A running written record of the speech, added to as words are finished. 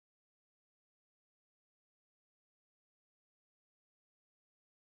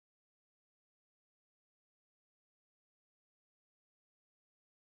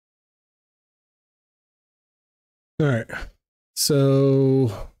All right.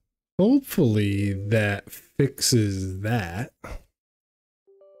 So hopefully that fixes that.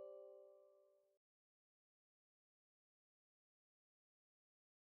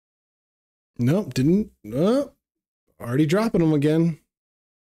 Nope, didn't. Oh, already dropping them again.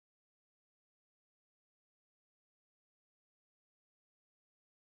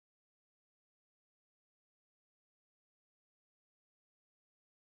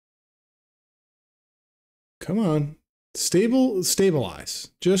 Come on.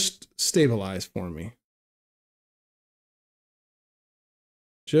 Stabilize. Just stabilize for me.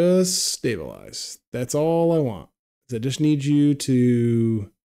 Just stabilize. That's all I want. I just need you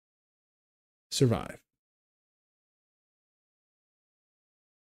to survive.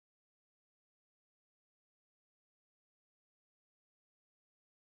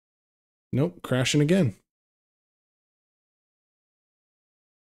 Nope, crashing again.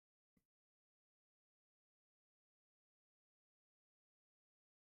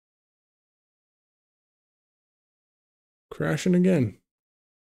 Crashing again.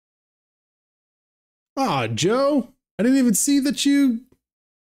 Ah, Joe, I didn't even see that you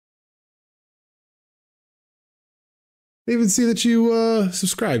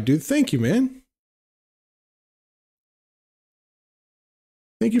subscribed, dude. Thank you, man.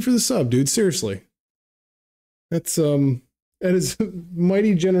 Thank you for the sub, dude. Seriously. That is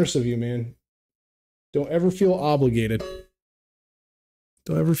mighty generous of you, man. Don't ever feel obligated.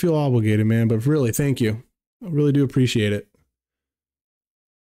 Don't ever feel obligated, man, but really, thank you. I really do appreciate it.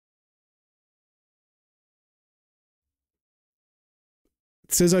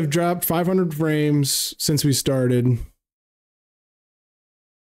 It says I've dropped 500 frames since we started.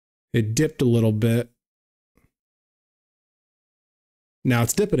 It dipped a little bit. Now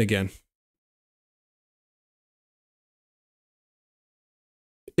it's dipping again.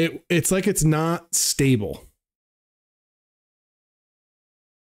 It's like it's not stable.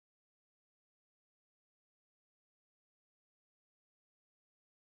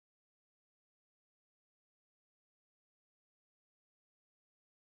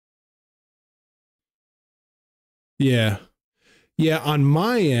 Yeah. Yeah, on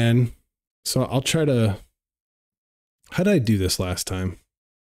my end, so I'll try to... How did I do this last time?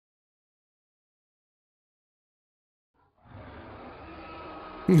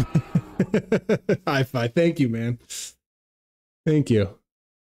 High five. Thank you, man. Thank you.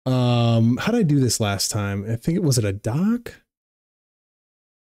 How did I do this last time? I think was it a dock?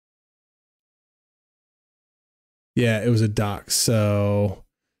 Yeah, it was a dock. So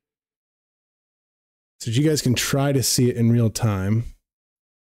you guys can try to see it in real time.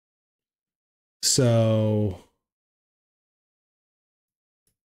 So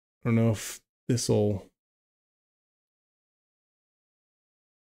I don't know if this'll...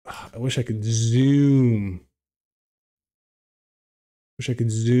 I wish I could zoom. Wish I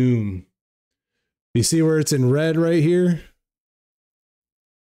could zoom. You see where it's in red right here?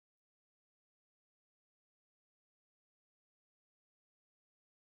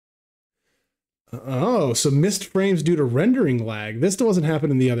 Oh, so missed frames due to rendering lag. This wasn't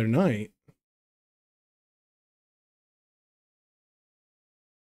happening the other night.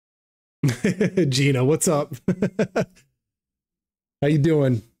 Gina, what's up? How you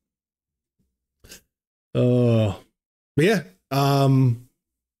doing? But yeah,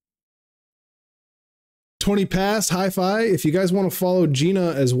 20 pass, high five. If you guys want to follow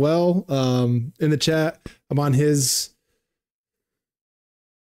Gina as well, in the chat, I'm on his.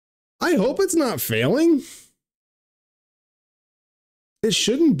 I hope it's not failing. It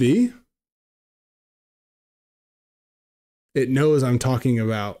shouldn't be. It knows I'm talking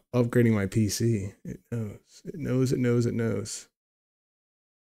about upgrading my PC. It knows. It knows. It knows. It knows.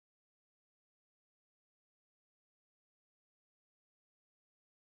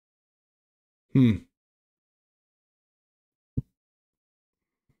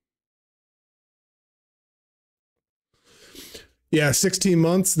 Yeah, 16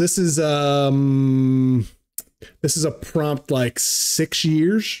 months. This is a prompt like 6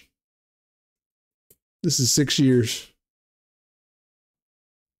 years. This is 6 years.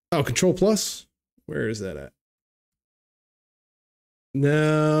 Oh, Control Plus? Where is that at?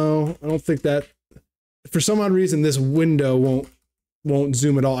 No, I don't think that. For some odd reason, this window won't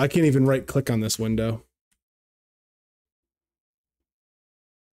zoom at all. I can't even right click on this window.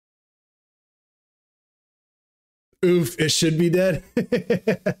 Oof, it should be dead.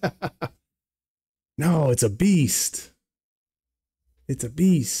 No, it's a beast. It's a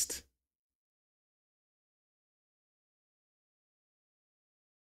beast.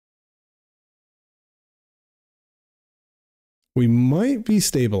 We might be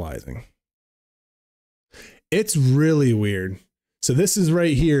stabilizing. It's really weird. So this is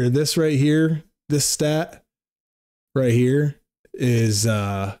right here. This right here, this stat right here is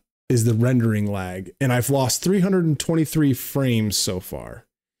the rendering lag. And I've lost 323 frames so far.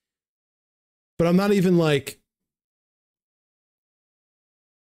 But I'm not even like,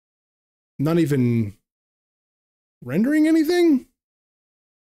 not even rendering anything.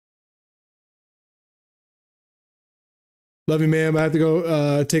 Love you, man. I have to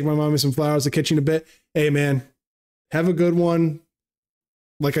go take my mommy some flowers. I'll catch you in a bit. Hey, man, have a good one.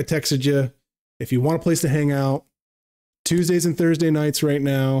 Like I texted you, if you want a place to hang out, Tuesdays and Thursday nights right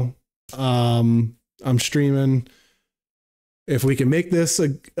now, I'm streaming. If we can make this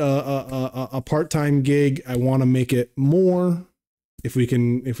a part-time gig, I want to make it more. If we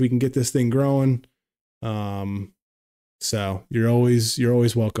can get this thing growing. So you're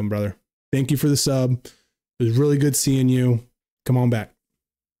always welcome, brother. Thank you for the sub. It was really good seeing you. Come on back.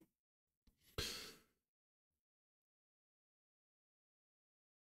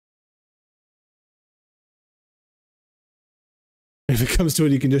 If it comes to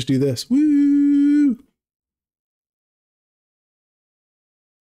it, you can just do this. Woo!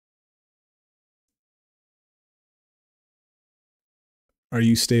 Are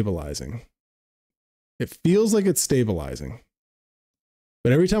you stabilizing? It feels like it's stabilizing.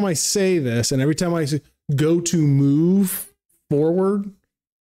 But every time I say this and every time I go to move forward,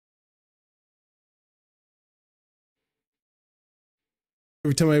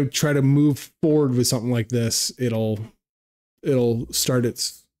 every time I try to move forward with something like this, it'll start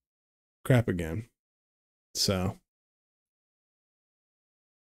its crap again. So,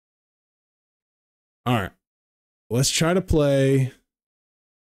 all right, let's try to play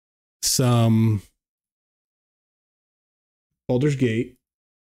some Baldur's Gate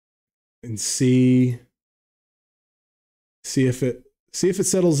and see if it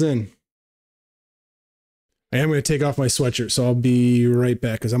settles in. I am going to take off my sweatshirt, so I'll be right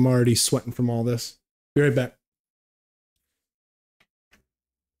back because I'm already sweating from all this. Be right back.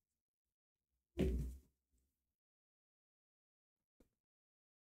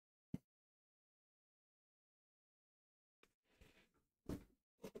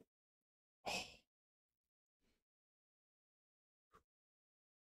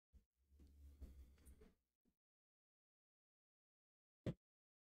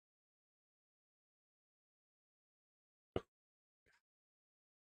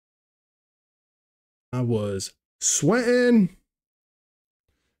 I was sweating.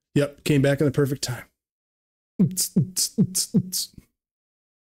 Yep, came back in the perfect time.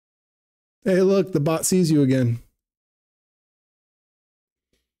 Hey, look, the bot sees you again.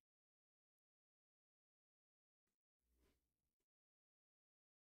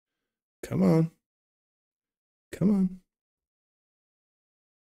 Come on. Come on.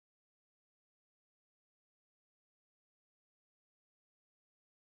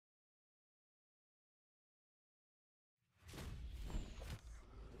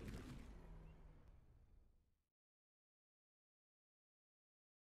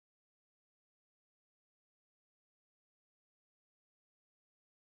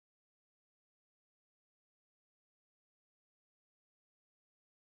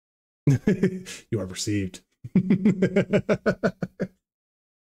 You are perceived.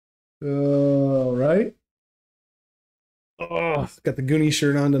 All right. Oh, got the Goonie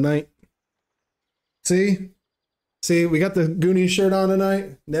shirt on tonight. See, we got the Goonie shirt on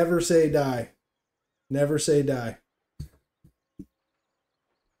tonight. Never say die. Never say die.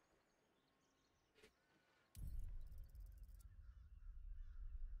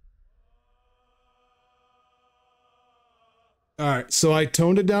 All right, so I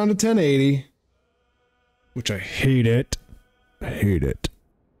toned it down to 1080, which I hate it. I hate it.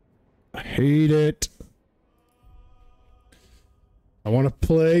 I hate it. I want to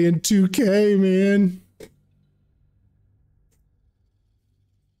play in 2K, man.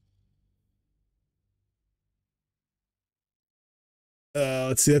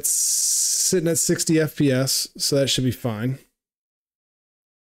 Let's see, that's sitting at 60 FPS, so that should be fine.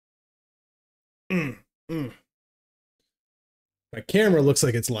 My camera looks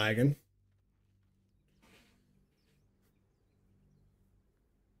like it's lagging.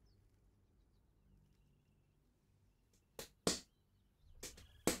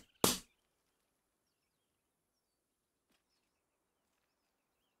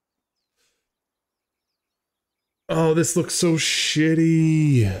 Oh, this looks so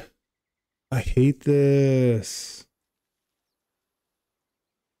shitty. I hate this.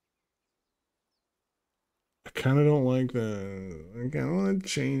 I kind of don't like that. I kind of want to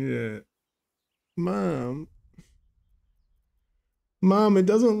change it. Mom. Mom, it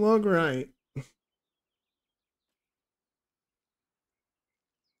doesn't look right.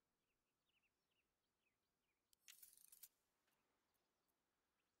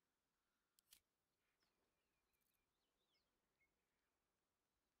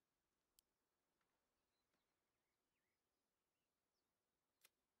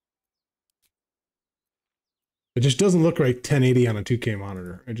 It just doesn't look right 1080 on a 2K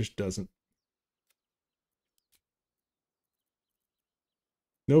monitor. It just doesn't.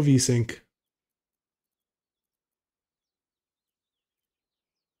 No VSync.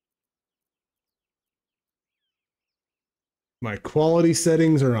 My quality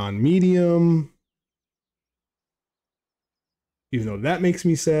settings are on medium. Even though that makes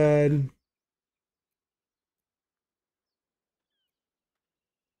me sad.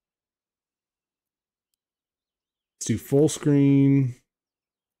 Let's do full screen.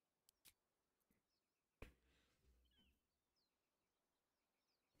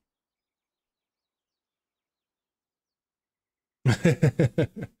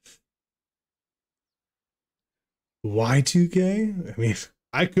 Y2K? I mean,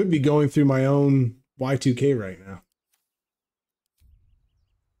 I could be going through my own Y2K right now.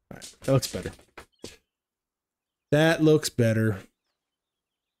 All right, that looks better. That looks better.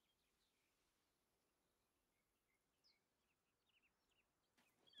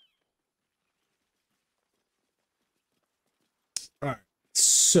 All right.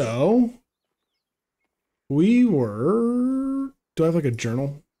 So we were. Do I have like a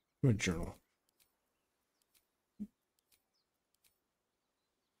journal? A journal.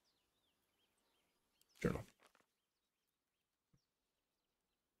 Journal.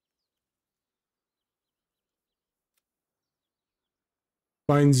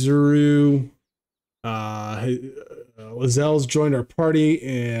 Find Zuru. Lazelle's joined our party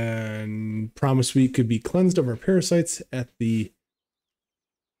and promised we could be cleansed of our parasites at the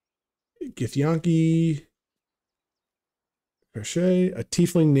Githyanki Crochet. A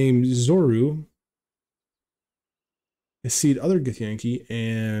tiefling named Zoru has seed other Githyanki,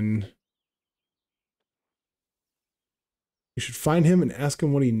 and you should find him and ask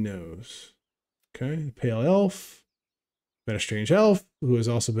him what he knows. Okay, pale elf. Met a strange elf who has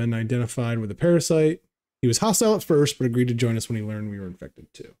also been identified with a parasite. He was hostile at first, but agreed to join us when he learned we were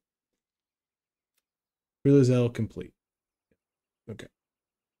infected too. Relazelle complete. Okay.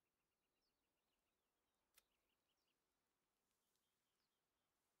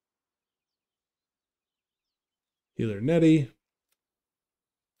 Healer Nettie.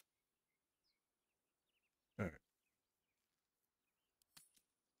 All right.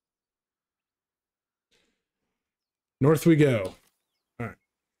 North we go. All right.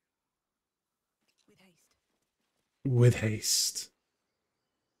 With haste.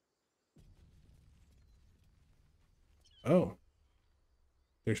 Oh.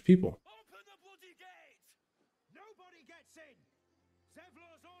 There's people. Open the bloody gate! Nobody gets in!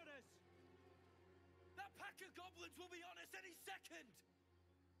 Zevlor's orders! That pack of goblins will be on us any second!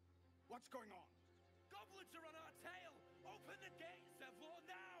 What's going on? Goblins are on our tail! Open the gate, Zevlor,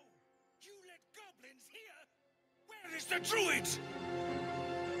 now! You let goblins here? Where is the druid?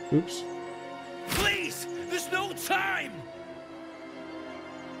 Oops. Please! There's no time!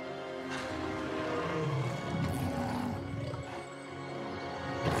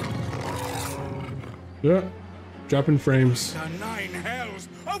 Yeah. Dropping frames. The nine hells!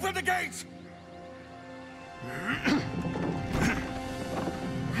 Open the gate!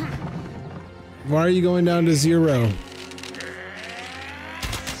 Why are you going down to 0?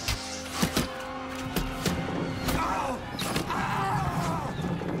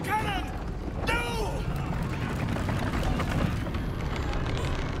 Cannon! No!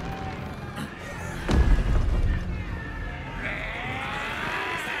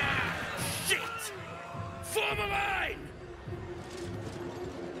 Shit! Form a line!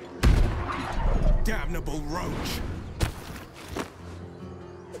 Damnable roach!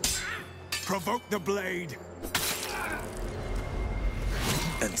 Provoke the blade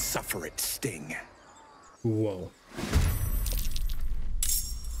and suffer its sting. Whoa.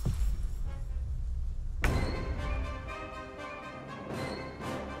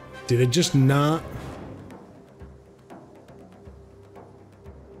 Did it just not?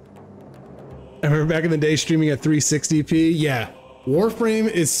 I remember back in the day streaming at 360p. Yeah. Warframe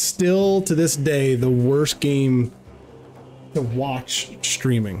is still to this day the worst game to watch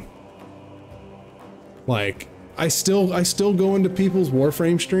streaming. Like, I still go into people's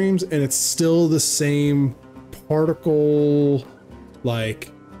Warframe streams and it's still the same particle,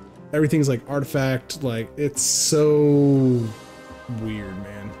 like everything's like artifact, like it's so weird,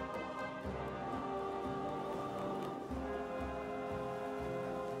 man.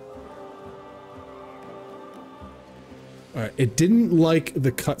 All right, it didn't like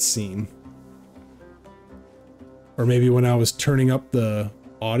the cutscene. Or maybe when I was turning up the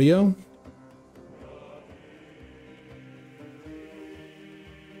audio.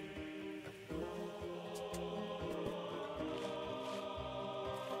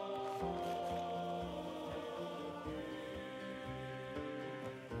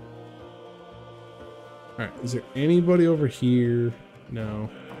 Alright, is there anybody over here?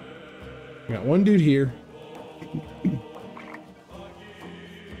 No. I got one dude here.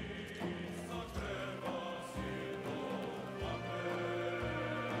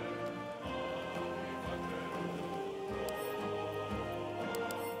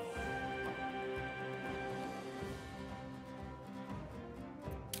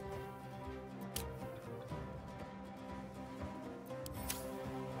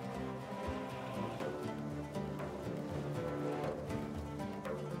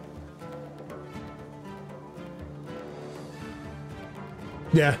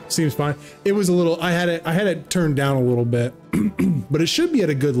 Yeah, seems fine. It was a little, I had it turned down a little bit, but it should be at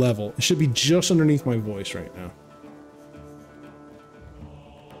a good level. It should be just underneath my voice right now.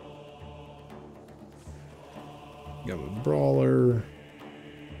 Got a brawler.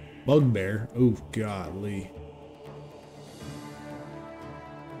 Bugbear. Oh, golly.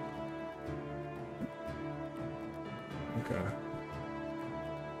 Okay.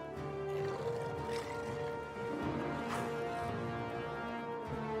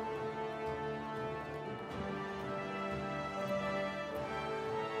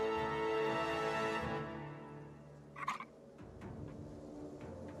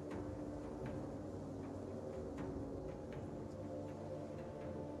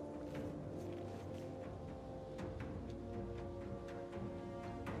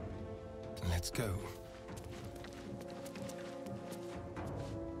 Let's go.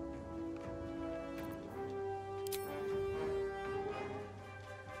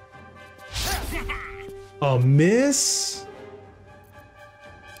 A miss?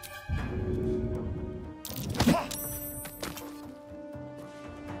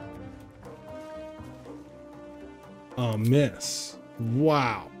 A miss.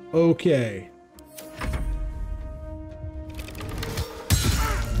 Wow. Okay.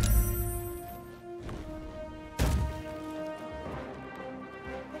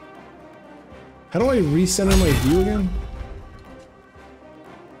 How do I recenter my view again?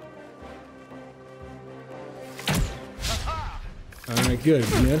 Alright, good.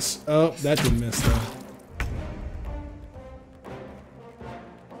 Miss. Oh, that didn't miss though.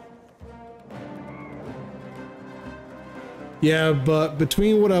 Yeah, but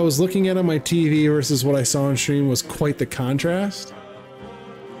between what I was looking at on my TV versus what I saw on stream was quite the contrast.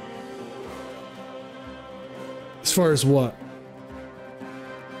 As far as what?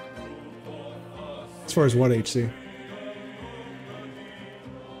 As far as what, HC?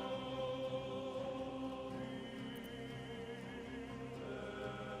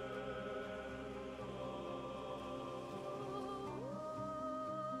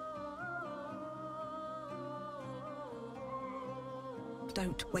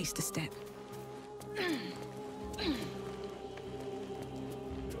 Don't waste a step.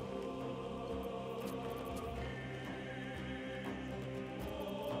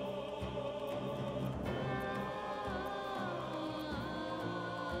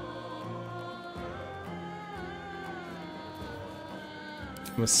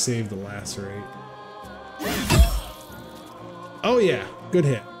 Must save the lacerate. Oh yeah, good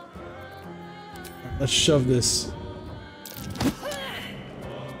hit. Let's shove this.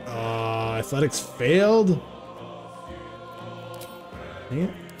 Athletics failed. Dang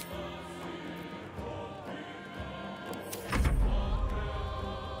it.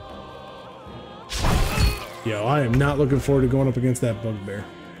 Yo, I am not looking forward to going up against that bugbear.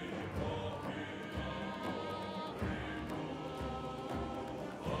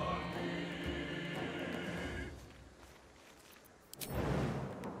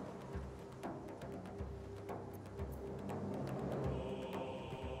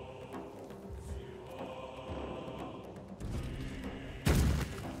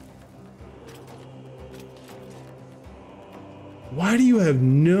 Why do you have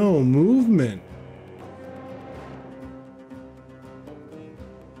no movement?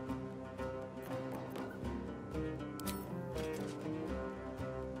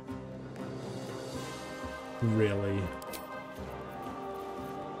 Really?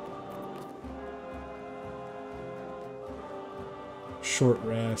 Short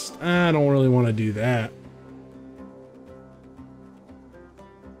rest. I don't really want to do that.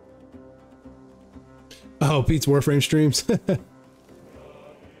 Oh, Pete's Warframe streams.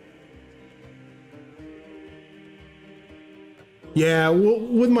 Yeah,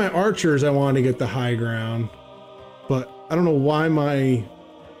 with my archers, I wanted to get the high ground, but I don't know why my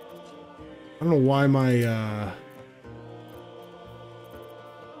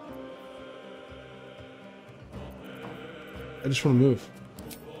I just want to move.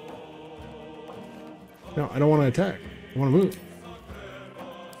 No, I don't want to attack. I want to move.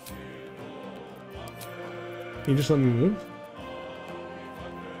 Can you just let me move?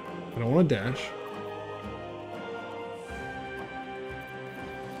 I don't want to dash.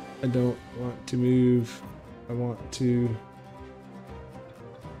 I don't want to move. I want to...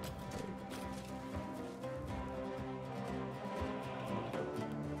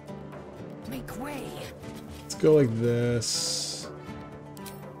 Make way. Let's go like this.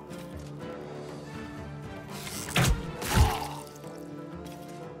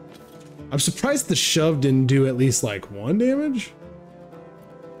 I'm surprised the shove didn't do at least like 1 damage.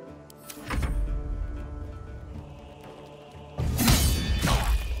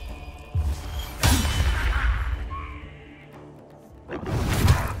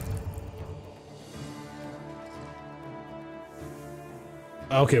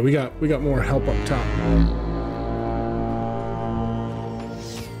 Okay, we got more help up top.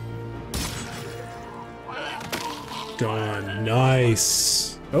 Done.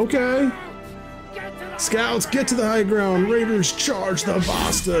 Nice. Okay. Scouts, get to the high ground. Raiders, charge the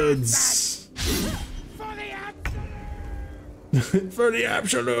bastards. For the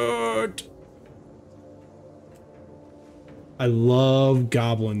absolute. I love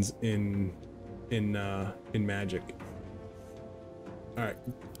goblins in Magic. All right,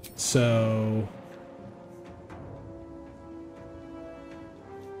 so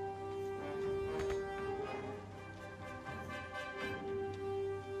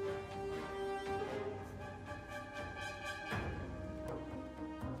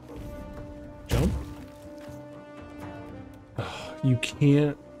jump. Oh, you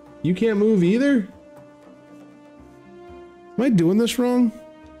can't move either. Am I doing this wrong?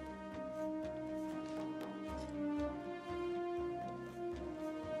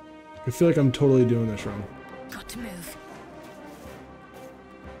 I feel like I'm totally doing this wrong. Got to move.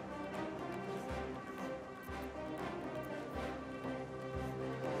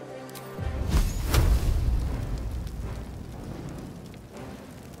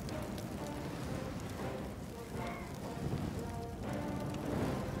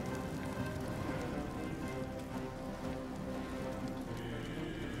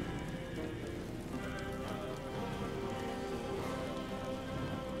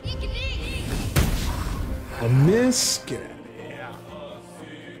 A miss. Get out of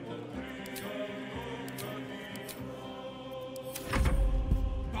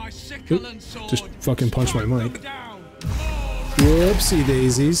here. Oop, just fucking punch my mic. Whoopsie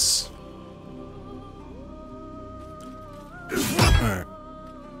daisies. Alright.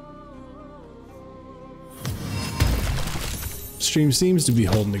 Stream seems to be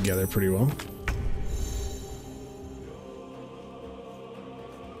holding together pretty well.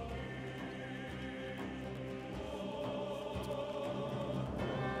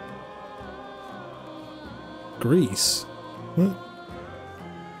 Greece? What?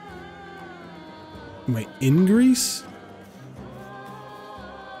 Am I in Greece?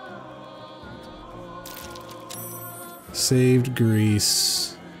 Saved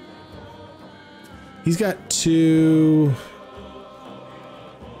Greece. He's got 2.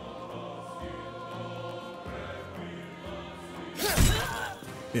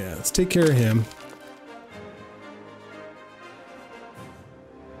 Yeah, let's take care of him.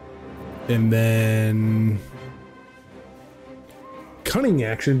 And then... Cunning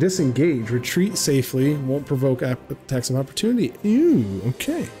action, disengage, retreat safely, won't provoke attacks of opportunity. Ew,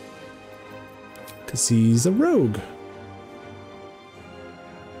 okay. Because he's a rogue.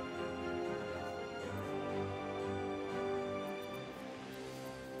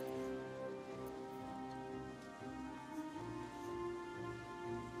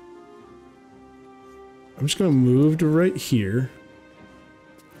 I'm just going to move to right here.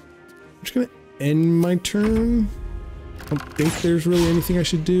 I'm just going to end my turn. I don't think there's really anything I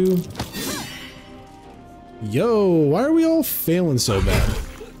should do. Yo, why are we all failing so bad?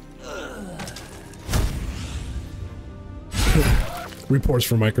 Reports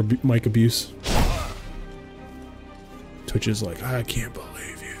for mic abuse. Twitch is like, I can't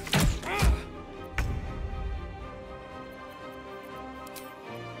believe you.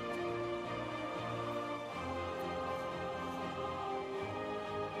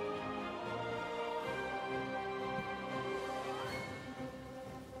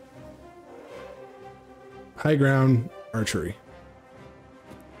 High ground archery.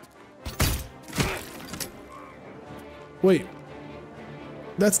 Wait,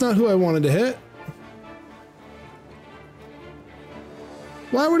 that's not who I wanted to hit.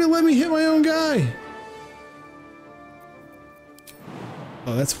 Why would it let me hit my own guy?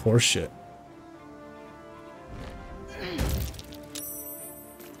 Oh, that's horseshit.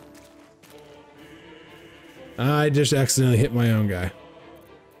 I just accidentally hit my own guy.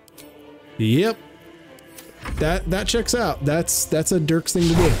 Yep. That checks out. That's a Derks thing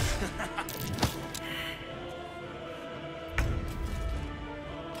to do.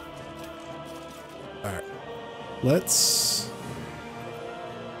 All right, let's.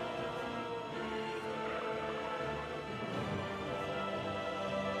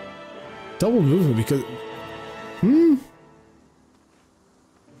 Double movement because.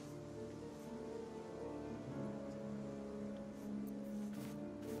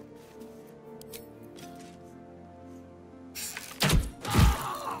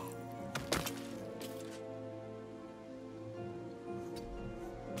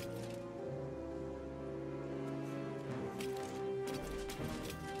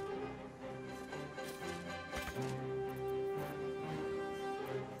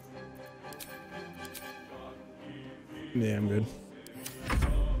 Yeah, I'm good.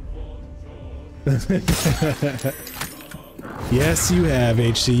 Yes, you have,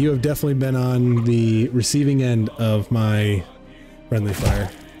 HC. You have definitely been on the receiving end of my friendly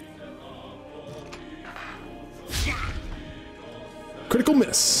fire. Critical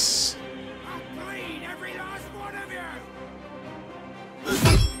miss. I'll bleed every last one of you!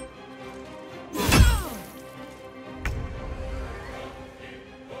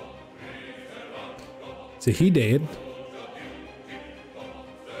 So he did.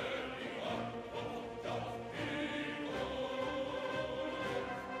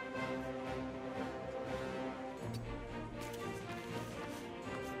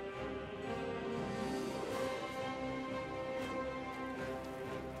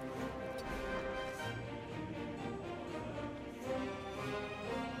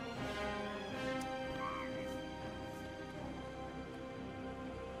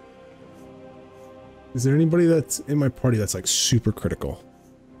 Is there anybody that's in my party that's like super critical?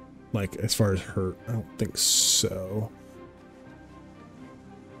 Like as far as hurt? I don't think so.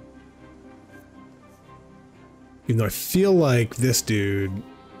 Even though I feel like this dude,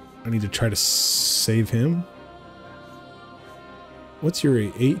 I need to try to save him. What's your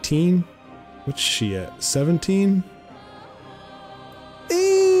 18? What's she at? 17?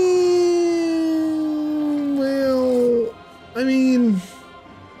 Well, I mean...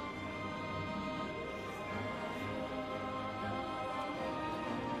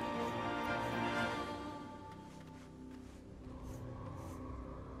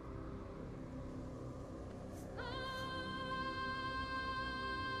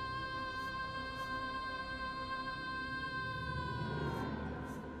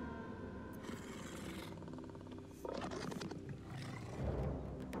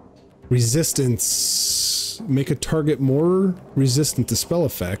 Resistance. Make a target more resistant to spell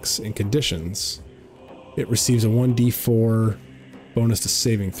effects and conditions. It receives a 1d4 bonus to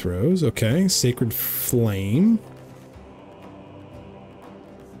saving throws. Okay. Sacred Flame.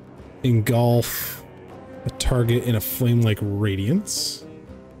 Engulf a target in a flame-like radiance.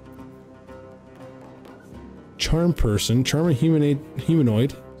 Charm person. Charm a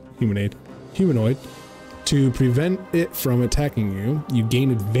humanoid. To prevent it from attacking you, you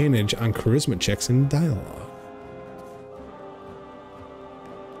gain advantage on charisma checks and dialogue.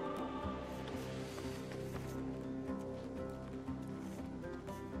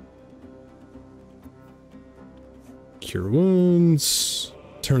 Cure wounds.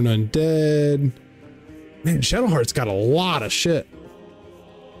 Turn undead. Man, Shadowheart's got a lot of shit.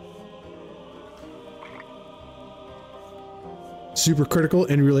 Super critical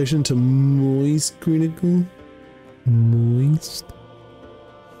in relation to moist critical. Moist.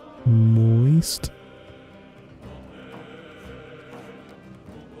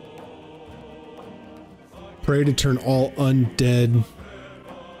 Pray to turn all undead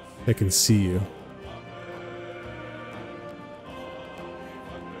that can see you.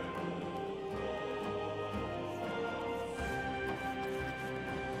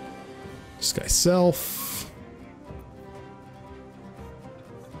 Sky Self.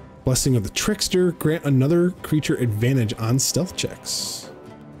 Blessing of the Trickster. Grant another creature advantage on stealth checks.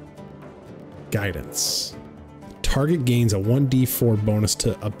 Guidance. Target gains a 1d4 bonus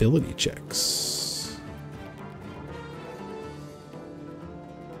to ability checks.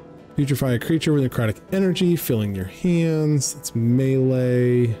 Putrefy a creature with necrotic energy, filling your hands. That's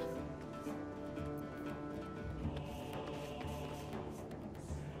melee.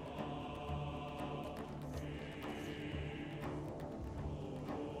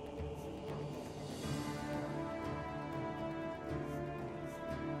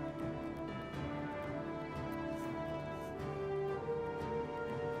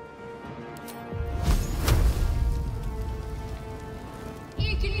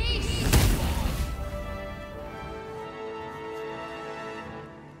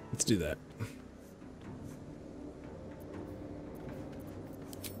 Let's do that.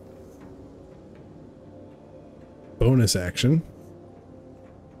 bonus action.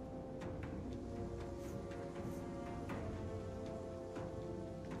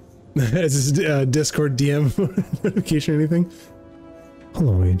 Is this Discord DM notification or anything?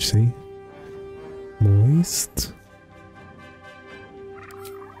 Hello, HC. Moist.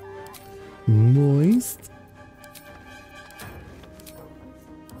 Moist.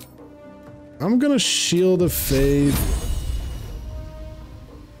 I'm gonna shield of faith.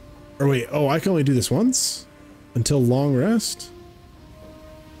 Or wait, oh, I can only do this once? Until long rest?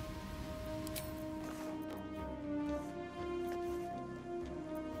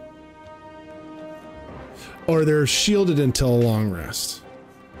 Or they're shielded until a long rest.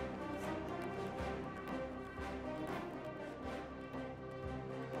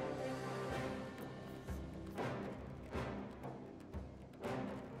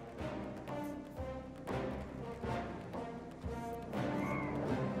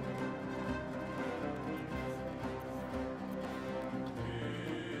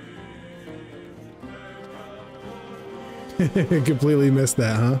 Completely missed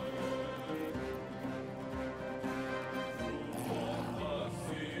that, huh?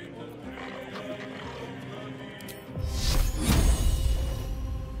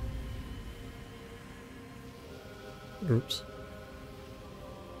 Oops.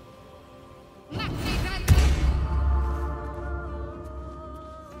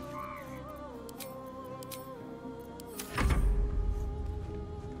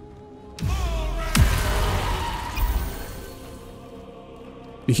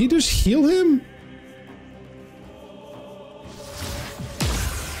 Did he just heal him?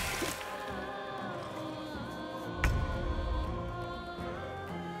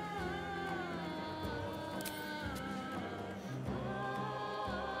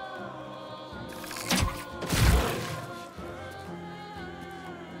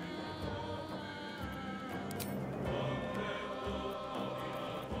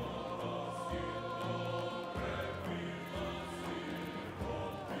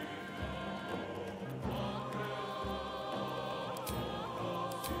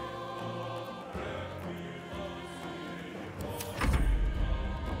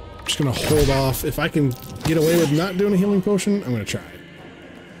 Just gonna hold off. If I can get away with not doing a healing potion, I'm gonna try it.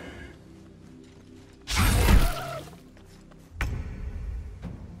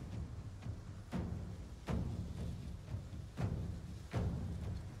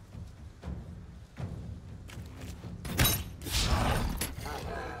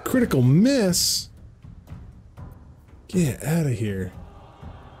 Critical miss? Get out of here.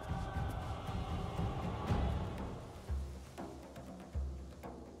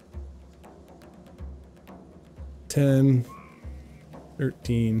 $10,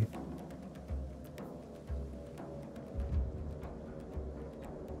 $13.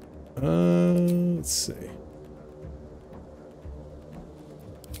 Let's see.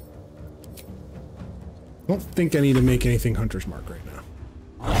 I don't think I need to make anything Hunter's Mark right now.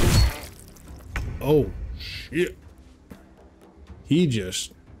 Oh, shit. He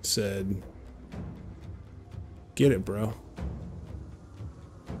just said, get it, bro.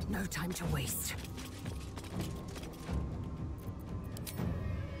 No time to waste.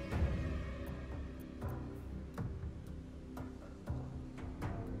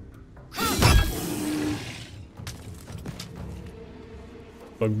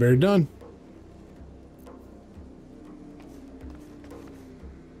 Bugbear done.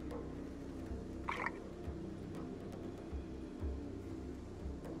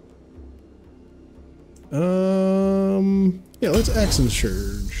 Yeah, let's Accent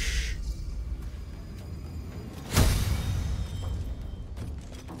Surge.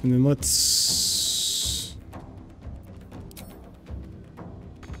 And then let's...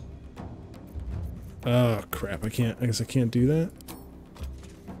 Oh, crap. I guess I can't do that.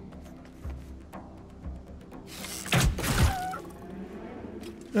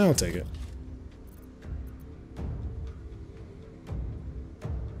 I'll take it.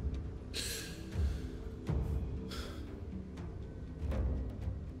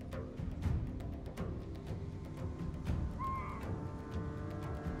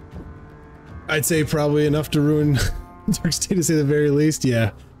 I'd say probably enough to ruin Dark Status at the very least.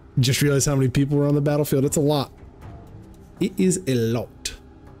 Yeah. Just realized how many people were on the battlefield. It's a lot. It is a lot.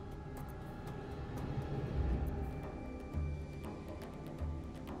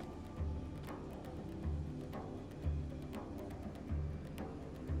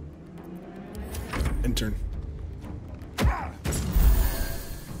 Intern.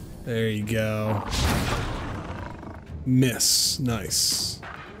 There you go. Miss. Nice.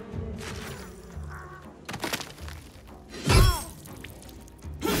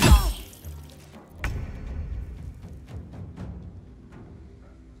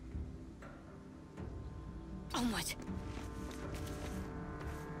 Onward.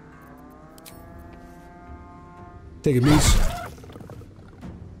 Take a beach.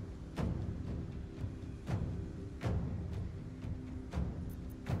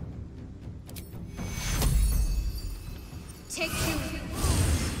 Take you.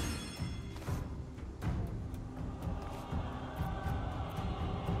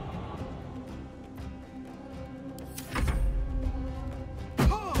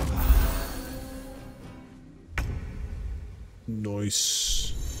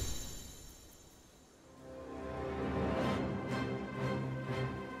 Nice.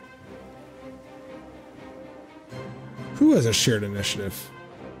 Who has a shared initiative?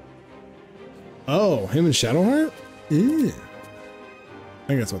 Oh, him and Shadowheart? Yeah. I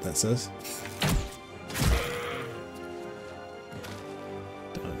think that's what that says.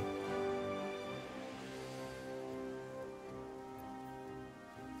 Done.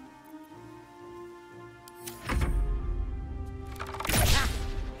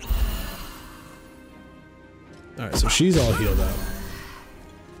 Alright, so she's all healed up.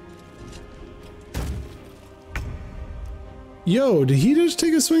 Yo, did he just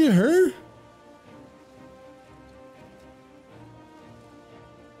take a swing at her?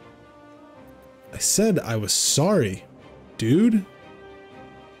 I said I was sorry, dude.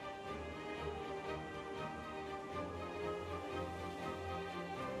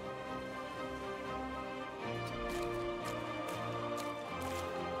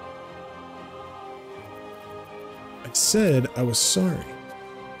 I said I was sorry.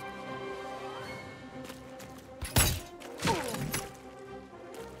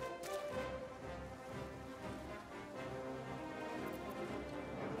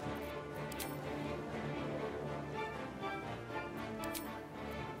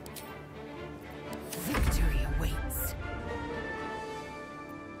 Victory awaits.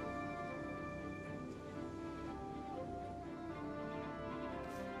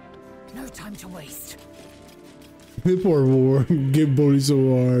 No time to waste. Poor boy, get Bodhi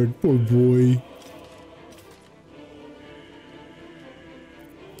so hard. Poor boy.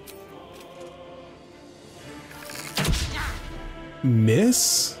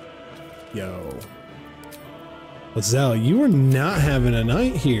 Miss? Yo. What's that? You are not having a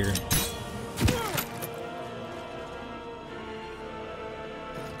night here.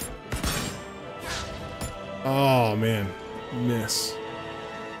 Oh man. Miss.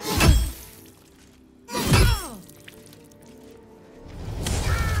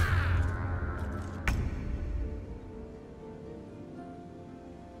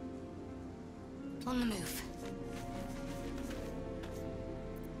 On the move.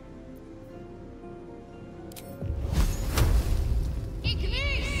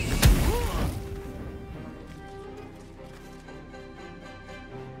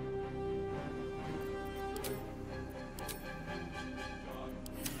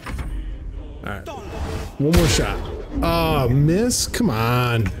 Alright. One more shot. Oh, miss? Come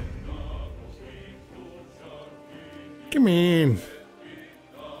on. Come in.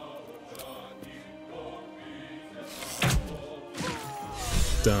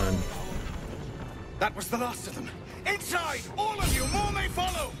 Done. That was the last of them. Inside! All of you! More may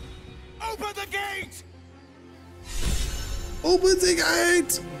follow! Open the gate! Open the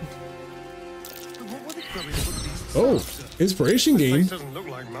gate! Oh, inspiration game. Doesn't look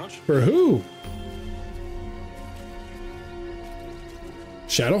like much. For who?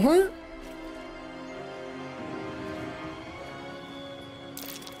 Shadowheart?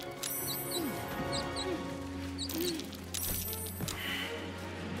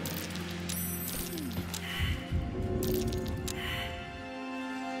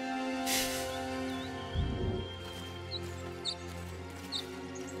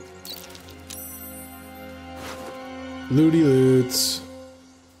 Looty loots.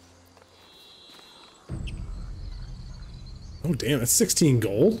 Oh damn, that's 16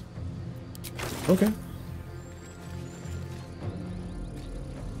 gold. Okay.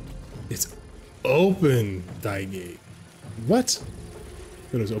 It's open die gate. What?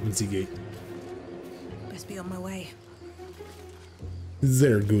 It was open sea gate. Best be on my way.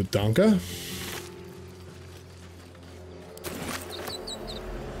 There, good Donka.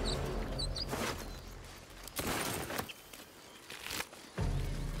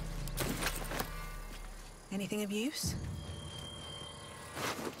 Anything of use?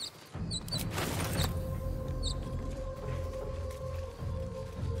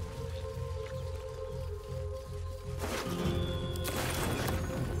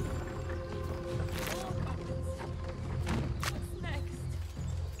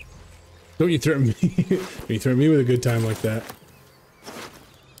 Don't you threaten me. Don't you threaten me with a good time like that.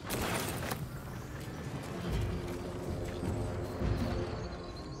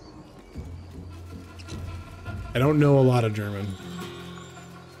 I don't know a lot of German,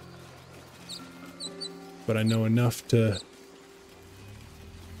 but I know enough to...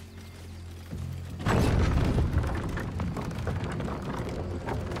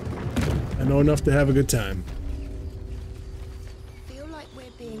 I know enough to have a good time. Feel like we're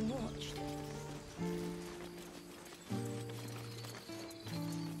being watched.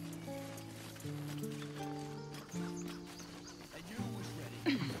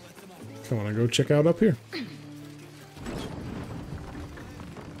 Come on, I go check out up here.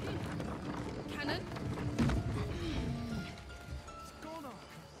 Cannon?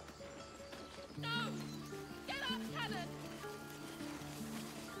 No! Get up, Cannon!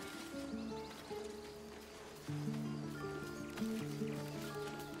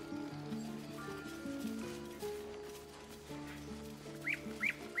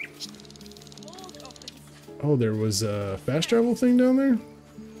 Oh, there was a fast travel thing down there?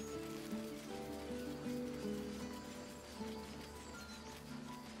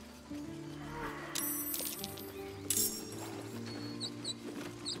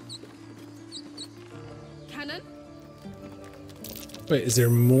 Cannon? Wait, is there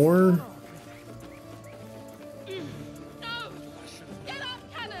more? No! Get up,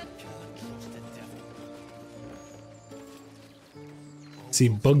 Cannon! See,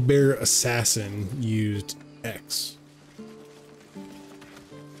 Bugbear Assassin used X.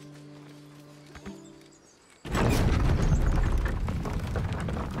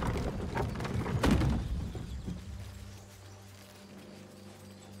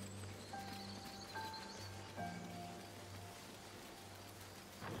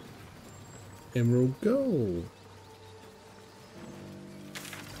 Emerald go.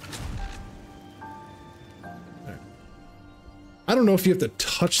 I don't know if you have to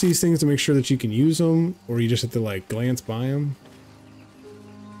touch these things to make sure that you can use them, or you just have to like glance by them.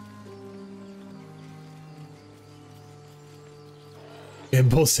 In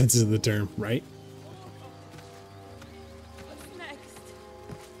both senses of the term, right? What's next?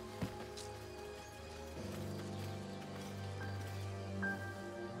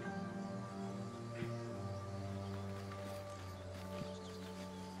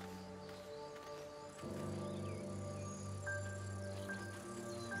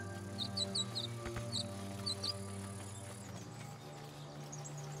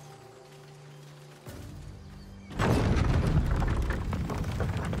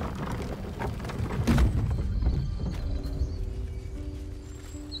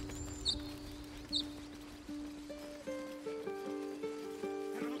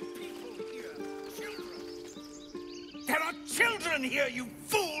 There are children here, you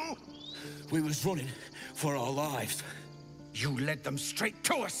fool! We was running for our lives. You led them straight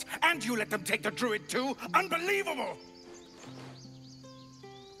to us, and you let them take the druid too? Unbelievable!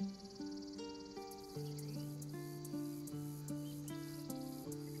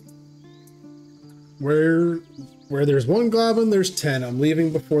 Where there's one goblin, there's 10. I'm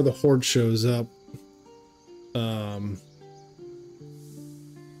leaving before the horde shows up.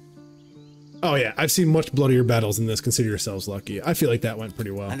 Oh yeah, I've seen much bloodier battles than this. Consider yourselves lucky. I feel like that went pretty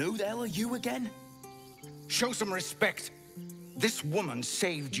well. And who the hell are you again? Show some respect. This woman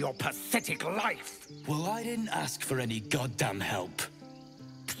saved your pathetic life. Well, I didn't ask for any goddamn help.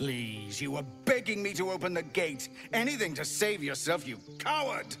 Please, you were begging me to open the gate. Anything to save yourself, you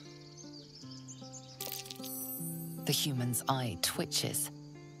coward! The human's eye twitches.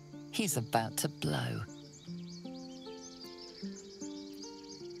 He's about to blow.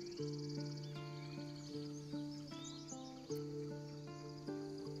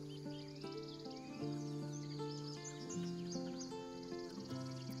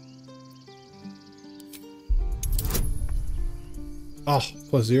 Oh,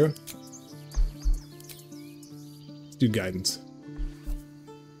 +0. Let's do guidance.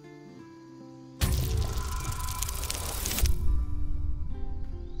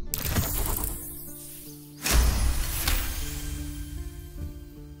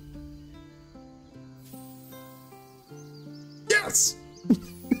 Yes!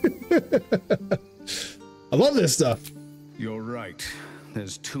 I love this stuff. You're right.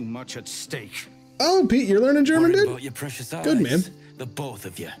 There's too much at stake. Oh, Pete, you're learning German, Worried dude? about your precious eyes. Good, man. The both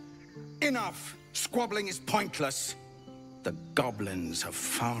of you. Enough! Squabbling is pointless. The goblins have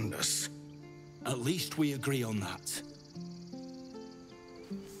found us. At least we agree on that.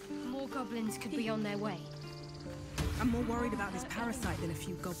 More goblins could be on their way. I'm more worried about this parasite than a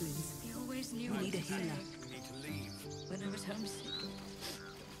few goblins. You always knew We I need a was healer. when I was homesick.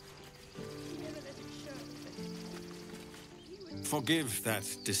 Forgive that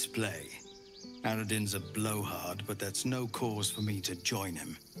display. Aradin's a blowhard, but that's no cause for me to join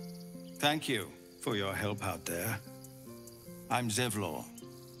him. Thank you, for your help out there. I'm Zevlor.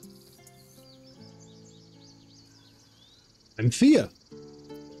 I'm Thia.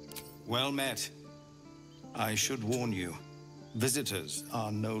 Well met. I should warn you, visitors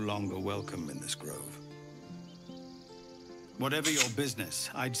are no longer welcome in this grove. Whatever your business,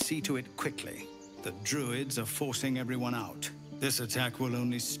 I'd see to it quickly. The druids are forcing everyone out. This attack will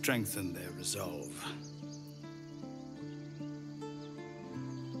only strengthen their resolve.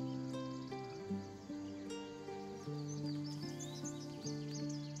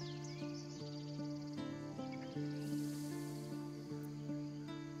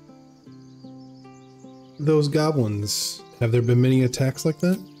 Those goblins, have there been many attacks like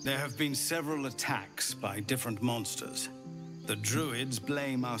that? There have been several attacks by different monsters. The druids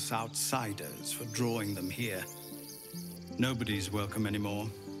blame us outsiders for drawing them here. Nobody's welcome anymore.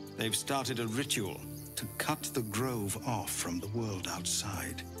 They've started a ritual to cut the grove off from the world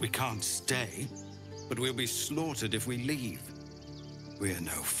outside. We can't stay, but we'll be slaughtered if we leave. We're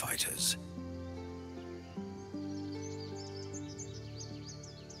no fighters.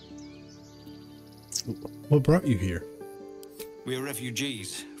 What brought you here? We're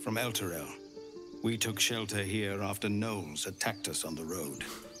refugees from Elturel. We took shelter here after gnolls attacked us on the road.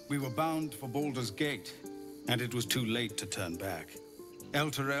 We were bound for Baldur's Gate, and it was too late to turn back.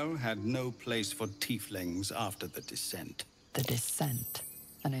 Elturel had no place for tieflings after the Descent. The Descent,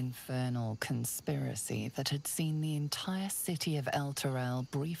 an infernal conspiracy that had seen the entire city of Elturel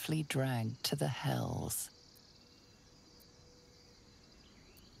briefly dragged to the Hells.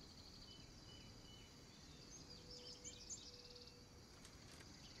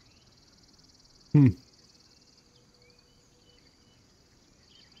 An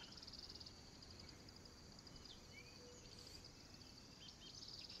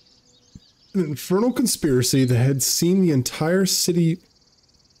infernal conspiracy that had seen the entire city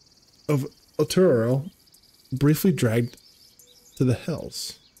of Elturel briefly dragged to the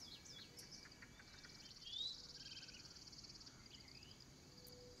Hells.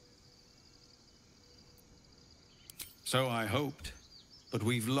 So I hoped, but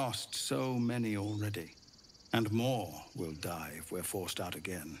we've lost so many already. And more will die if we're forced out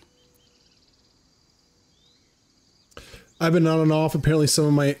again. I've been on and off. Apparently some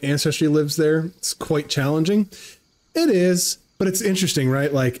of my ancestry lives there. It's quite challenging. It is, but it's interesting,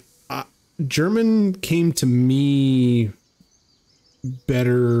 right? Like, German came to me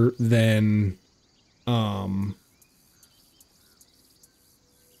better than...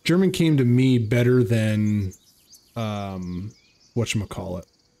 German came to me better than... whatchamacallit?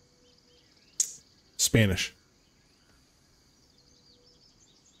 Spanish.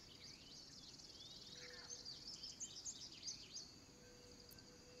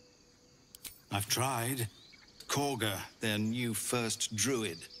 I've tried. Korga, their new first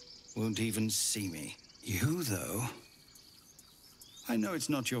druid, won't even see me. You, though? I know it's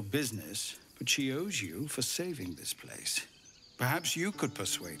not your business, but she owes you for saving this place. Perhaps you could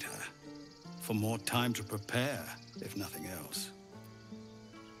persuade her. For more time to prepare, if nothing else.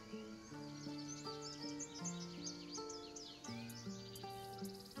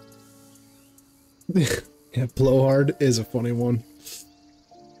 Yeah, blowhard is a funny one.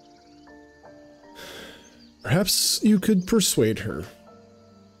 Perhaps you could persuade her.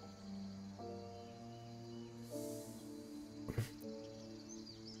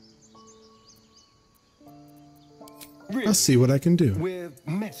 Really? I'll see what I can do. We're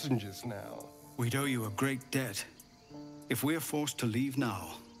messengers now. We'd owe you a great debt. If we're forced to leave now,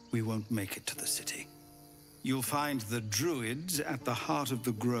 we won't make it to the city. You'll find the druids at the heart of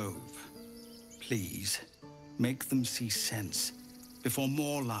the grove. Please, make them see sense before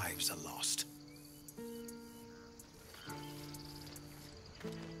more lives are lost.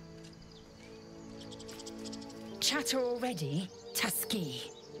 Chatter already,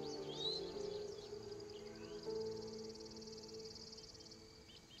 Tuskegee.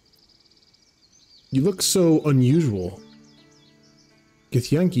 You look so unusual.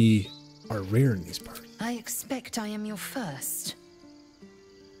 Githyanki are rare in these parts. I expect I am your first.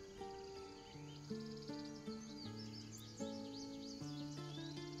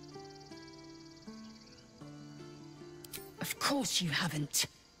 Of course you haven't.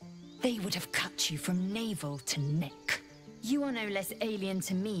 They would have cut you from navel to neck. You are no less alien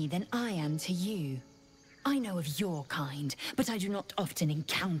to me than I am to you. I know of your kind, but I do not often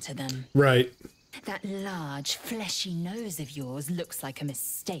encounter them. Right. That large, fleshy nose of yours looks like a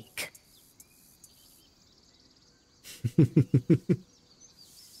mistake.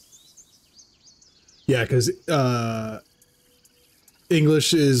 Yeah, because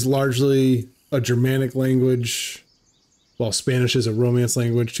English is largely a Germanic language, While Spanish is a Romance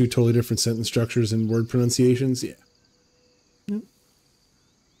language, two totally different sentence structures and word pronunciations. Yeah. Yep.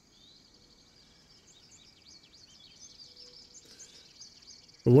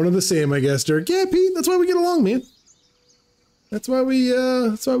 But one of the same, I guess, Dirk. Yeah, Pete, that's why we get along, man. That's why we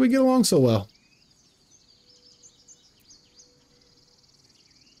get along so well.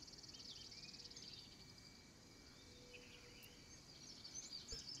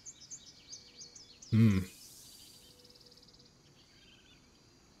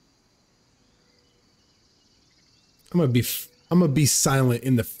 I'm gonna be silent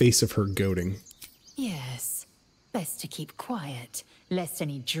in the face of her goading. Yes, best to keep quiet, lest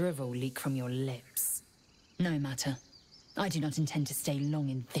any drivel leak from your lips. No matter. I do not intend to stay long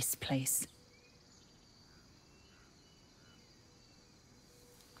in this place.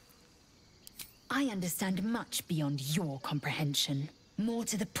 I understand much beyond your comprehension. More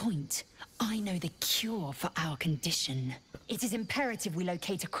to the point, I know the cure for our condition. It is imperative we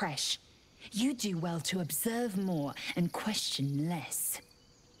locate a creche. You do well to observe more and question less.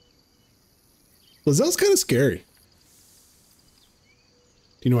 Lazelle's kind of scary.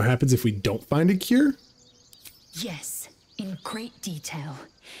 Do you know what happens if we don't find a cure? Yes, in great detail.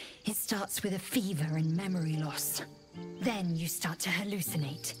 It starts with a fever and memory loss. Then you start to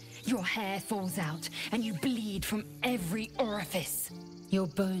hallucinate. Your hair falls out, and you bleed from every orifice. Your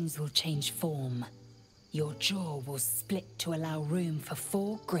bones will change form. Your jaw will split to allow room for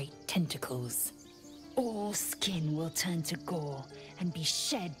 4 great tentacles. All skin will turn to gore and be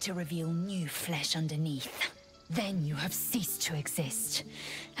shed to reveal new flesh underneath. Then you have ceased to exist,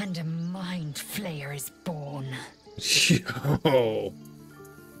 and a mind flayer is born. Yo.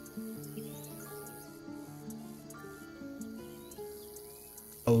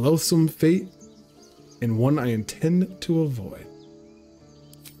 A loathsome fate, and one I intend to avoid.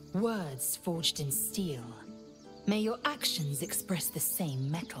 Words forged in steel. May your actions express the same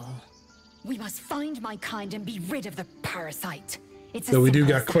metal. We must find my kind and be rid of the parasite. It's So we do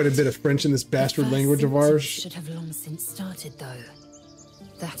simple got as quite a that. bit of French in this bastard The first language of symptoms ours. should have long since started, though.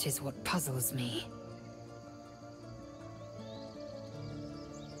 That is what puzzles me.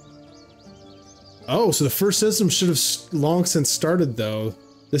 Oh, so the first system should have long since started, though.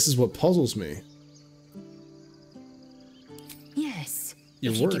 This is what puzzles me. Yes,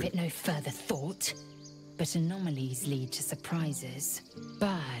 You're if you worried. give it no further thought. But anomalies lead to surprises.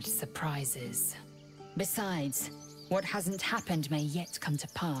 Bad surprises. Besides, what hasn't happened may yet come to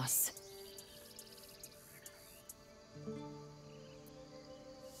pass.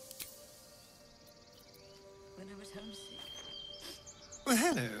 When I was homesick. Well,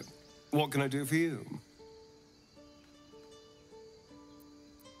 hello. What can I do for you?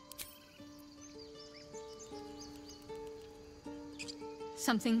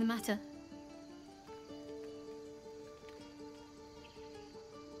 Something the matter?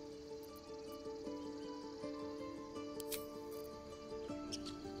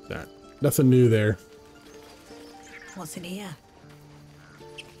 That nothing new there. What's in here?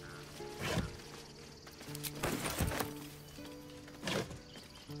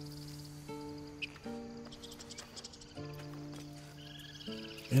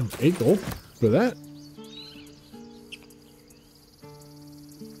 Damn, 8 gold for that.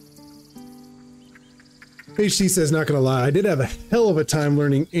 HC says, not gonna lie, I did have a hell of a time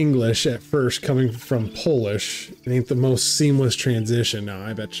learning English at first, coming from Polish. It ain't the most seamless transition. No,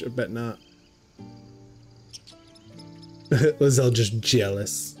 I bet not. Lizelle just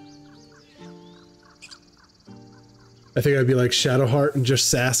jealous. I think I'd be like Shadowheart and just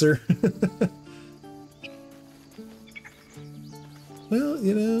Sasser. Well,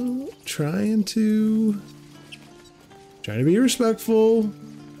 you know, trying to be respectful.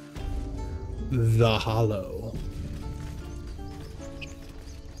 The Hollow.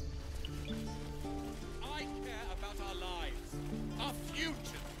 I care about our lives, our future.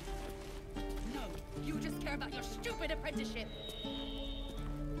 No, you just care about your stupid apprenticeship.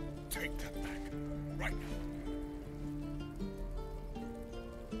 Take that back, right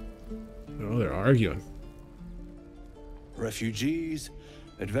now. Oh, they're arguing. Refugees,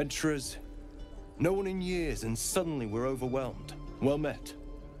 adventurers, no one in years, and suddenly we're overwhelmed. Well met.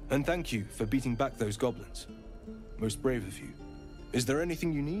 And thank you for beating back those goblins. Most brave of you. Is there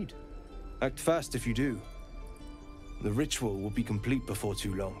anything you need? Act fast if you do. The ritual will be complete before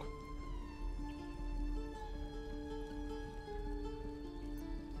too long.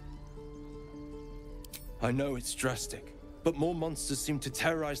 I know it's drastic, but more monsters seem to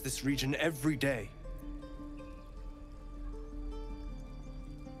terrorize this region every day.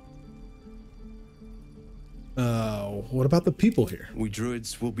 What about the people here? We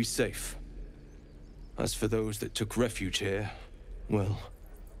druids will be safe. As for those that took refuge here, well,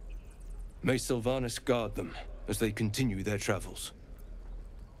 may Sylvanas guard them as they continue their travels.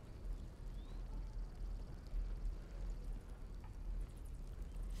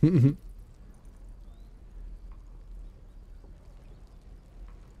 Oh,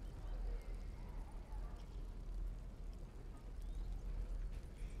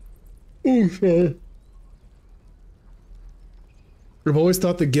 sorry. I've always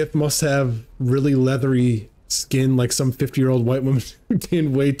thought the gift must have really leathery skin, like some 50-year-old white woman who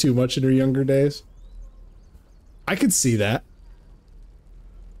gained way too much in her younger days. I could see that.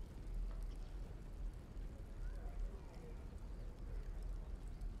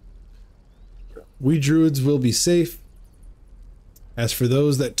 We druids will be safe. As for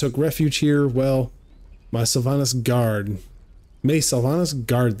those that took refuge here, well, may Sylvanas guard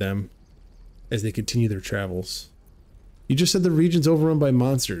them as they continue their travels. You just said the region's overrun by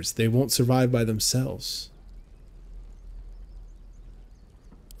monsters. They won't survive by themselves.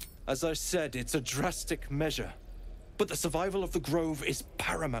 As I said, it's a drastic measure, but the survival of the Grove is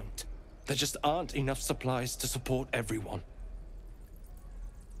paramount. There just aren't enough supplies to support everyone.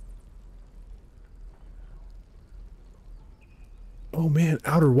 Oh man,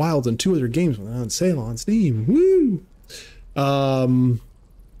 Outer Wilds and 2 other games went on sale on Steam. Woo!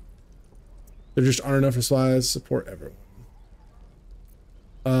 There just aren't enough supplies to support everyone.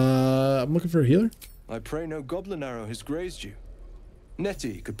 I'm looking for a healer. I pray no goblin arrow has grazed you.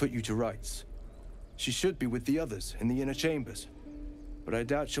 Nettie could put you to rights. She should be with the others in the inner chambers, but I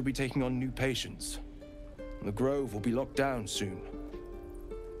doubt she'll be taking on new patients. The Grove will be locked down soon.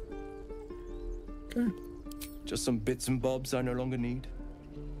 Okay. Just some bits and bobs I no longer need.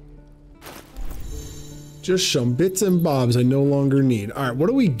 Just some bits and bobs I no longer need. All right, what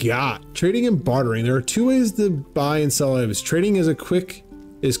do we got? Trading and bartering. There are 2 ways to buy and sell items. Trading is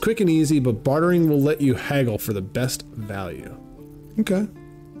quick and easy, but bartering will let you haggle for the best value. Okay.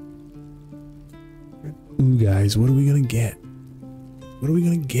 Ooh, guys, what are we gonna get? What are we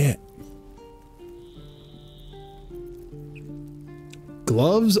gonna get?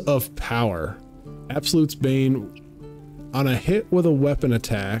 Gloves of Power. Absolute's Bane. On a hit with a weapon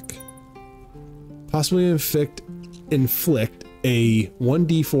attack, possibly inflict a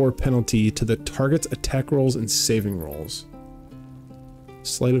 1d4 penalty to the target's attack rolls and saving rolls.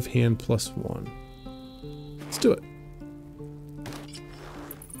 Sleight of hand +1. Let's do it.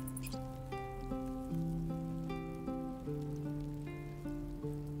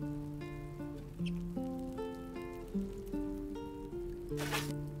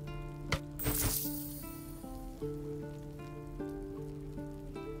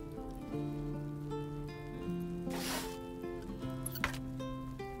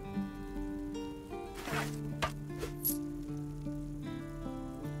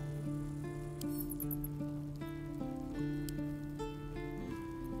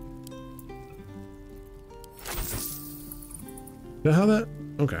 You know how that?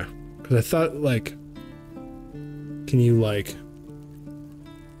 Okay. Because I thought, like, can you, like...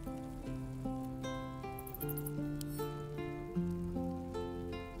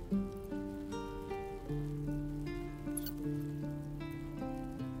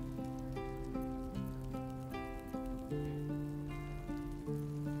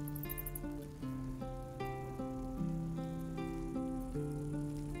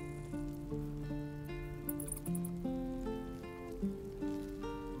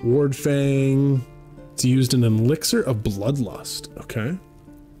 Ward Fang. It's used in an elixir of bloodlust. Okay.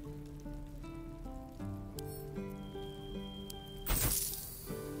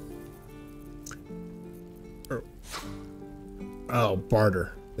 Oh,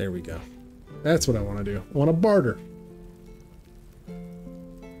 barter. There we go. That's what I want to do. I want to barter.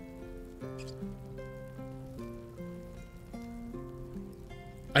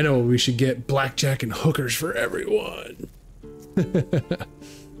 I know we should get blackjack and hookers for everyone.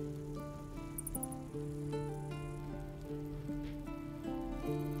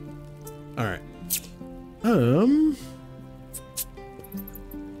 All right.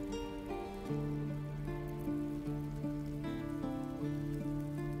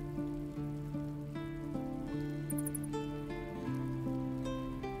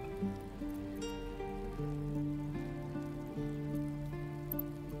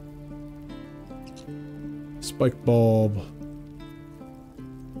 Spike bulb.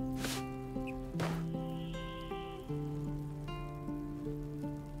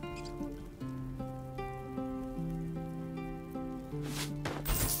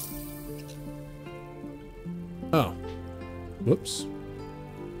 Oh, whoops.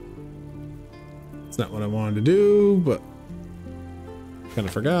 It's not what I wanted to do, but kind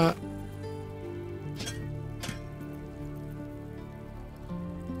of forgot.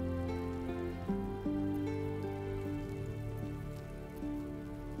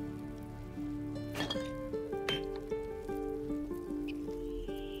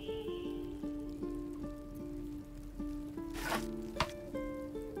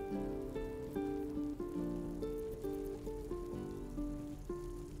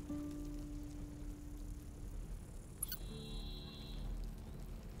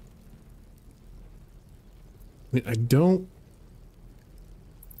 mean, I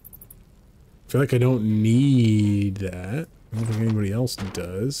feel like I don't need that. I don't think anybody else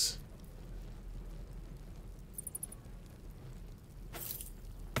does.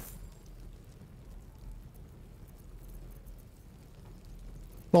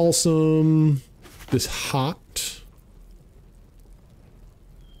 Balsam. This hot.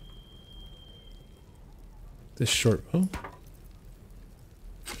 This short bow.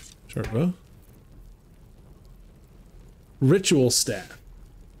 Short bow. Ritual staff.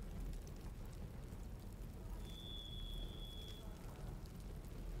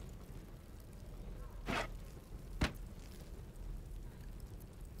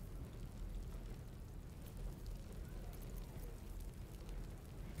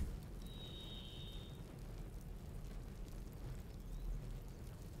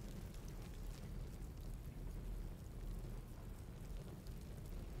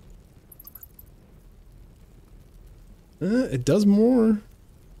 It does more.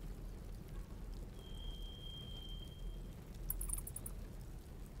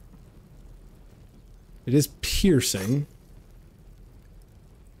 It is piercing.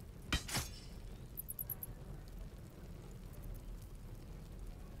 What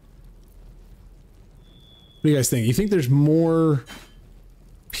do you guys think? You think there's more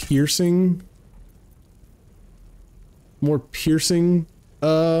piercing? More piercing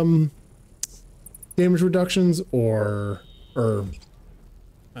damage reductions, or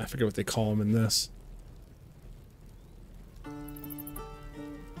I forget what they call them in this.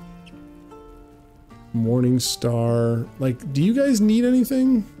 Morning Star. Like, do you guys need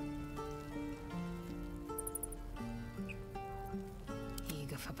anything?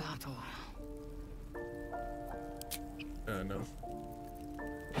 Eager for battle. No.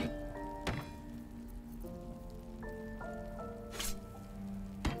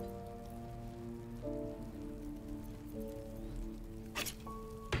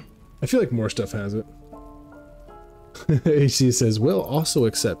 I feel like more stuff has it. HC says, we'll also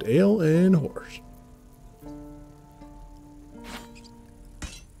accept ale and horse.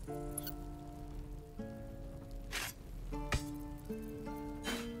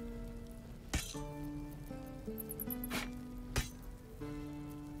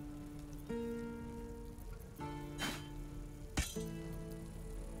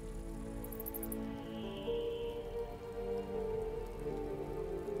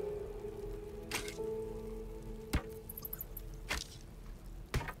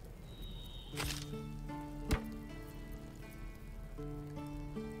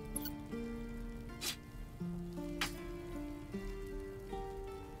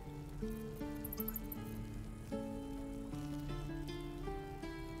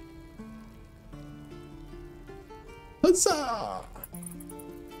 Huzzah!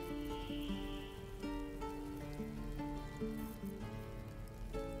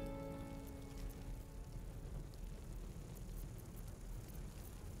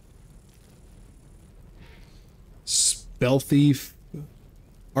 Spell Thief,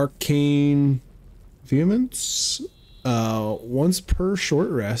 Arcane Vehemence. Once per short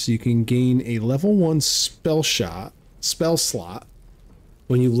rest, you can gain a level 1 spell slot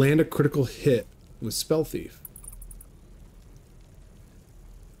when you land a critical hit with Spell Thief.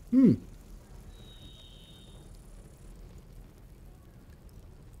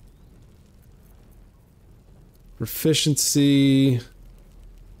 Proficiency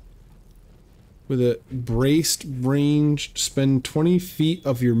with a braced range. Spend 20 feet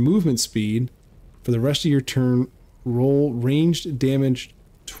of your movement speed for the rest of your turn. Roll ranged damage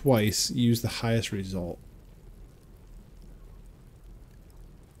twice. Use the highest result.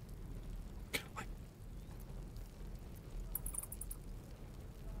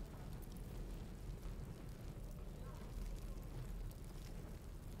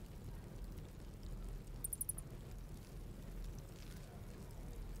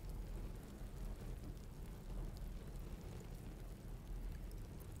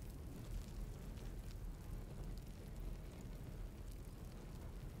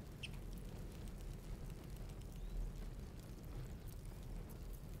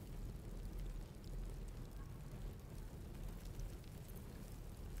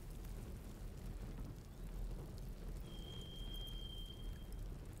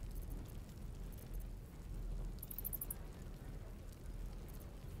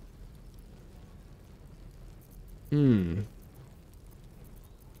 Is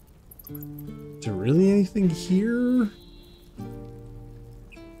there really anything here?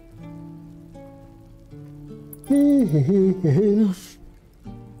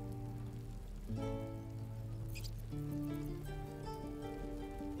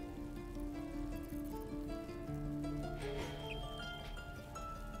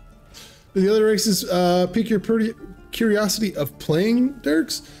 The other races pique your curiosity of playing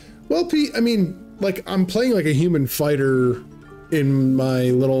Derks? Well, Pete, I mean, like, I'm playing like a human fighter in my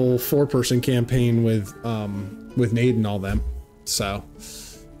little 4-person campaign with Nate and all them. So,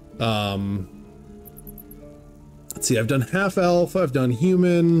 let's see, I've done half elf, I've done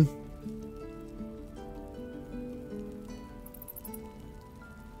human.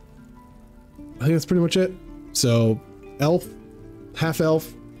 I think that's pretty much it. So, elf, half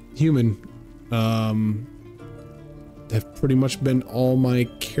elf, human, have pretty much been all my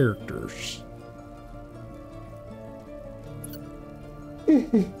characters.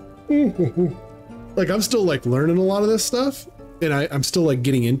 Like, I'm still like learning a lot of this stuff, and I'm still like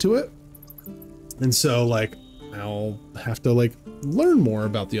getting into it. And so like, I'll have to like learn more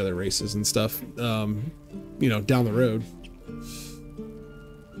about the other races and stuff, you know, down the road.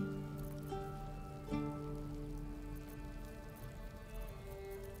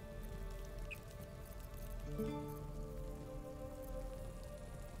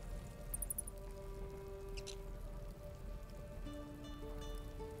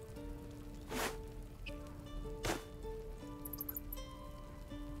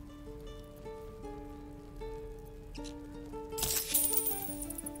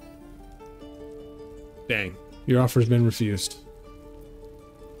 Dang, your offer's been refused.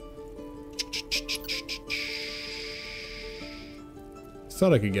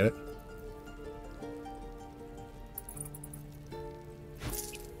 Thought I could get it.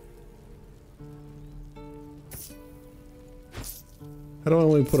 How do I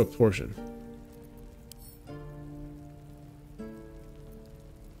only put a portion?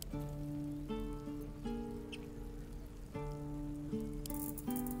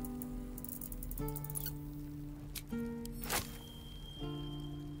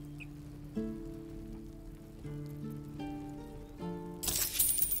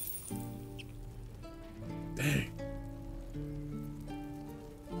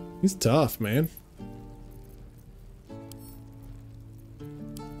 He's tough, man.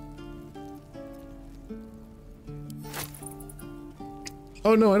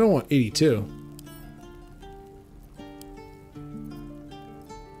 Oh no, I don't want 82.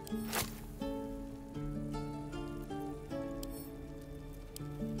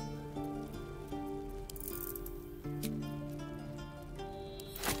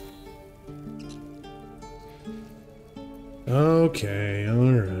 Okay,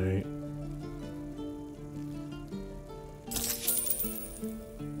 all right.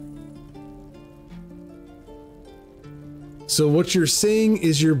 So what you're saying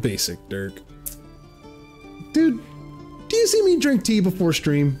is you're basic, Dirk. Dude, do you see me drink tea before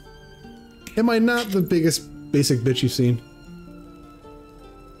stream? Am I not the biggest basic bitch you've seen?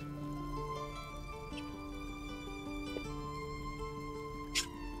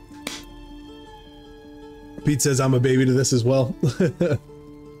 Pete says I'm a baby to this as well. I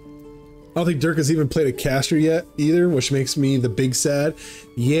don't think Dirk has even played a caster yet either, which makes me the big sad.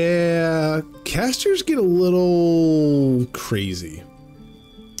 Yeah, casters get a little crazy.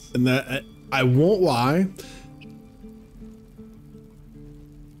 And that, I won't lie,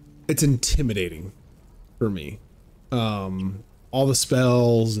 it's intimidating for me. All the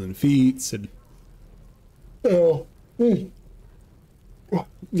spells and feats and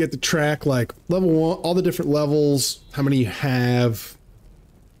you have to track like level 1, all the different levels, how many you have,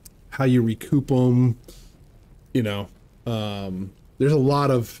 how you recoup them, you know. There's a lot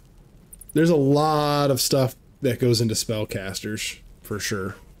of stuff that goes into spellcasters for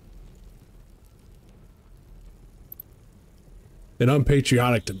sure. And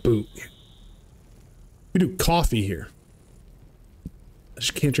unpatriotic to boot. We do coffee here. I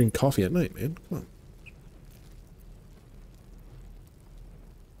just can't drink coffee at night, man. Come on.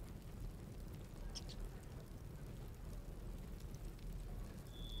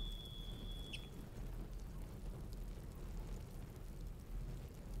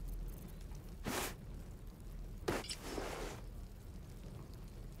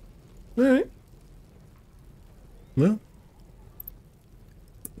 All right. Well.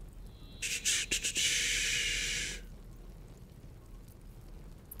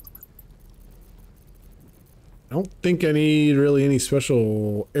 I don't think I need really any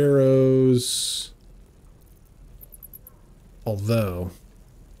special arrows. Although,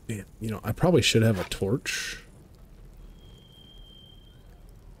 man, you know, I probably should have a torch.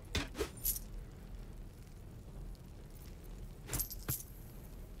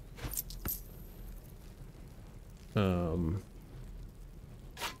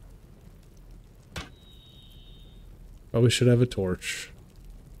 Probably should have a torch.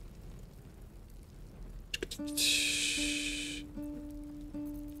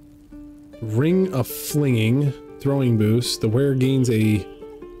 Ring of Flinging, throwing boost. The wearer gains a...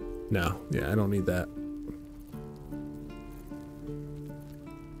 No, yeah, I don't need that.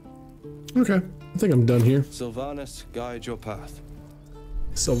 Okay, I think I'm done here. Sylvanas, guide your path.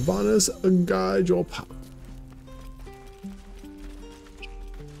 Sylvanas, guide your path.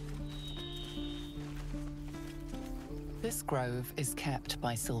 This grove is kept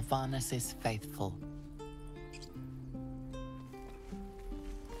by Sylvanas's faithful.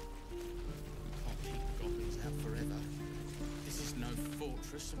 Goblins out forever. This is no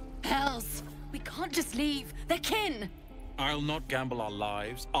fortress. Hells! We can't just leave. They're kin! I'll not gamble our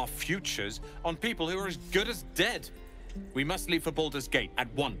lives, our futures, on people who are as good as dead. We must leave for Baldur's Gate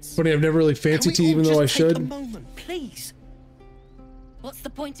at once. Funny, I've never really fancied tea, even though I should. A moment, please. What's the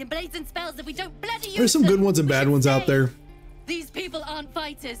point in blazing spells if we don't bloody use There's some them? good ones and bad ones out there. These people aren't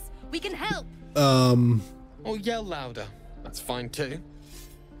fighters. We can help. Or yell louder. That's fine too.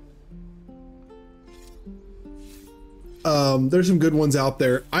 There's some good ones out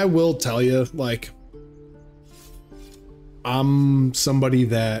there. I will tell you, like, I'm somebody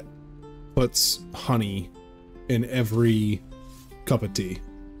that puts honey in every cup of tea.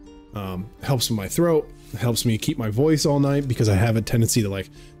 Helps with my throat, helps me keep my voice all night because I have a tendency to like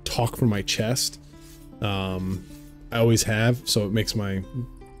talk from my chest. I always have, so it makes my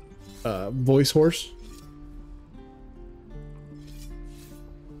voice hoarse.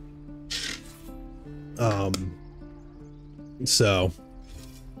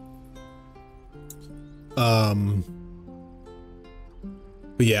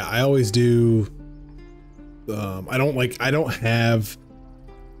 But yeah, I always do. I don't have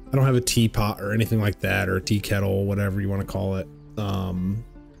a teapot or anything like that, or a tea kettle, whatever you want to call it.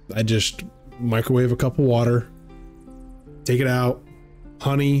 I just microwave a cup of water, take it out,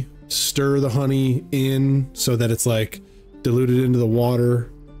 honey, stir the honey in so that it's like diluted into the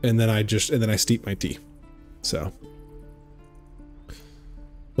water, and then I steep my tea. So,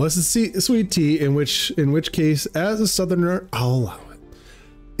 well, this is sweet tea, in which case, as a southerner, I'll allow it.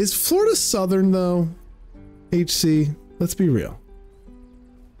 Is Florida southern though? HC, let's be real.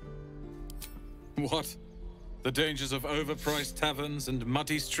 What? The dangers of overpriced taverns and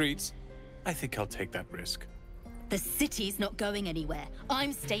muddy streets? I think I'll take that risk. The city's not going anywhere.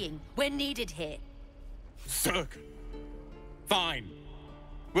 I'm staying. We're needed here. Zerg! Fine.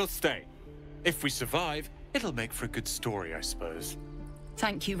 We'll stay. If we survive, it'll make for a good story, I suppose.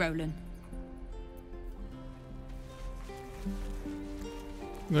 Thank you, Roland.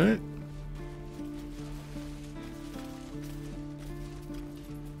 All right.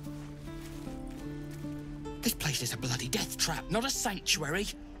 This place is a bloody death trap, not a sanctuary.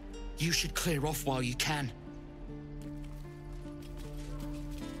 You should clear off while you can.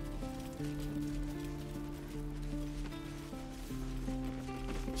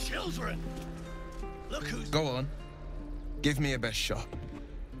 Children! Look who's... Go on. Give me a best shot.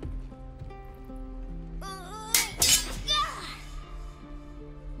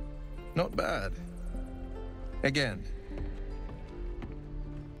 Not bad. Again.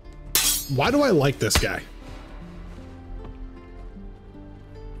 Why do I like this guy?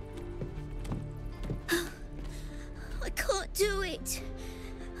 I can't do it.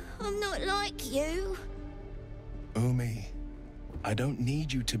 I'm not like you. Umi, I don't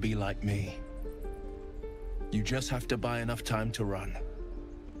need you to be like me. You just have to buy enough time to run.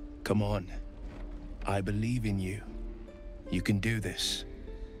 Come on. I believe in you. You can do this.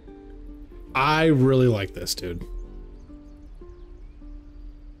 I really like this dude.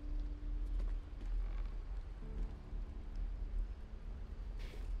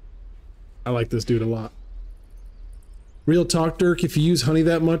 I like this dude a lot. Real talk, Dirk, if you use honey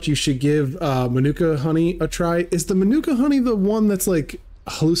that much, you should give Manuka honey a try. Is the Manuka honey the one that's like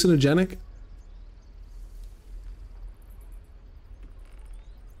hallucinogenic?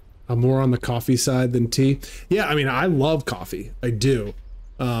 I'm more on the coffee side than tea. Yeah, I mean, I love coffee. I do.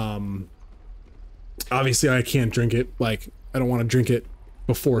 Obviously, I can't drink it. Like, I don't want to drink it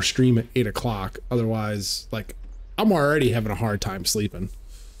before stream at 8 o'clock. Otherwise, like, I'm already having a hard time sleeping.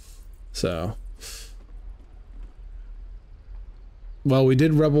 So, well, we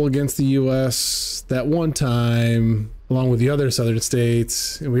did rebel against the U.S. that one time, along with the other southern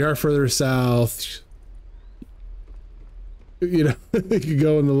states, and we are further south. You know, we could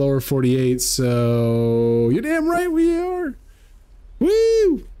go in the lower 48, so you're damn right we are.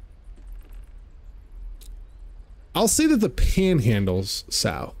 Woo! I'll say that the panhandle's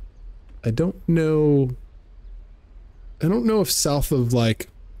south. I don't know if south of, like,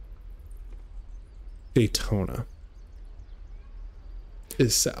 Daytona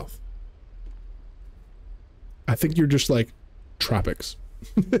is south. I think you're just, like, tropics.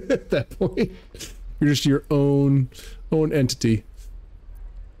 At that point, you're just your own entity.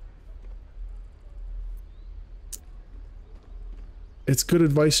 It's good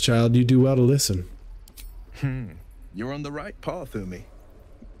advice, child. You do well to listen. You're on the right path, Umi.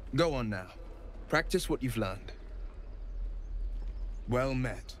 Go on now. Practice what you've learned. Well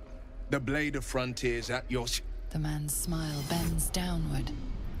met. The blade of frontiers at your... The man's smile bends downward,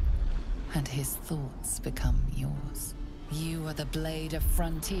 and his thoughts become yours. You are the blade of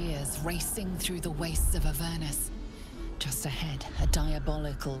frontiers racing through the wastes of Avernus. Just ahead, a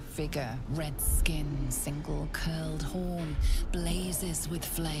diabolical figure, red skin, single curled horn, blazes with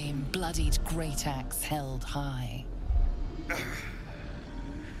flame, bloodied great axe held high.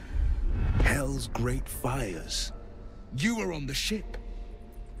 Hell's great fires. You were on the ship.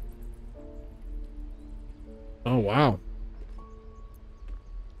 Oh, wow.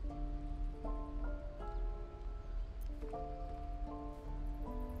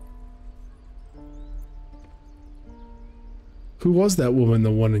 Who was that woman, the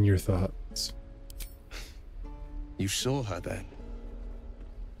one in your thoughts? You saw her then.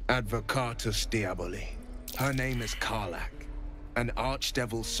 Advocatus Diaboli. Her name is Karlach, an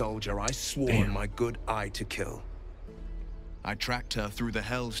archdevil soldier I swore in my good eye to kill. I tracked her through the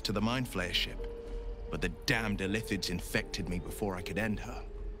hells to the Mind Flayer ship, but the damned Illithids infected me before I could end her.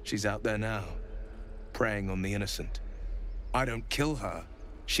 She's out there now, preying on the innocent. I don't kill her,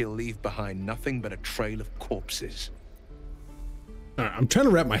 she'll leave behind nothing but a trail of corpses. All right, I'm trying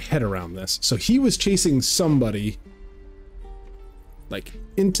to wrap my head around this. So he was chasing somebody, like,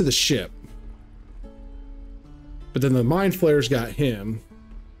 into the ship. But then the Mind Flayers got him.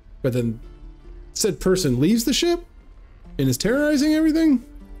 But then said person leaves the ship and is terrorizing everything?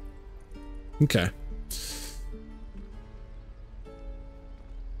 Okay.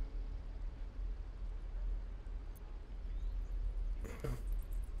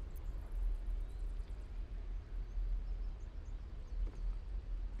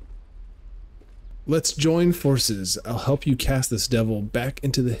 Let's join forces. I'll help you cast this devil back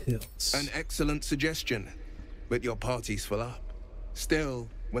into the hills. An excellent suggestion, but your party's full up. Still,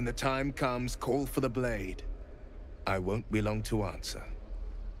 when the time comes, call for the blade. I won't be long to answer.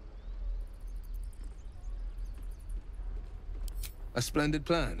 A splendid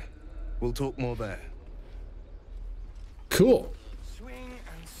plan. We'll talk more there. Cool. Swing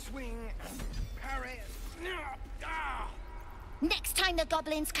and swing and parry. Next time the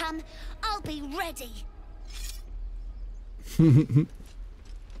goblins come, I'll be ready.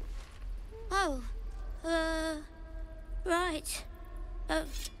 Oh, right.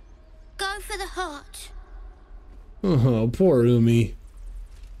 Go for the heart. Oh, poor Umi.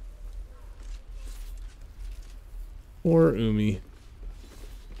 Poor Umi.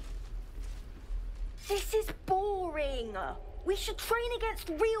 This is boring. We should train against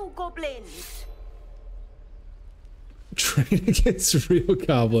real goblins. Train against real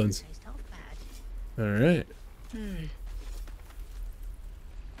goblins. All right.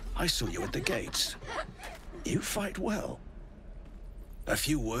 I saw you at the gates. You fight well. A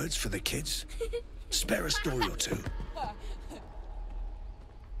few words for the kids. Spare a story or two.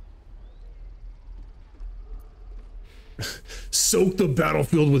 Soak the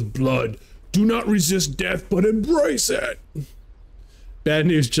battlefield with blood. Do not resist death, but embrace it. Bad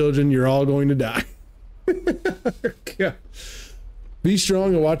news, children. You're all going to die. God. Be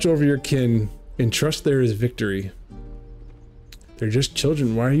strong and watch over your kin, and trust there is victory. They're just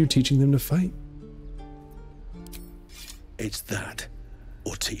children. Why are you teaching them to fight? It's that,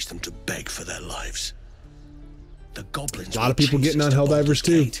 or teach them to beg for their lives. The goblins. A lot of people getting on Helldivers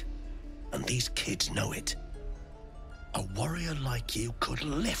too. And these kids know it. A warrior like you could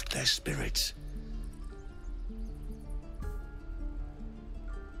lift their spirits.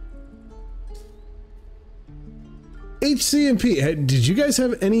 HCMP, did you guys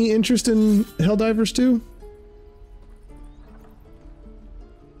have any interest in Helldivers 2?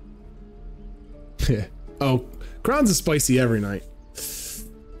 Yeah. Oh, Kron's is spicy every night.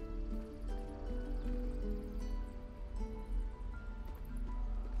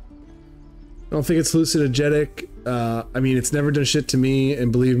 I don't think it's hallucinogenic. I mean, it's never done shit to me,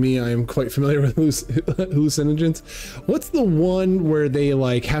 and believe me, I am quite familiar with hallucinogens. What's the one where they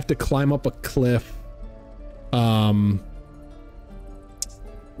like have to climb up a cliff?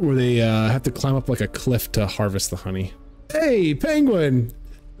 Where they have to climb up like a cliff to harvest the honey. Hey, Penguin,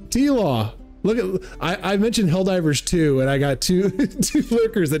 T-Law. Look at I mentioned Helldivers 2, and I got two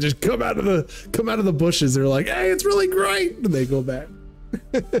lurkers that just come out of the bushes. They're like, hey, it's really great, and they go back.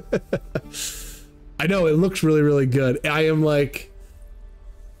 I know it looks really, really good. I am like,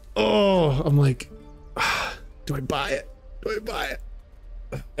 oh, I'm like, do I buy it? Do I buy it?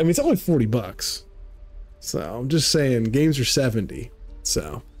 I mean, it's only $40. So I'm just saying games are 70.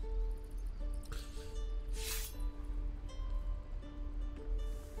 So.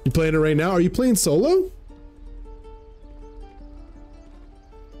 You playing it right now? Are you playing solo?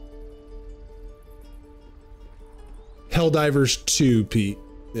 Helldivers 2, Pete.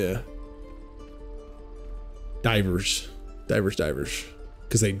 Yeah. Divers.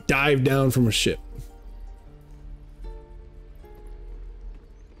 Because they dive down from a ship.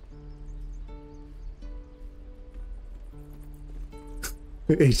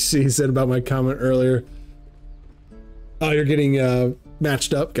 HC said about my comment earlier. Oh, you're getting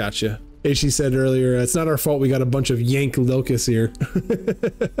matched up? Gotcha. HC said earlier, it's not our fault we got a bunch of yank locusts here.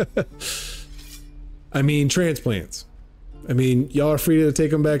 I mean, transplants. I mean, y'all are free to take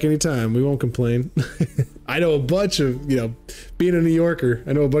them back anytime. We won't complain. I know a bunch of, you know, being a New Yorker,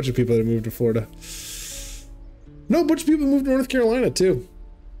 I know a bunch of people that moved to Florida. No, a bunch of people moved to North Carolina too.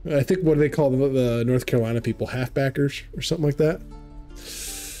 I think, what do they call the North Carolina people? Halfbackers or something like that.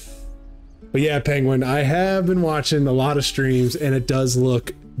 But yeah, Penguin, I have been watching a lot of streams and it does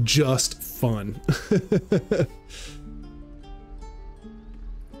look just fun.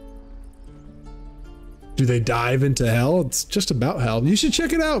 Do they dive into hell? It's just about hell. You should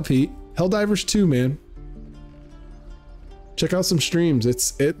check it out, Pete. Helldivers 2, man. Check out some streams. It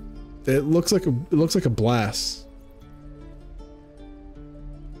looks like a blast.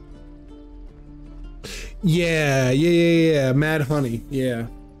 Yeah. Mad Honey. Yeah.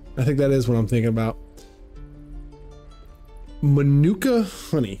 I think that is what I'm thinking about. Manuka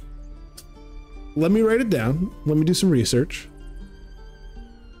Honey. Let me write it down. Let me do some research.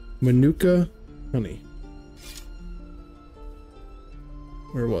 Manuka Honey.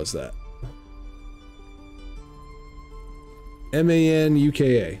 Where was that?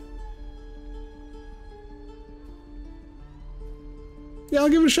 MANUKA. Yeah, I'll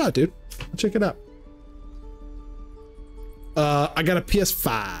give it a shot, dude. I'll check it out. I got a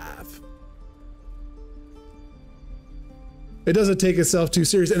PS5. It doesn't take itself too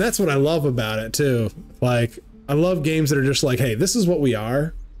serious, and that's what I love about it too. Like, I love games that are just like, hey, this is what we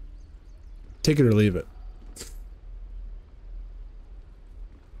are. Take it or leave it.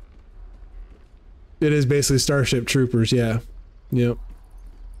 It is basically Starship Troopers, yeah. Yep.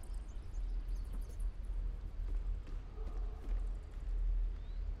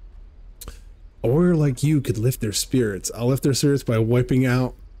 A warrior like you could lift their spirits. I'll lift their spirits by wiping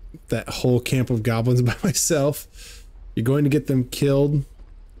out that whole camp of goblins by myself. You're going to get them killed.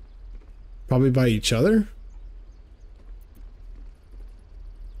 Probably by each other?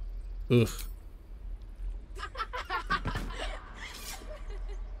 Ugh.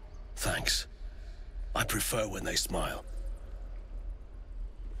 Thanks. I prefer when they smile.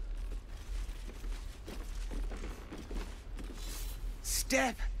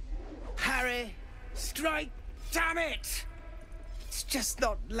 Step, Harry, strike, damn it! It's just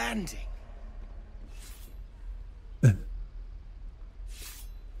not landing.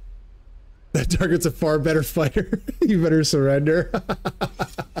 That target's a far better fighter. You better surrender.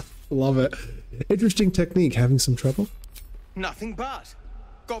 Love it. Interesting technique. Having some trouble? Nothing but.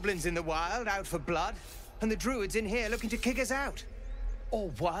 Goblins in the wild, out for blood, and the druids in here looking to kick us out. Or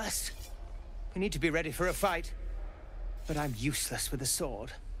worse. We need to be ready for a fight. But I'm useless with a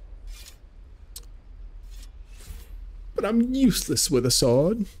sword. But I'm useless with a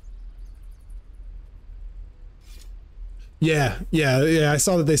sword. Yeah. I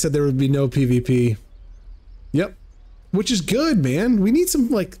saw that they said there would be no PvP. Yep. Which is good, man. We need some,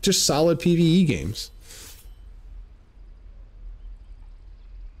 like, just solid PvE games.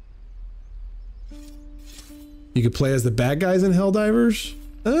 You could play as the bad guys in Helldivers?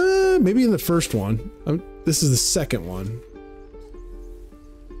 Maybe in the first one. This is the second one.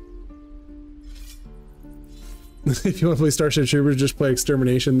 If you want to play Starship Troopers, just play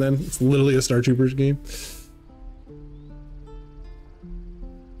Extermination then. It's literally a Star Troopers game.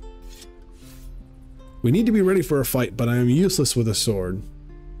 We need to be ready for a fight, but I am useless with a sword.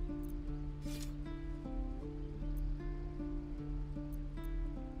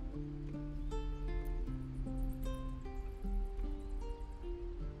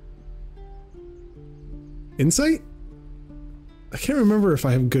 Insight? I can't remember if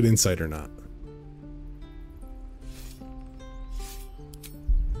I have good insight or not.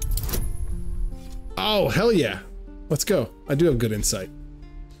 Oh, hell yeah. Let's go. I do have good insight.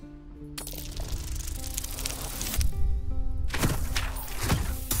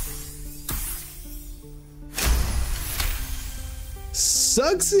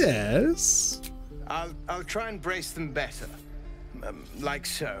 Success. I'll try and brace them better. Like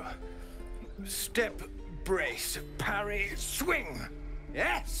so. Step, brace, parry, swing.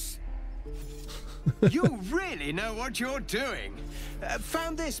 Yes! You really know what you're doing.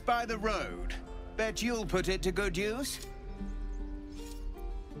 Found this by the road. Bet you'll put it to good use.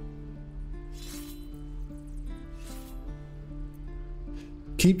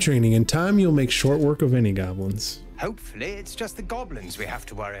 Keep training. In time, you'll make short work of any goblins. Hopefully, it's just the goblins we have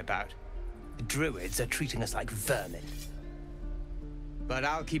to worry about. The druids are treating us like vermin. But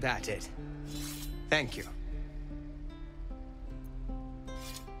I'll keep at it. Thank you.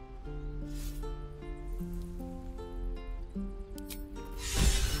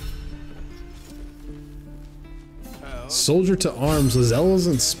 Soldier to arms. Lazelle's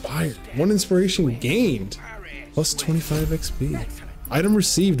inspired. 1 inspiration gained. Plus 25 XP. Item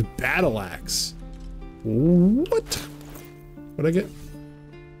received. Battle axe. What? What'd I get?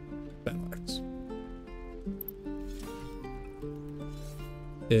 Battle axe.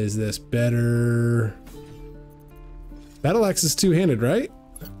 Is this better? Battle axe is two-handed, right?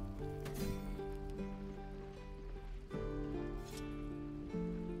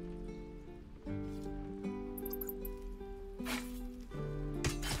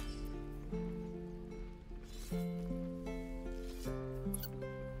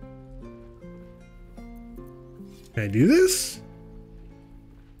 Can I do this?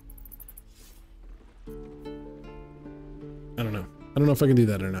 I don't know. I don't know if I can do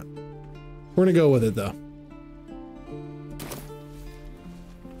that or not. We're gonna go with it though.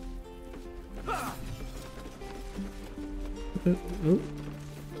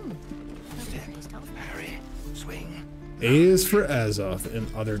 A is for Azoth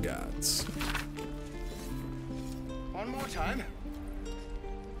and other gods. One more time.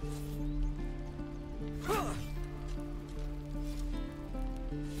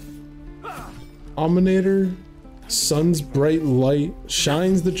 Ominator, sun's bright light,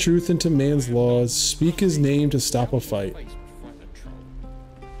 shines the truth into man's laws, speak his name to stop a fight.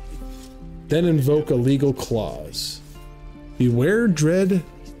 Then invoke a legal clause. Beware dread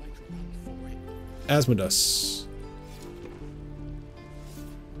Asmodeus.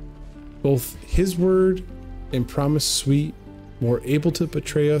 Both his word and promise sweet, more able to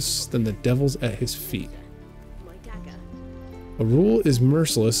betray us than the devils at his feet. A rule is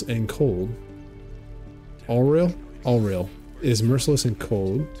merciless and cold. Allrail is merciless and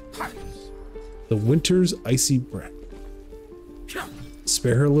cold. The winter's icy breath.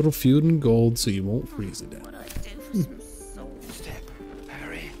 Spare her a little feud and gold so you won't freeze to death. Step,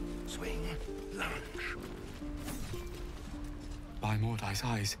 parry, swing, lunge. By Mordai's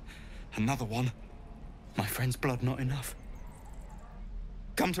eyes, another one. My friend's blood not enough.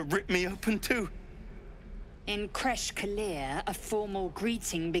 Come to rip me open too. In Kresh Kalir, a formal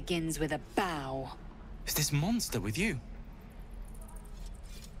greeting begins with a bow. Is this monster with you?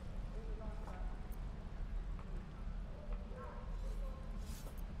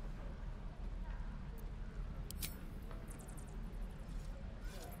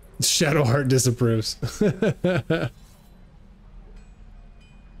 Shadowheart disapproves.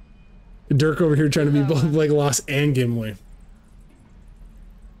 Dirk over here trying to be both Legolas and Gimli.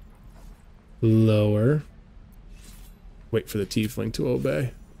 Lower. Wait for the tiefling to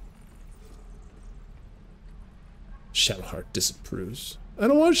obey. Shadowheart disapproves. I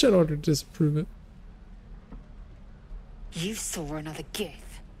don't want Shadowheart to disapprove it. You saw another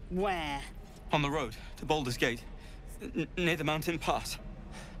Gith. Where? On the road to Baldur's Gate, near the mountain pass.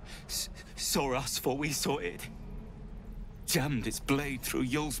 Saw us for we saw it. Jammed its blade through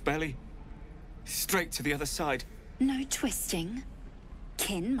Yul's belly. Straight to the other side. No twisting.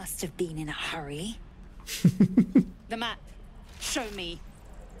 Kin must have been in a hurry. The map. Show me.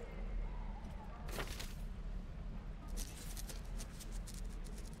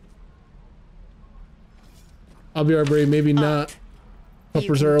 I'll be our brave, maybe not.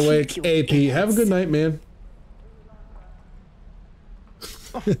 Helpers are awake. AP, have a good night, man.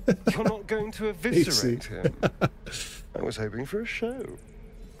 Oh, you're not going to eviscerate him. I was hoping for a show.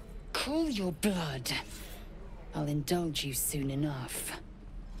 Cool your blood. I'll indulge you soon enough.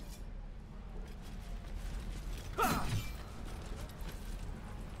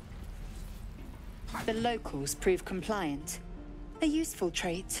 The locals prove compliant. A useful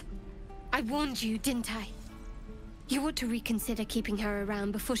trait. I warned you, didn't I? You ought to reconsider keeping her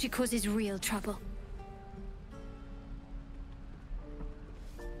around before she causes real trouble.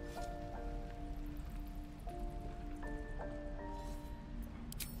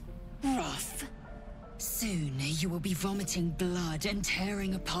 Rough. Soon you will be vomiting blood and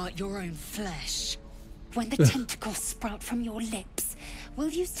tearing apart your own flesh. When the tentacles sprout from your lips, will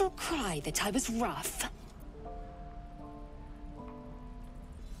you still cry that I was rough?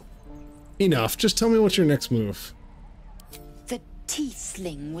 Enough. Just tell me what's your next move. The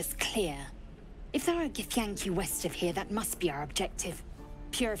Tiefling was clear. If there are Githyanki west of here, that must be our objective.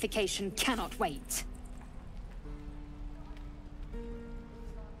 Purification cannot wait.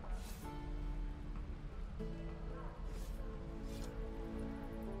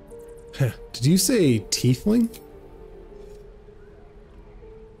 Did you say tiefling?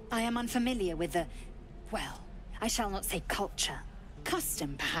 I am unfamiliar with the... well, I shall not say culture.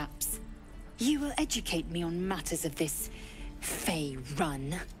 Custom, perhaps. You will educate me on matters of this Fey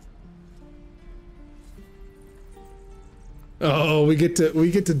run. Oh, we get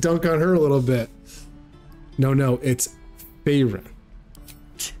to dunk on her a little bit. No, it's Feyrin.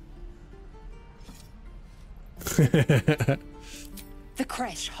 The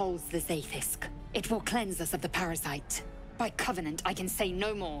Kresh holds the Zaithisk. It will cleanse us of the parasite. By covenant, I can say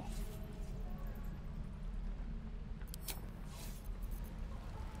no more.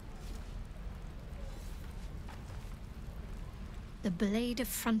 The Blade of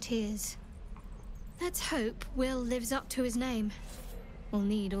Frontiers. Let's hope Will lives up to his name. We'll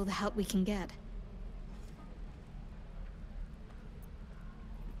need all the help we can get.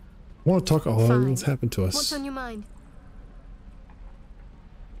 I want to talk about what's happened to us. What's on your mind?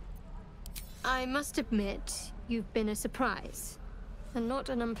 I must admit, you've been a surprise, and not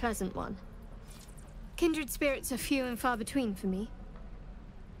an unpleasant one. Kindred spirits are few and far between for me.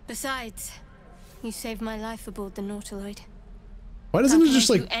 Besides, you saved my life aboard the Nautiloid. Why doesn't it just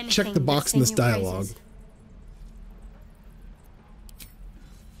like check the box in this dialogue?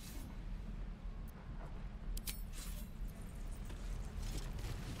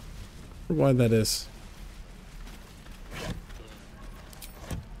 Or why that is.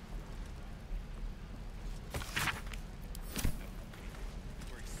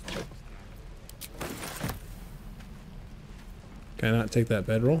 Can I not take that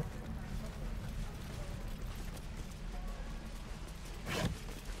bedroll?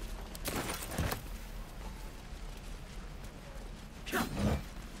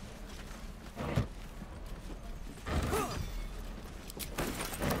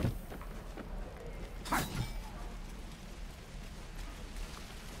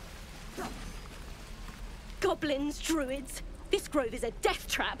 Goblins, druids. This grove is a death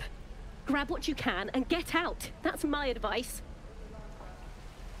trap. Grab what you can and get out. That's my advice.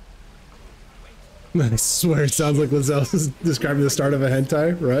 I swear it sounds like Lizelle is describing the start of a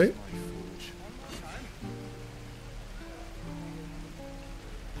hentai, right?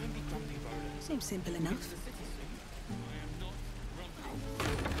 Seems simple enough.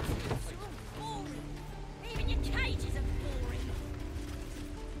 Even your cages are boring.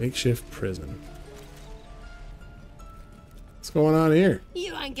 Makeshift prison. What's going on here?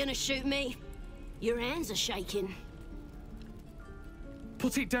 You ain't gonna shoot me. Your hands are shaking.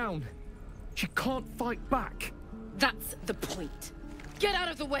 Put it down. She can't fight back. That's the point. Get out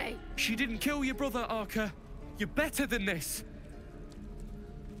of the way. She didn't kill your brother, Arca. You're better than this.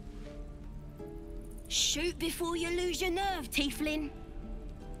 Shoot before you lose your nerve, Tiefling.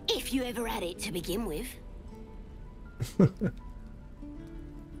 If you ever had it to begin with.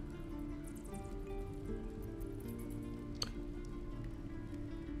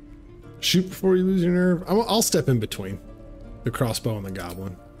 Shoot before you lose your nerve. I'll step in between the crossbow and the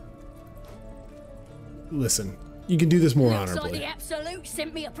goblin. Listen, you can do this more Looks honorably. like the Absolute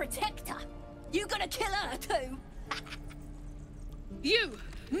sent me a protector. You gonna kill her too? You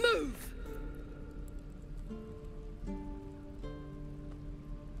move.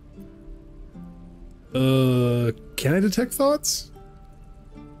 Can I detect thoughts?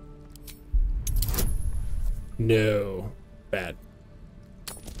 No. Bad.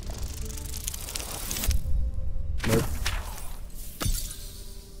 Nope.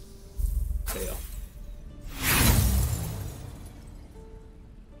 Fail.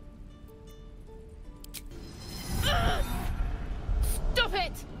 Stop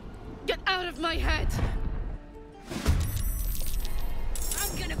it! Get out of my head!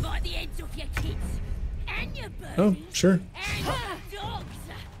 I'm gonna bite the heads off your kids and your birds. Oh, sure. And your dogs.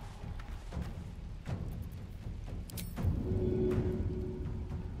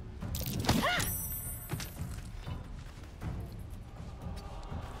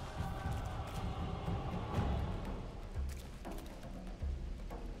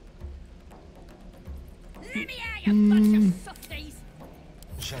 Let me out, you bunch of softies!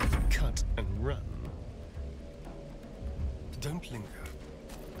 Shall we cut and run? Don't linger.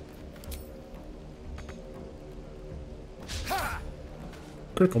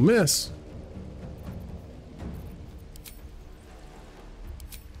 Critical miss.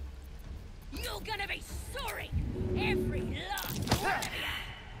 You're gonna be sorry! Every last one of you!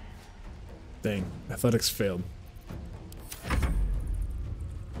 Dang, athletics failed.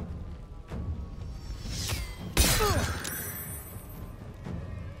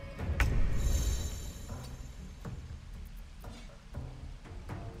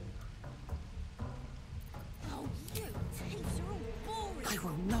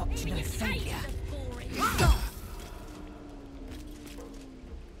 to no failure.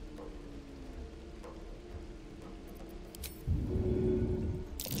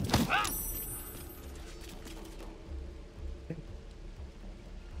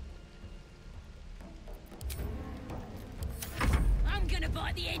 I'm gonna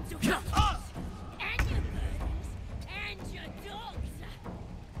bite the ends of your teeth, and your birdies, and your dogs.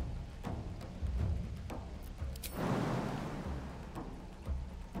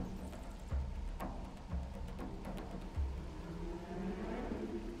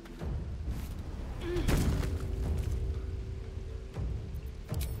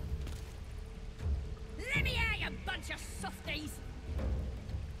 Let me out, you bunch of softies!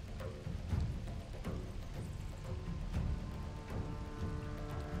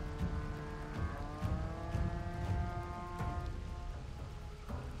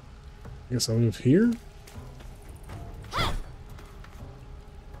 I guess I'll move here. Oh,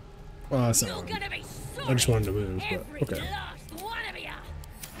 that's not right. I just wanted to move, but okay.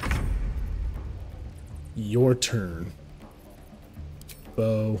 Your turn.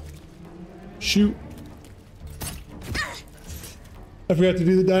 Bow. Shoot. I forgot to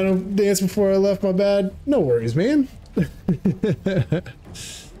do the dino dance before I left, my bad. No worries, man. Oh,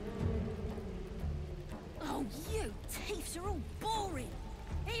 you thieves are all boring.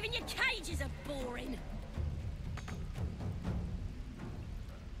 Even your cages are boring.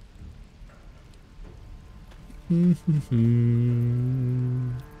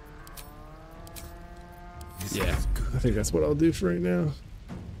 Yeah, I think that's what I'll do for right now.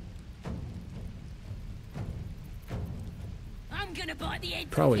 I'm gonna bite the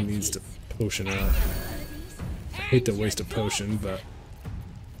end. Probably needs to potion up. I hate to waste a potion, but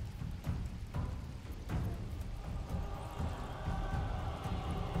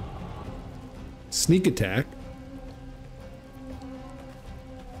sneak attack.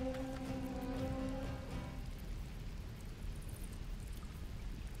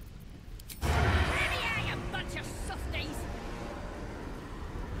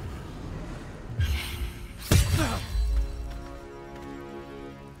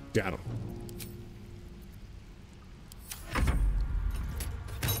 Got him.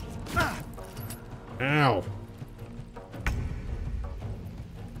 Ow.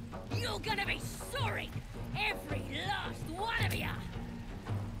 You're gonna be sorry, every last one of you.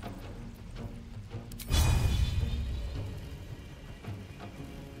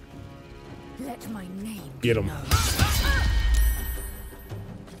 Let my name Get him.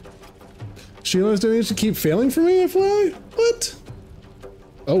 Sheila's doing to keep failing for me, FYI? What?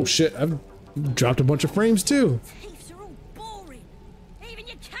 Oh shit, I've dropped a bunch of frames too.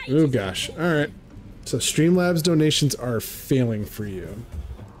 Oh gosh, alright. So Streamlabs donations are failing for you.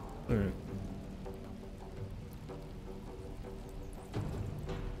 Alright.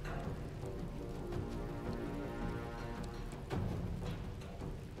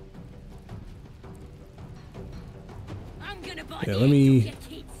 Yeah, let me...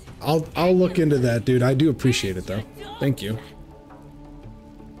 I'll look into that, dude. I do appreciate it though. Thank you.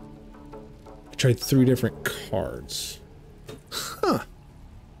 I tried 3 different cards. Huh.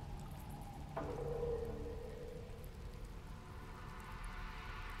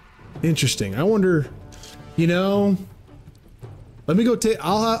 Interesting. I wonder, you know, let me go take,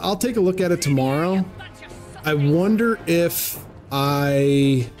 I'll take a look at it tomorrow. I wonder if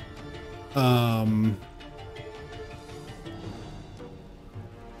I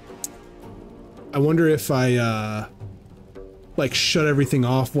like shut everything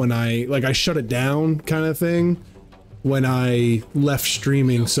off when I shut it down kind of thing when I left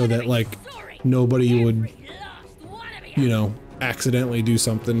streaming so that like nobody would, you know, accidentally do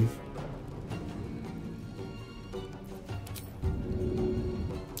something.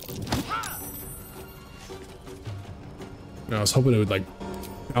 I was hoping it would like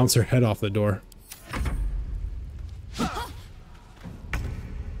bounce her head off the door. Oh,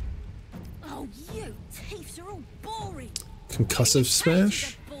 you thieves are all boring. Concussive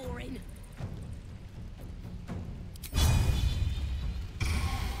smash.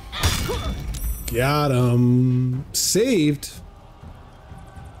 Got him. Saved.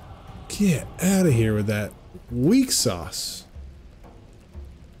 Get out of here with that weak sauce.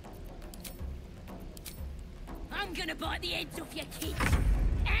 I'm gonna bite the heads off your kids,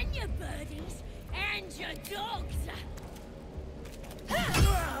 and your birdies, and your dogs.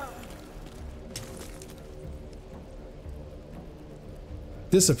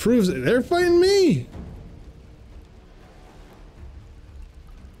 Disapproves it. They're fighting me.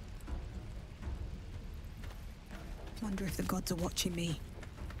 Wonder if the gods are watching me.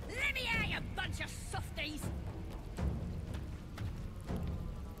 Let me out, you bunch of softies.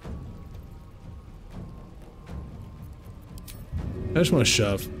 I just want to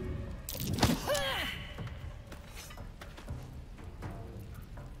shove.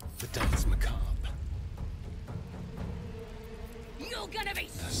 The dance macabre. You're gonna be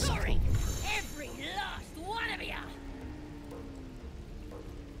sorry, every last one of you.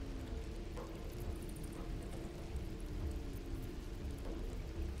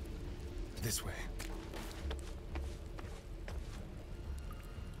 This way.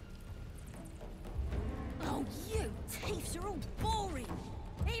 Oh, you thieves are all boring.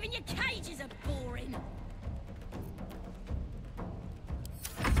 Even your cages are boring.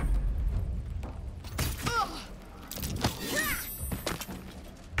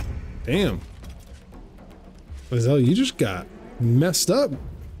 Damn. What the hell? You just got messed up.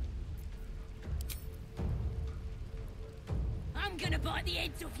 I'm gonna bite the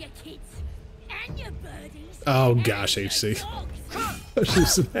heads off your kids and your birdies. Oh gosh, HC. She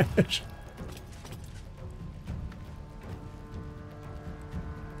smashed.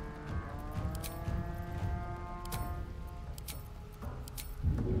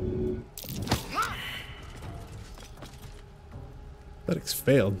 Athletics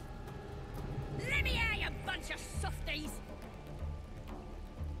failed. Let me out, you bunch of softies.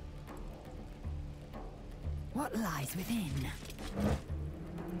 What lies within?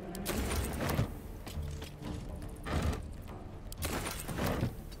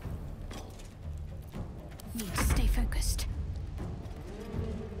 Need to stay focused.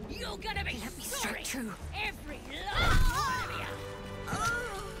 You're gonna be Let me sorry, strike true. every last one of you.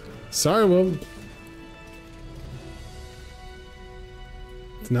 Sorry, woman.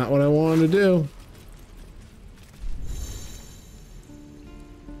 It's not what I wanted to do.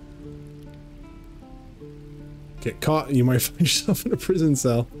 Get caught, you might find yourself in a prison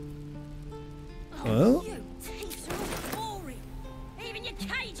cell. Well, You thieves are all boring. Even your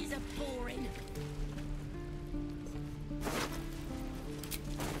cages are boring.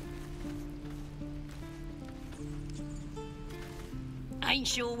 Ain't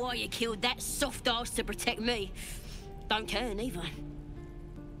sure why you killed that soft ass to protect me. Don't care neither.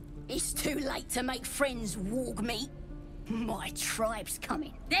 It's too late to make friends, warg meat. My tribe's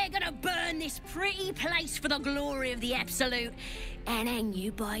coming. They're gonna burn this pretty place for the glory of the Absolute and hang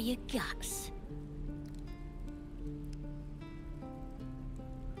you by your guts.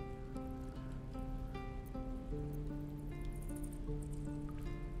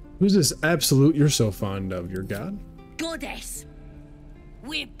 who's this Absolute you're so fond of? Your god? Goddess.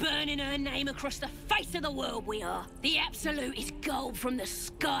 We're burning her name across the face of the world, we are. The Absolute is gold from the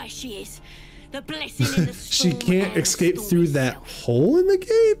sky, she is. The blessing in the She storm can't and the escape storm through itself. that hole in the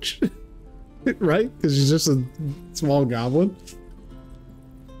cage? Right? Because she's just a small goblin.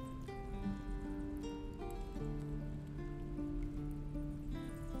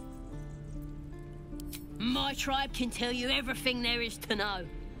 My tribe can tell you everything there is to know.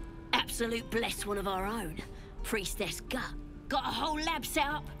 Absolute bless one of our own. Priestess Gut. Got a whole lab set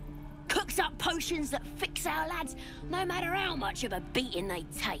up. Cooks up potions that fix our lads, no matter how much of a beating they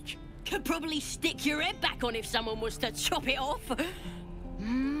take. Could probably stick your head back on if someone was to chop it off.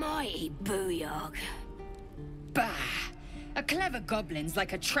 Mighty booyog. Bah! A clever goblin's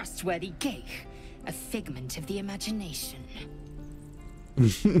like a trustworthy gig. A figment of the imagination.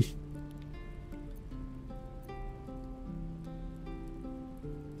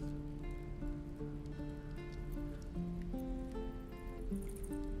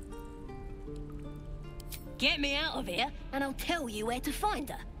 Get me out of here, and I'll tell you where to find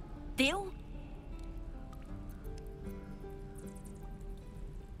her. Deal?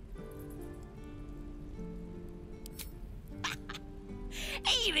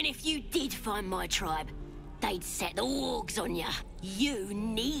 Even if you did find my tribe, they'd set the wargs on you. You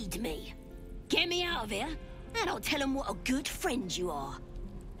need me. Get me out of here, and I'll tell them what a good friend you are.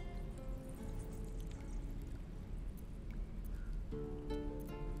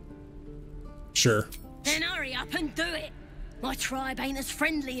 Sure. Then hurry up and do it. My tribe ain't as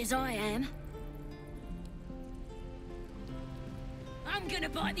friendly as I am. I'm gonna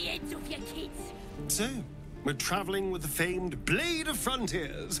bite the heads off your kids. So, we're traveling with the famed Blade of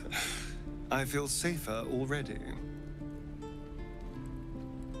Frontiers. I feel safer already.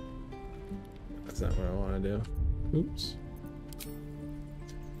 That's not what I want to do. Oops.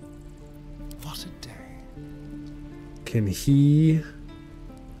 What a day. Can he...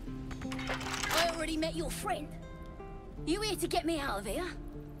 I already met your friend. You here to get me out of here?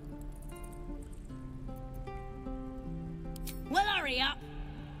 Well, hurry up.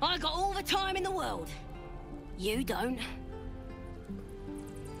 I got all the time in the world. You don't.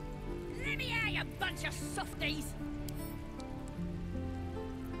 Let me out, you bunch of softies.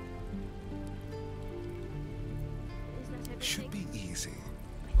 Should be easy. easy.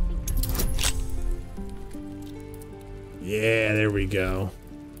 Yeah, there we go.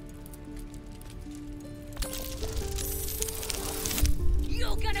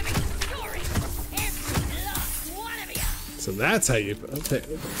 You're gonna be sorry, every last one of you. So that's how you. Okay.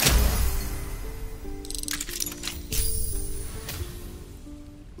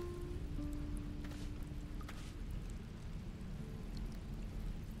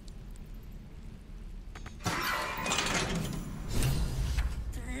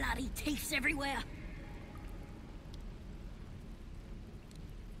 Bloody teeths everywhere.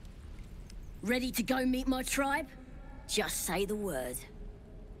 Ready to go meet my tribe? Just say the word.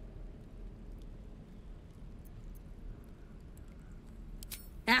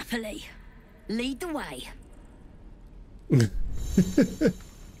 Happily. Lead the way.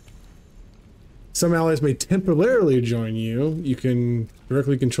 Some allies may temporarily join you. You can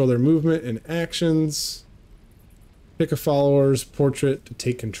directly control their movement and actions. Pick a follower's portrait to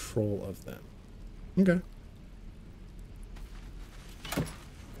take control of them. Okay.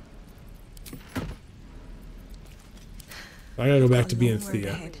 I gotta go back to being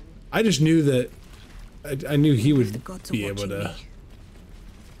Thia. I just knew that I knew he would be able to.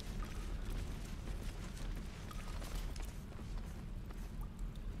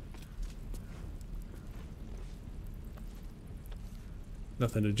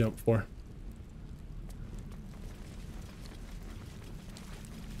 Nothing to jump for.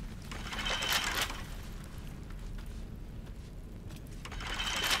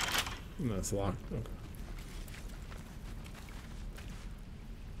 No, it's locked. Okay.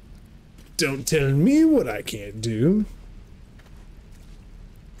 Don't tell me what I can't do.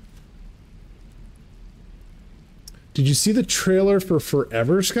 Did you see the trailer for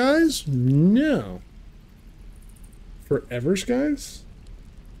Forever Skies? No. Forever Skies?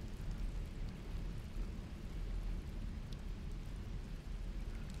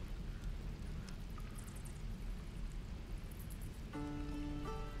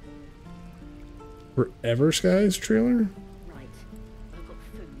 Forever Skies trailer? Right. I've got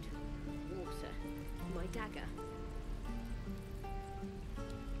food, water, my dagger.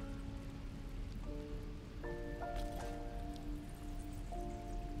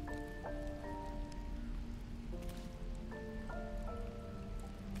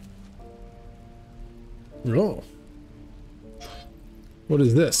 Oh. What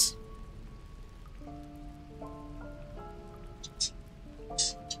is this?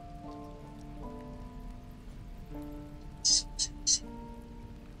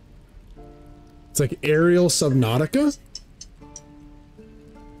 It's like aerial Subnautica?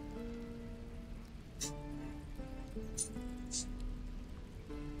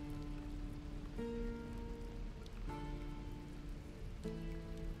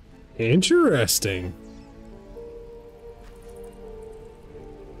 Interesting.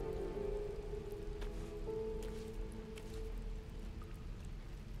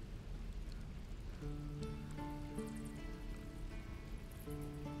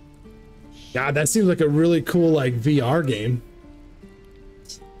 God, that seems like a really cool, like, VR game.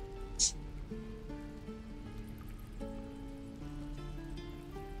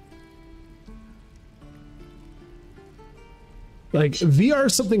 Like, VR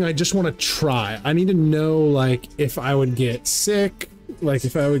is something I just want to try. I need to know, like, if I would get sick, like,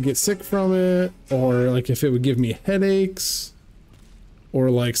 if I would get sick from it, or, like, if it would give me headaches, or,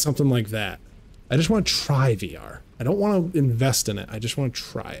 like, something like that. I just want to try VR. I don't want to invest in it. I just want to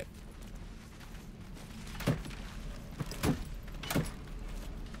try it.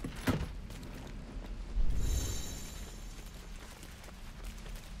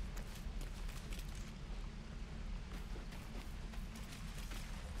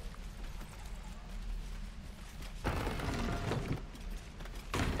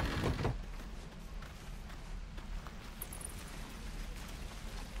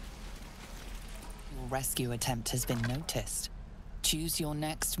 Rescue attempt has been noticed. Choose your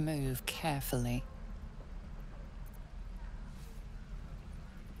next move carefully.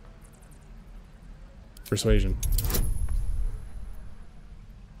 Persuasion.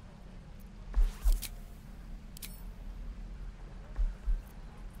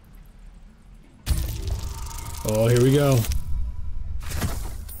 Oh, here we go.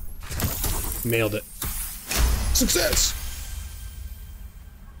 Nailed it. Success!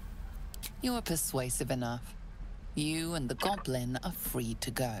 You are persuasive enough. You and the goblin are free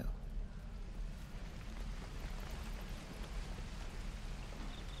to go.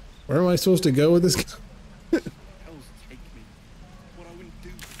 Where am I supposed to go with this? Hells take me. What I wouldn't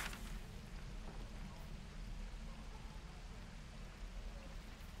do.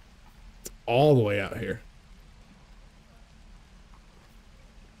 All the way out here.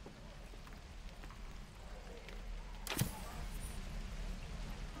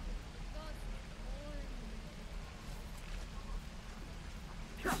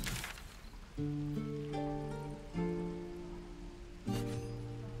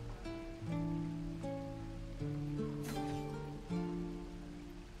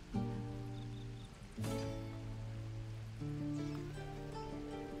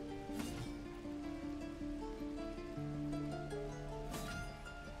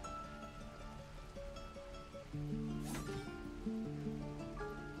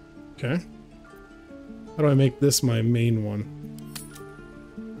 Okay. How do I make this my main one?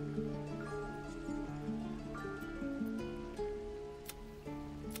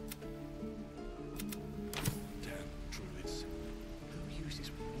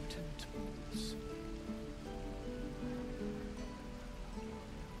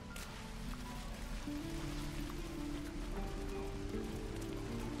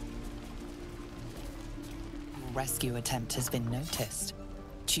 Rescue attempt has been noticed.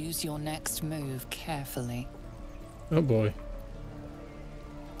 Choose your next move carefully. Oh boy.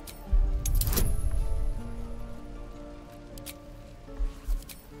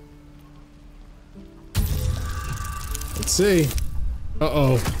 Let's see.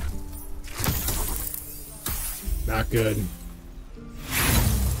 Uh-oh. Not good.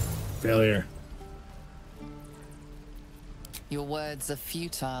 Failure. Your words are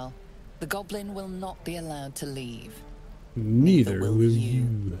futile. The goblin will not be allowed to leave. Neither will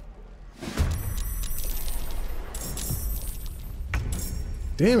you.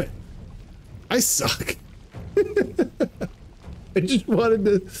 Damn it. I suck. I just wanted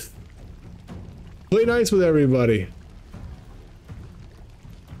to play nice with everybody.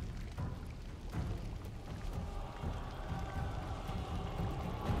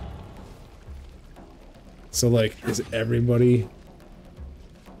 So, like, is everybody...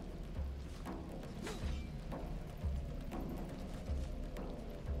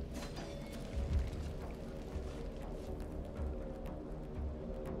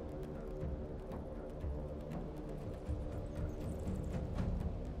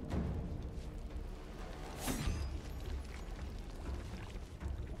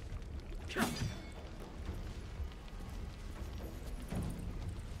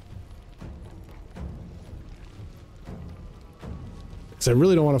 Because I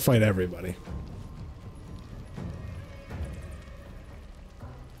really don't want to fight everybody.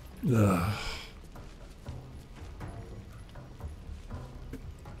 Ugh.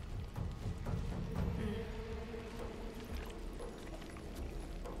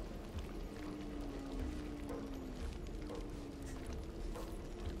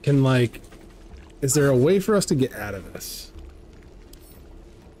 Can, like, is there a way for us to get out of this?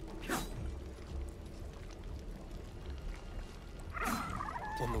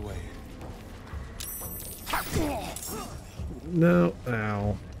 On the way. No,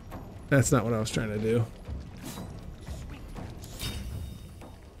 ow. That's not what I was trying to do.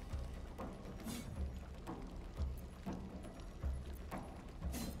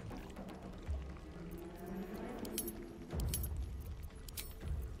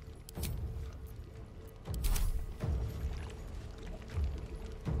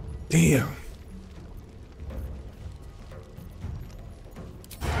 Damn.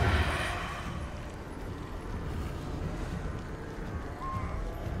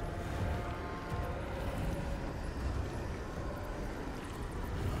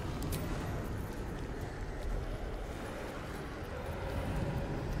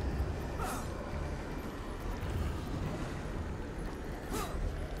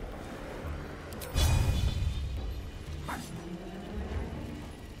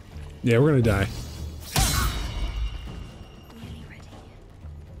 Yeah, we're gonna die.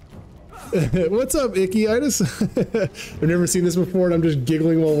 What's up, Ickiitis? I've never seen this before and I'm just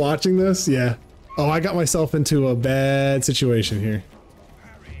giggling while watching this. Yeah. Oh, I got myself into a bad situation here.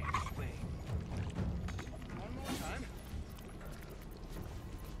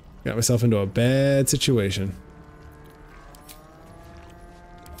 Got myself into a bad situation.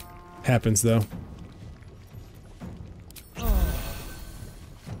 Happens though.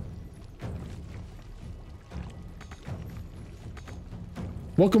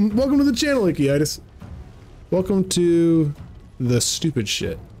 Welcome to the channel, Ickiitis. Welcome to the stupid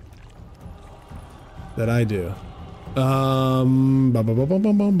shit that I do.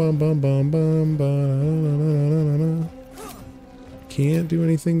 Can't do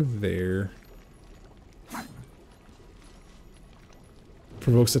anything there.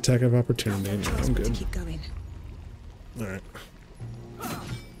 Provokes attack of opportunity. No, I'm good. Keep going. All right. All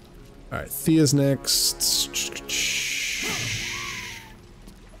right. Thia's next.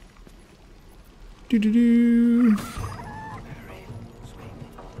 Do.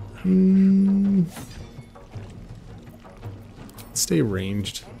 Stay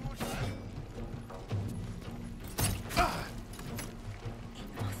ranged.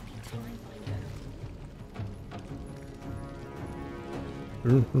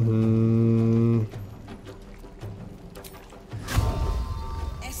 Breathe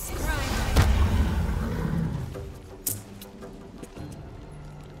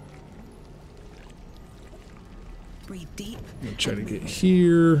deep. I'm gonna try to get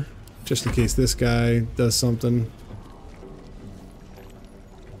here, just in case this guy does something.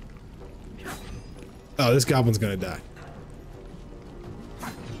 Oh, this goblin's gonna die.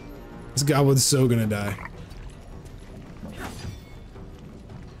 This goblin's so gonna die.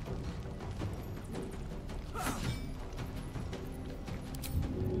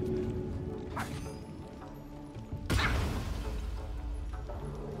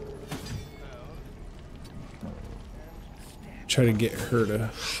 Try to get her to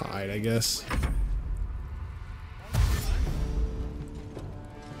hide, I guess.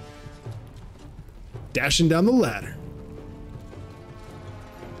 Dashing down the ladder.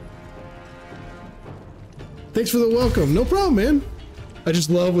 Thanks for the welcome. No problem, man. I just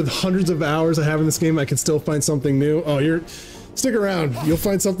love with hundreds of hours I have in this game, I can still find something new. Oh, stick around. You'll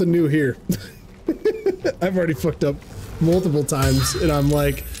find something new here. I've already fucked up multiple times and I'm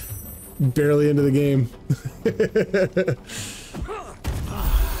like barely into the game.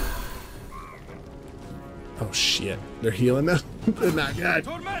 Oh shit, they're healing now? They're not good.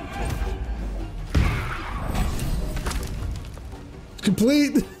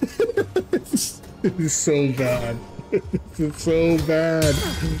 Complete! This is so bad. This is so bad.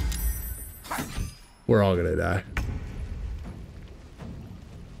 We're all gonna die.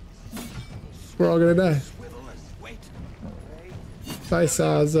 We're all gonna die. Bye,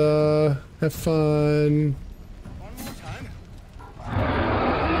 Saza. Have fun.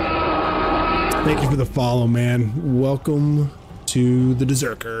 Thank you for the follow, man. Welcome to the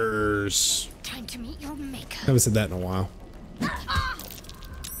Berserkers. Time to meet your maker. Haven't said that in a while.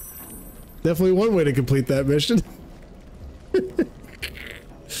 Definitely one way to complete that mission.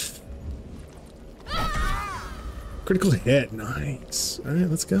 Critical hit, nice. All right,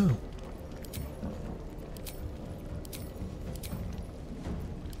 let's go.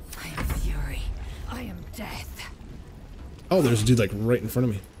 I am fury. I am death. Oh, there's a dude like right in front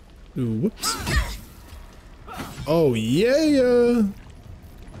of me. Ooh, whoops. Oh yeah.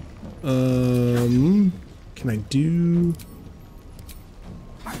 Can I do?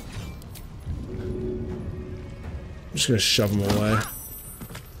 I'm just gonna shove him away.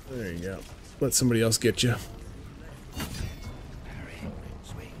 There you go. Let somebody else get you.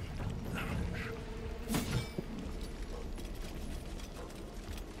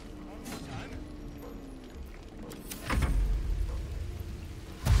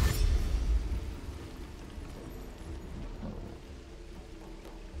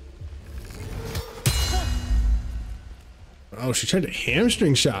 Oh, she tried to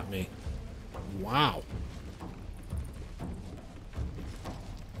hamstring shot me. Wow.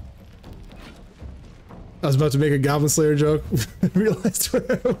 I was about to make a Goblin Slayer joke. I realized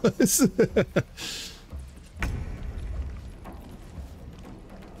where I was.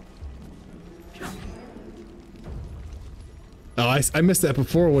 Oh, I missed that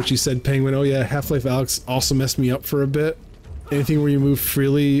before what you said, Penguin. Oh yeah, Half-Life Alyx also messed me up for a bit. Anything where you move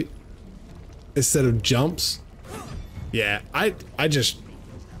freely instead of jumps. Yeah, I just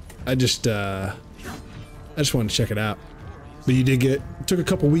wanted to check it out. But you did it took a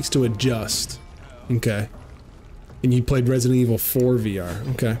couple weeks to adjust. Okay. And you played Resident Evil 4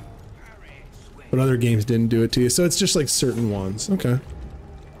 VR. Okay. But other games didn't do it to you. So it's just like certain ones. Okay.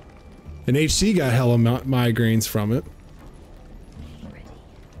 And HC got hella migraines from it.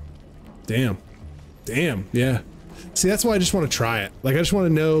 Damn. Damn. Yeah. See, that's why I just want to try it. Like, I just want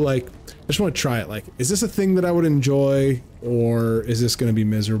to know, like, I just want to try it. Like, is this a thing that I would enjoy, or is this going to be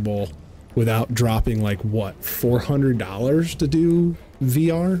miserable without dropping, like, what, $400 to do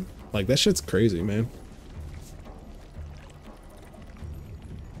VR? Like, that shit's crazy, man.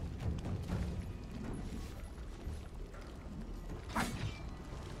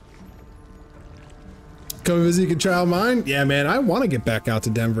 Come visit, you can try out mine? Yeah, man, I want to get back out to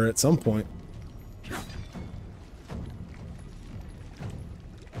Denver at some point.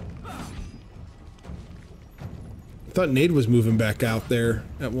 I thought Nate was moving back out there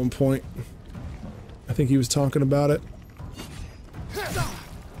at one point. I think he was talking about it.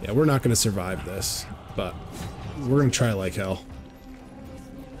 Yeah, we're not going to survive this, but we're going to try like hell.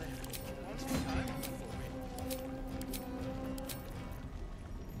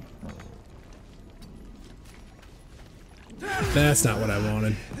 That's not what I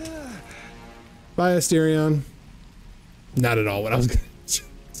wanted. Bye, Asterion. Not at all what I was gonna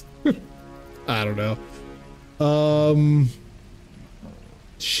I don't know.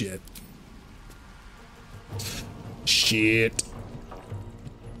 Shit. Shit.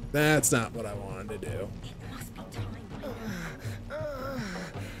 That's not what I wanted to do.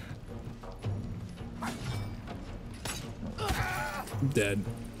 I'm dead.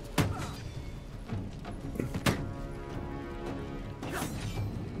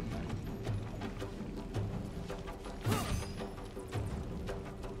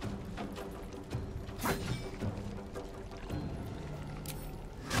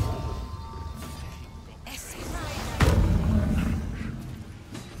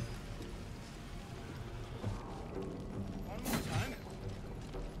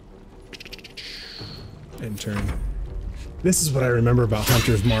 Turn. This is what I remember about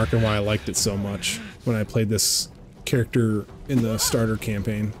Hunter's Mark and why I liked it so much when I played this character in the starter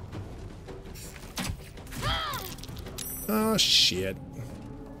campaign. Oh shit.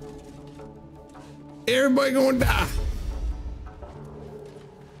 Everybody gonna die.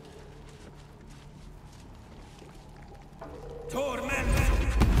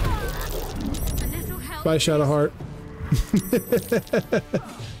 Bye, Shadowheart.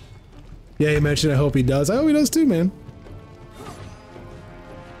 Yeah, you mentioned I hope he does. I hope he does too, man.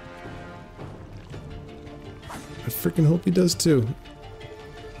 I freaking hope he does too.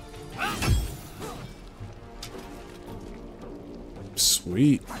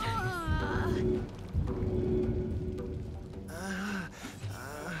 Sweet.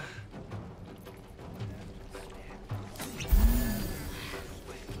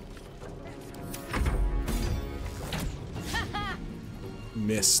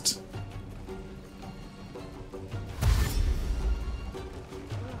 Missed.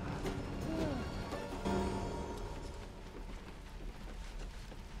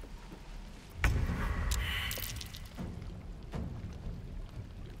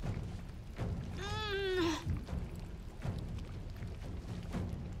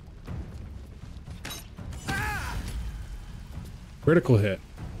 Critical hit.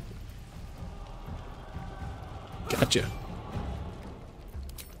 Gotcha.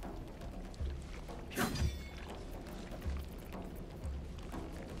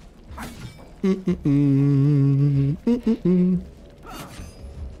 You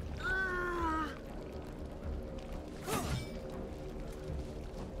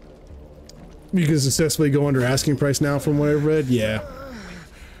can successfully go under asking price now from what I've read? Yeah.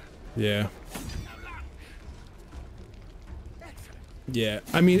 Yeah. Yeah.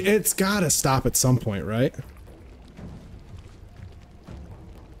 I mean, it's gotta stop at some point, right?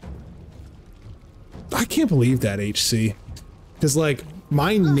 I can't believe that, HC. Because, like,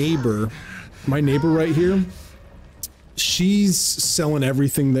 my neighbor right here, she's selling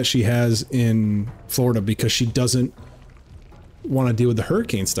everything that she has in Florida because she doesn't want to deal with the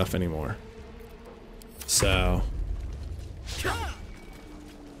hurricane stuff anymore. So...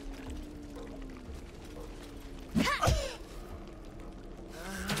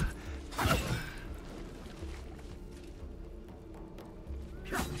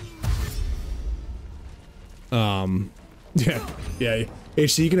 yeah,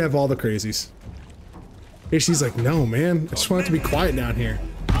 HC, you can have all the crazies. HC's like, no, man, I just want it to be quiet down here.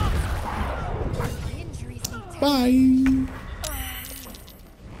 Bye.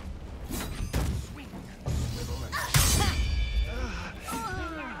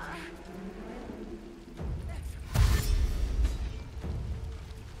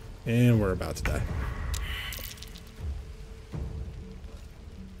 And we're about to die.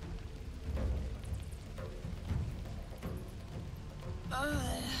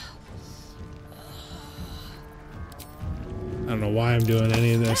 I don't know why I'm doing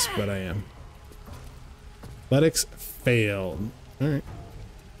any of this, but I am. Athletics failed. All right.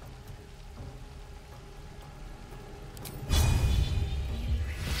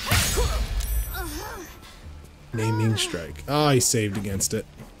 Naming strike. Oh, he saved against it.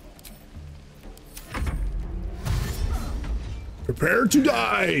 Prepare to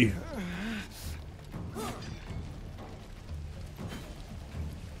die.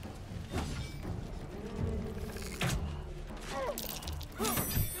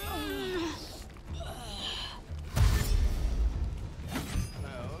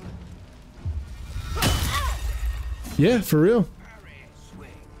 Yeah, for real.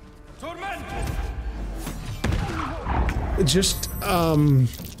 Just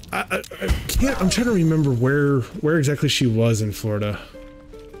I can't. I'm trying to remember where exactly she was in Florida.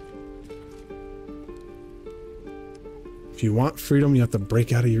 If you want freedom, you have to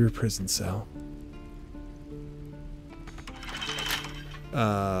break out of your prison cell.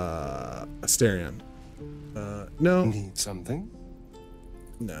 Asterion. No. Need something?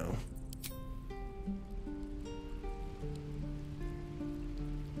 No.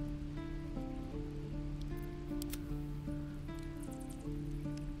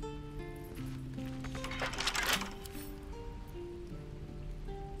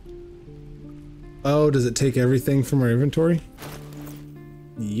 Oh, does it take everything from our inventory?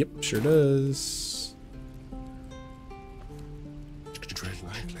 Yep, sure does. Tread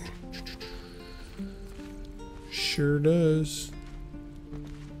lightly. Sure does.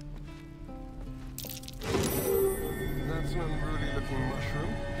 That's an unruly looking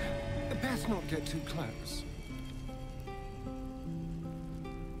mushroom. Best not get too close.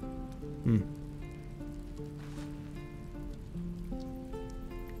 Hmm.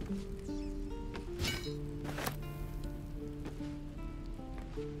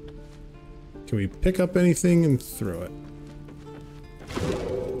 Can we pick up anything and throw it?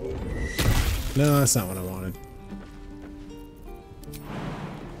 No, that's not what I wanted.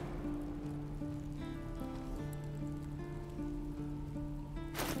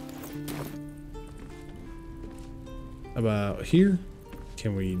 About here?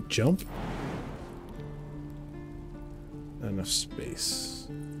 Can we jump? Not enough space.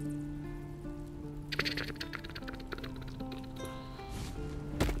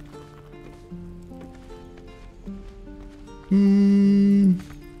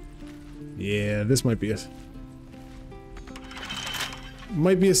 Yeah, this might be a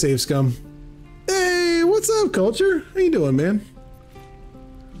save scum. Hey, what's up, Culture? How you doing, man?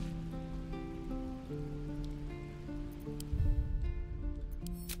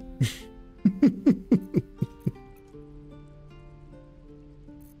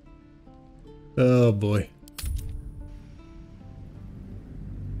 Oh boy.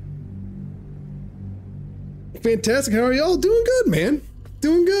 Fantastic. How are y'all? Doing good, man.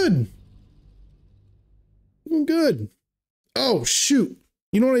 Doing good. Doing good. Oh shoot.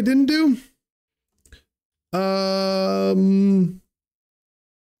 You know what I didn't do?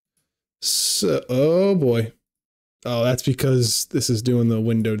 So, oh boy. Oh, that's because this is doing the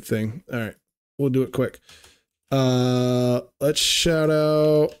windowed thing. All right. We'll do it quick. Let's shout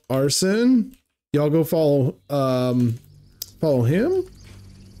out Arson. Y'all go follow him.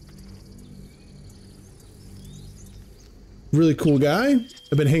 Really cool guy.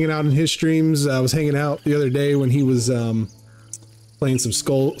 I've been hanging out in his streams. I was hanging out the other day when he was playing some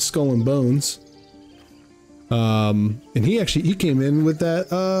Skull and Bones. And he came in with that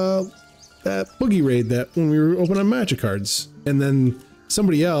boogie raid that when we were opening magic cards. And then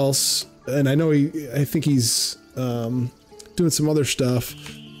somebody else, and I think he's doing some other stuff,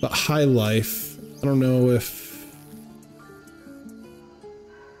 but High Life. I don't know if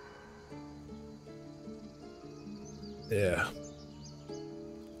yeah.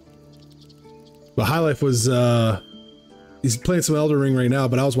 But High Life was he's playing some Elden Ring right now,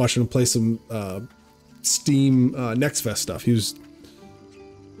 but I was watching him play some Steam Next Fest stuff. He was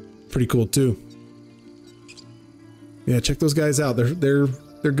pretty cool too. Yeah, check those guys out. They're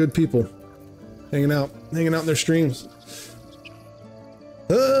good people. Hanging out in their streams.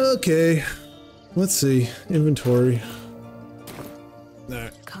 Okay. Let's see. Inventory.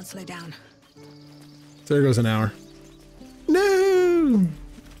 Alright. Can't slow down. There goes an hour. No!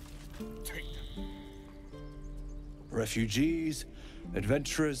 Refugees,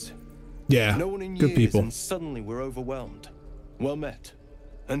 adventurers. Yeah, no one in good years, people. And suddenly we're overwhelmed. Well met.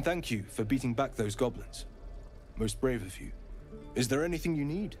 And thank you for beating back those goblins. Most brave of you. Is there anything you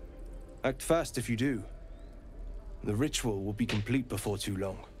need? Act fast if you do. The ritual will be complete before too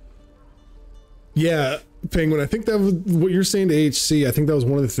long. Yeah, Penguin, I think that was what you're saying to HC. I think that was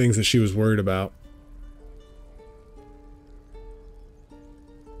one of the things that she was worried about.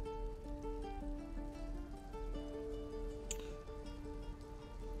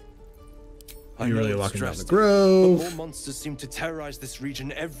 You're really locking down the grove. But more monsters seem to terrorize this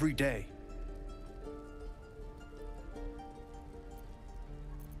region every day.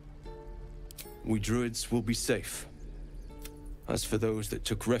 We druids will be safe. As for those that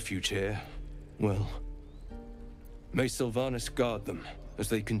took refuge here, well, may Sylvanas guard them as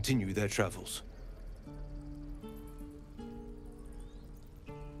they continue their travels.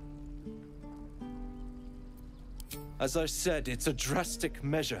 As I said, it's a drastic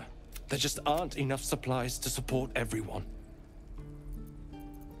measure. There just aren't enough supplies to support everyone.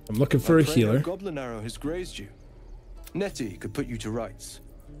 I'm looking for a healer. A goblin arrow has grazed you. Nettie could put you to rights.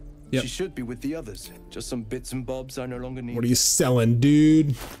 Yep. She should be with the others. Just some bits and bobs I no longer need. What are you selling,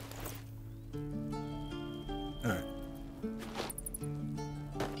 dude? Alright.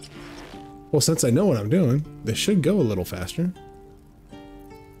 Well, since I know what I'm doing, they should go a little faster.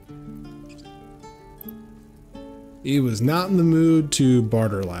 He was not in the mood to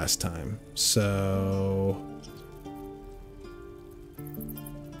barter last time, so...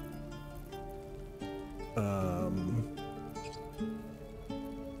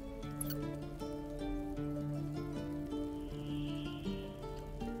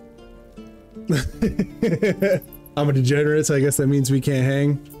 I'm a degenerate, so I guess that means we can't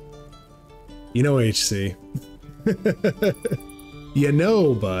hang. You know, HC. You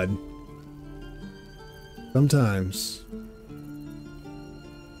know, bud. Sometimes.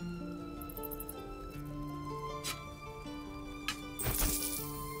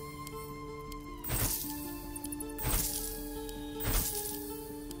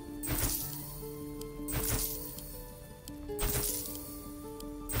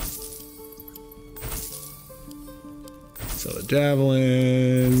 So the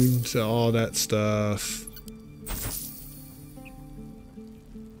javelin, so all that stuff.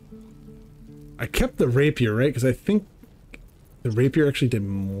 I kept the rapier, right? Because I think the rapier actually did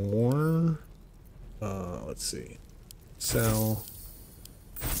more. Let's see. Sell.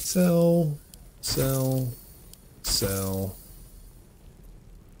 Sell. Sell. Sell.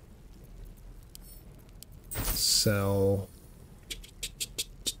 Sell.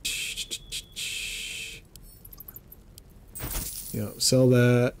 Sell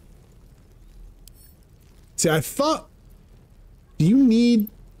that. See, I thought, do you need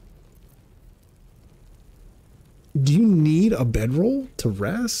a bedroll to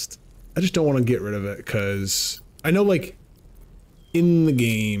rest? I just don't want to get rid of it because I know, like, in the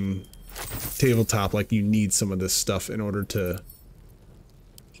game, tabletop, like, you need some of this stuff in order to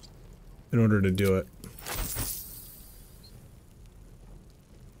do it.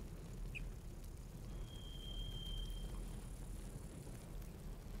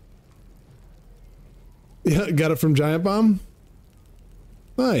 Yeah, got it from Giant Bomb.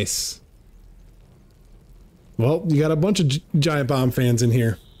 Nice. Well, you got a bunch of Giant Bomb fans in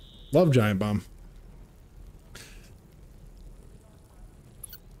here. Love Giant Bomb.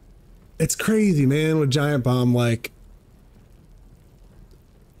 It's crazy, man, with Giant Bomb. Like,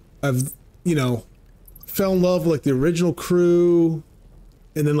 I've, you know, fell in love with, like, the original crew,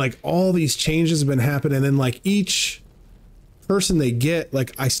 and then, like, all these changes have been happening, and then, like, each person they get,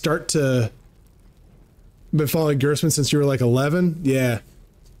 like, I start to... Been following Gersman since you were like 11? Yeah.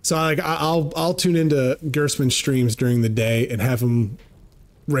 So I'll tune into Gersman streams during the day and have him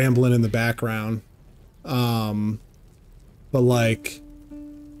rambling in the background. But like,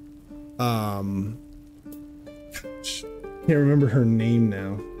 can't remember her name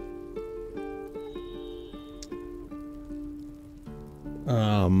now.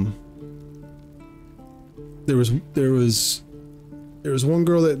 There was one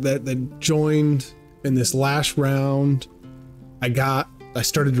girl that joined in this last round. I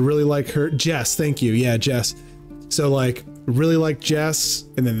started to really like her. Jess, thank you. Yeah, Jess. So like really liked Jess,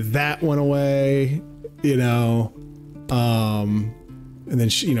 and then that went away, you know. And then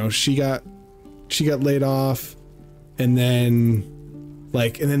she got laid off, and then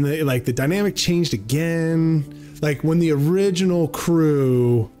the dynamic changed again. Like when the original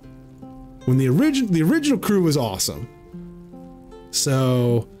crew was awesome.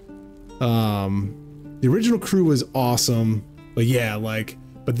 So the original crew was awesome, but yeah,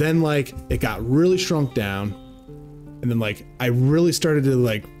 but then it got really shrunk down, and then I really started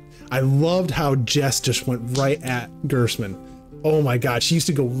to I loved how Jess just went right at Gersman. Oh my god, she used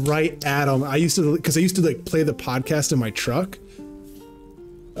to go right at him. I used to play the podcast in my truck.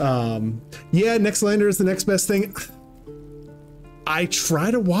 Yeah, Next Lander is the next best thing. I try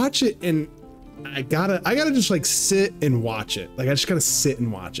to watch it, and I gotta just sit and watch it. I just gotta sit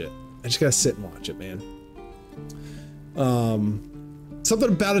and watch it. Man. Something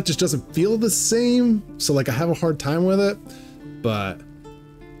about it just doesn't feel the same, so I have a hard time with it. But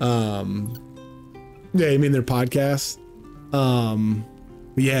yeah, you mean their podcast?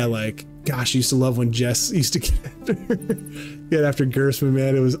 Yeah, gosh, I used to love when Jess used to get after Gersman,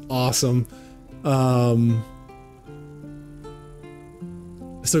 man. It was awesome. I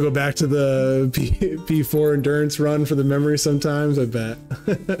still go back to the P4 endurance run for the memory sometimes, I bet.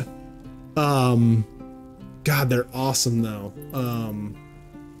 God, they're awesome though.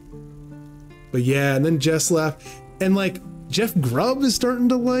 But yeah, and then Jess left, and Jeff Grubb is starting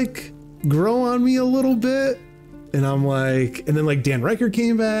to grow on me a little bit, and I'm and then Dan Riker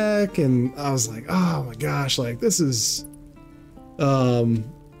came back, and I was like, oh my gosh, this is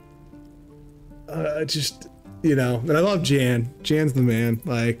just, and I love Jan. Jan's the man.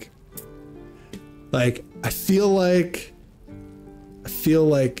 I feel like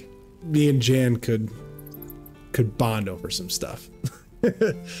me and Jan could bond over some stuff.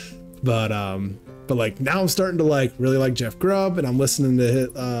 but now I'm starting to really like Jeff Grubb, and I'm listening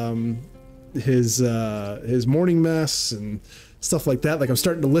to his morning mess and stuff like that. I'm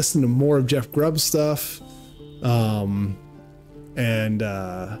starting to listen to more of Jeff Grubb's stuff. And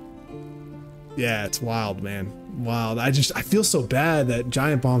Yeah, it's wild, man. Wild. I feel so bad that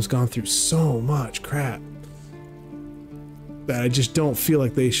Giant Bomb's gone through so much crap that I just don't feel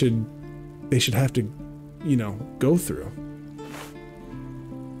like they should have to, you know, go through.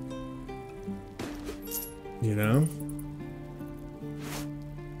 You know?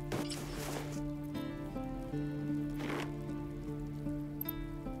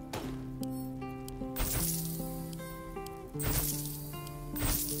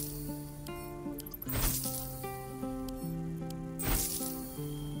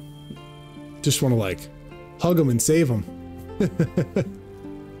 Just want to like hug them and save them.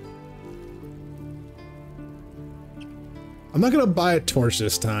 I'm not gonna buy a torch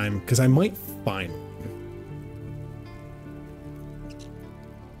this time because I might find one.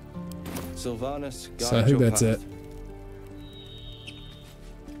 Sylvanus, So I think that's it.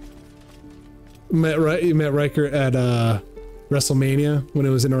 You met Riker at WrestleMania when it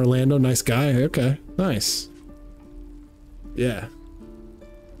was in Orlando. Nice guy. Okay, nice. Yeah.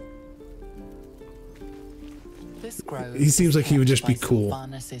 This grove He seems like he would just be cool.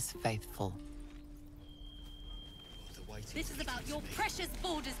 Sylvanus is faithful. This is about your precious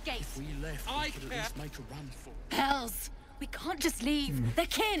Baldur's Gate. If we left, we could at least make a run for it. Hells, we can't just leave. They're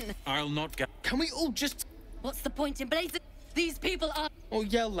kin. I'll not get. Can we all just. What's the point in blazing? These people are. Or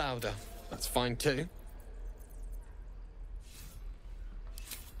yell louder. That's fine too.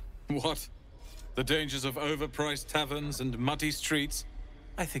 What? The dangers of overpriced taverns and muddy streets?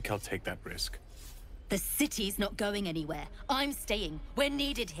 I think I'll take that risk. The city's not going anywhere. I'm staying. We're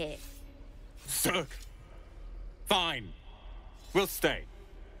needed here. Zerk! Fine. We'll stay.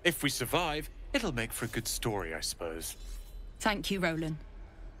 If we survive, it'll make for a good story, I suppose. Thank you, Roland.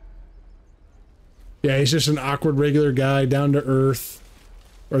 Yeah, he's just an awkward regular guy, down to earth.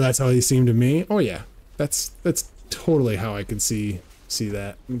 Or that's how he seemed to me. Oh yeah. That's totally how I could see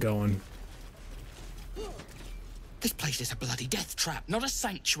that going. This place is a bloody death trap, not a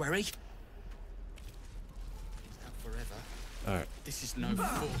sanctuary. Alright. This is no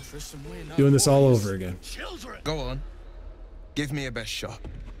fortress and we're no Doing this all warriors. over again. Children. Go on. Give me a best shot.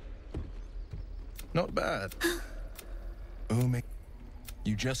 Not bad. Umi,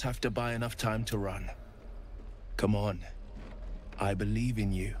 you just have to buy enough time to run. Come on. I believe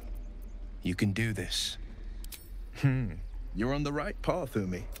in you. You can do this. You're on the right path,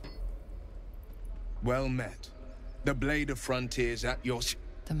 Umi. Well met. The blade of frontiers at your...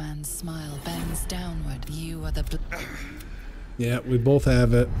 The man's smile bends downward. You are the... Yeah, we both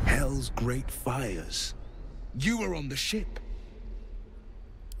have it. Hell's great fires. You were on the ship.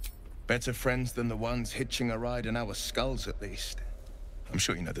 Better friends than the ones hitching a ride in our skulls, at least. I'm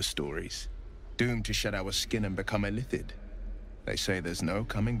sure you know the stories. Doomed to shed our skin and become illithid. They say there's no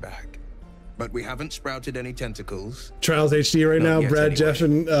coming back. But we haven't sprouted any tentacles. Trials HD right Not now. yet, Brad, anyway. Jeff,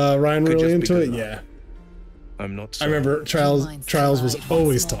 and Ryan Could really just be into it. good luck. Yeah. I'm not I certain. remember Trials was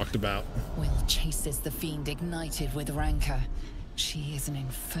always talked about. Will chases the fiend ignited with rancor. She is an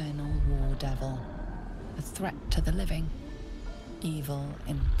infernal war devil. A threat to the living. Evil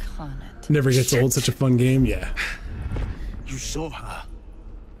incarnate. Never gets old. Such a fun game. Yeah. You saw her.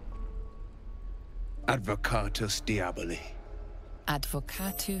 Advocatus Diaboli.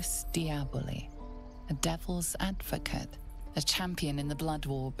 Advocatus Diaboli. A devil's advocate. A champion in the blood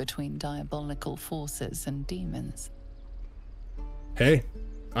war between diabolical forces and demons. Hey,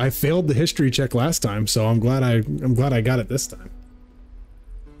 I failed the history check last time, so I'm glad I got it this time.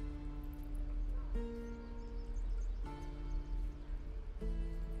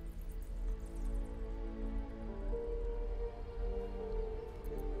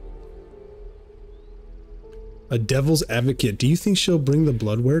 A devil's advocate. Do you think she'll bring the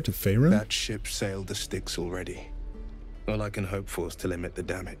bloodware to Faerun? That ship sailed the Styx already. All I can hope for is to limit the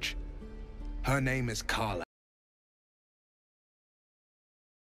damage. Her name is Carla.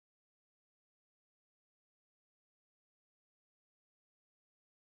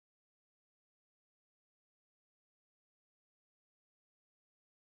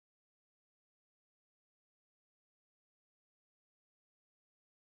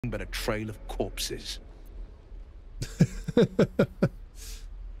 But a trail of corpses.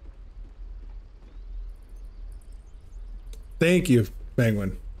 Thank you,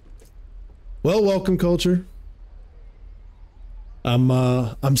 Penguin. Well, welcome, culture.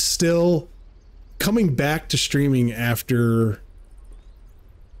 I'm still coming back to streaming after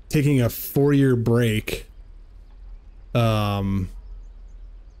taking a 4-year break. Taking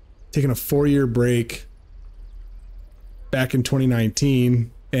a 4-year break back in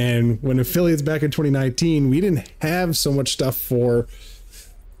 2019. And when affiliates back in 2019, we didn't have so much stuff for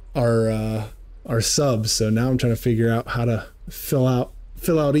our subs. So now I'm trying to figure out how to fill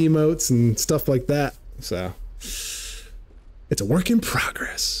fill out emotes and stuff like that. So it's a work in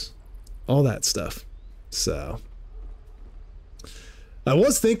progress, all that stuff. So I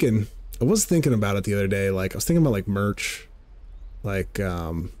was thinking about it the other day. Like I was thinking about like merch, like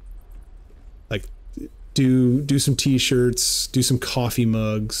do some t-shirts, do some coffee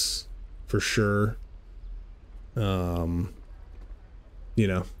mugs for sure. You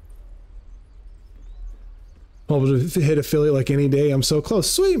know, hoping to hit affiliate like any day. I'm so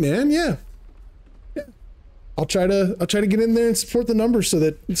close. Sweet, man. Yeah. I'll try to get in there and support the numbers so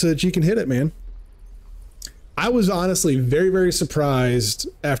that you can hit it, man. I was honestly very, very surprised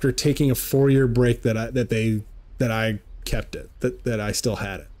after taking a 4-year break that I kept it, that I still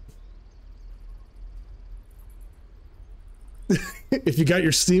had it. If you got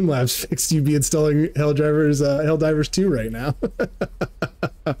your Steam Labs fixed, you'd be installing Helldivers 2 right now.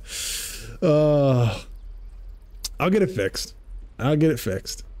 I'll get it fixed.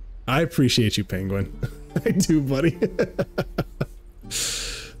 I appreciate you, Penguin. I do, buddy.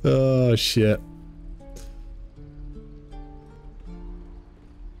 Oh, shit.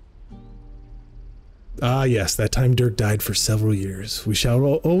 Ah, yes, that time Dirk died for several years. We shall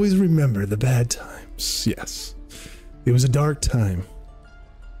always remember the bad times. Yes. It was a dark time.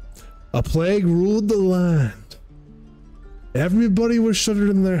 A plague ruled the land. Everybody was shuttered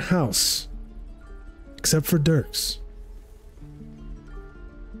in their house. Except for Derks.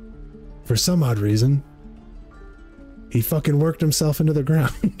 For some odd reason, he fucking worked himself into the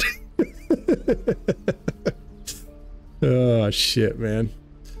ground. Oh, shit, man.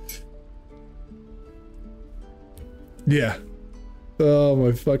 Yeah. Oh,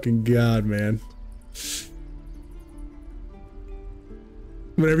 my fucking God, man.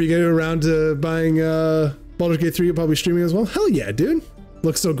 Whenever you get around to buying Baldur's Gate 3, you'll probably streaming as well. Hell yeah, dude.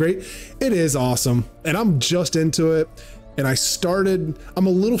 Looks so great. It is awesome. And I'm just into it. And I'm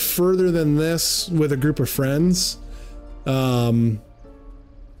a little further than this with a group of friends. We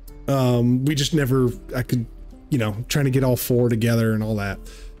just never, I could, you know, trying to get all 4 together and all that.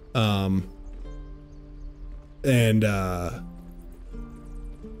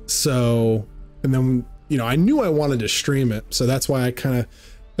 So, and then, you know, I knew I wanted to stream it. So that's why I kind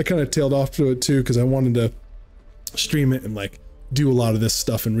of tailed off to it too. Cause I wanted to stream it and like do a lot of this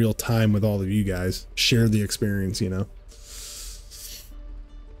stuff in real time with all of you guys, share the experience, you know.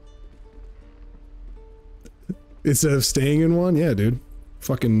 Instead of staying in one, yeah, dude.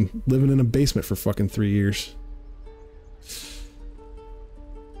 Fucking living in a basement for fucking 3 years.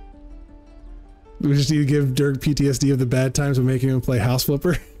 We just need to give Dirk PTSD of the bad times of making him play House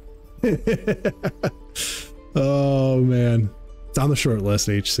Flipper. Oh, man. It's on the short list,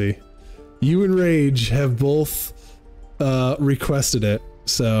 HC. You and Rage have both requested it,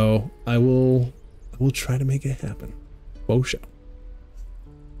 so I will try to make it happen. Bo show.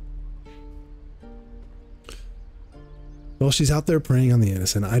 Well, she's out there preying on the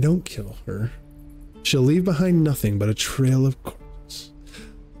innocent. I don't kill her. She'll leave behind nothing but a trail of corpses.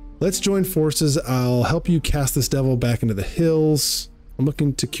 Let's join forces. I'll help you cast this devil back into the hills. I'm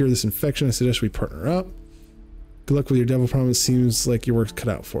looking to cure this infection. I suggest we partner up. Good luck with your devil promise. Seems like your work's cut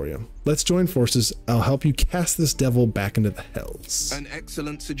out for you. Let's join forces. I'll help you cast this devil back into the hills. An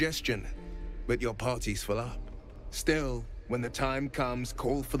excellent suggestion, but your party's full up. Still, when the time comes,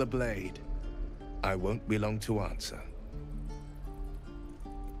 call for the blade. I won't be long to answer.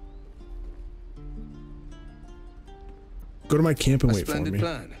 Go to my camp and wait for me. Splendid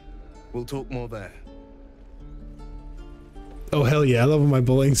plan. We'll talk more there. Oh, hell yeah. I love when my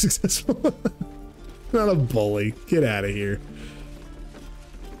bullying's successful. Not a bully. Get out of here.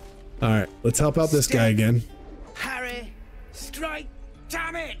 All right. Let's help out this guy again. Harry, strike.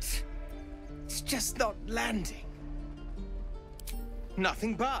 Damn it. It's just not landing.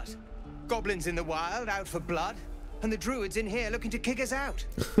 Nothing but. Goblins in the wild, out for blood. And the druids in here looking to kick us out.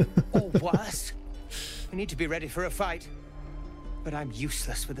 Or worse. We need to be ready for a fight. But I'm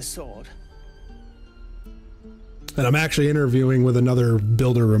useless with a sword. And I'm actually interviewing with another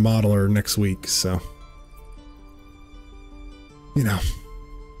builder remodeler next week, so. You know.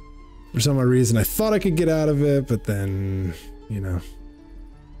 For some odd reason, I thought I could get out of it, but then, you know.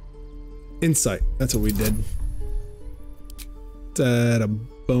 Insight. That's what we did. Add a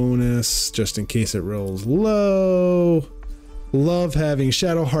bonus, just in case it rolls low. Love having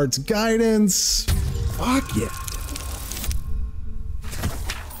Shadowheart's guidance. Fuck yeah.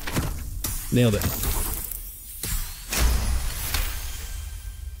 Nailed it.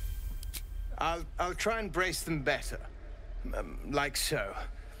 I'll try and brace them better. Like so.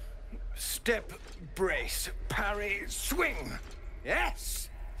 Step, brace, parry, swing. Yes!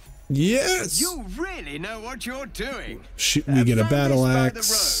 Yes! You really know what you're doing. We get a Found battle this by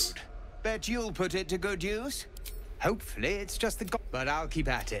axe. the road. Bet you'll put it to good use. Hopefully it's just the but I'll keep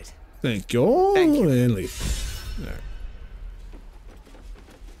at it. Thank you. Thank you. And leave. All right.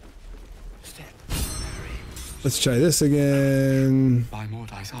 Let's try this again. By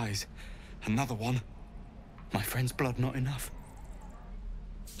Mordai's eyes. Another one. My friend's blood not enough.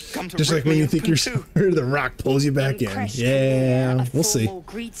 Come to Just like when you think you're smarter, the rock pulls you back in. Yeah, we'll see.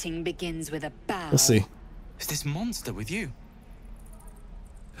 Greeting begins with a bow. We'll see. Is this monster with you?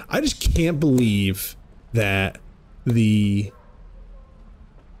 I just can't believe that the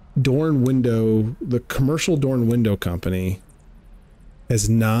door and window, the commercial door and window company has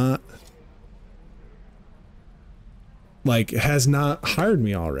not hired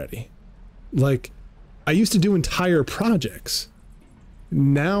me already. Like, I used to do entire projects.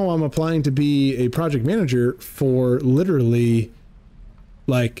 Now I'm applying to be a project manager for literally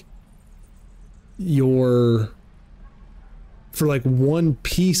like for one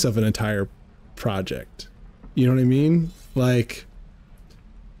piece of an entire project. You know what I mean? Like,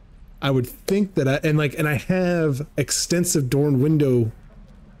 I would think that I have extensive door and window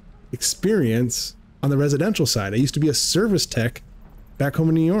experience on the residential side. I used to be a service tech back home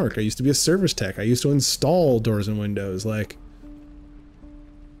in New York. I used to be a service tech. I used to install doors and windows. Like,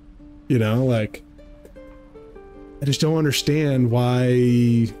 you know, like, I just don't understand why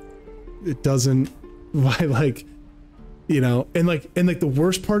it doesn't, why, like, you know, and the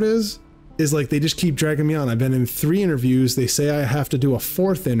worst part is like, they just keep dragging me on. I've been in 3 interviews. They say I have to do a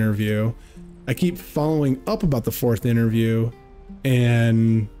 4th interview. I keep following up about the 4th interview,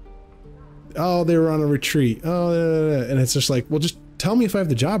 and oh, they were on a retreat. Oh, and it's just like, well, just tell me if I have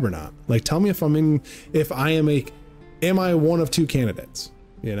the job or not. Like, tell me if am I one of 2 candidates,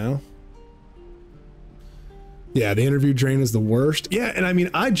 you know? Yeah, the interview drain is the worst. Yeah, and I mean,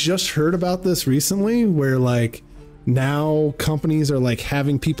 I just heard about this recently where like now companies are like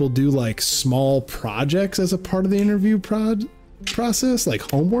having people do like small projects as a part of the interview process, like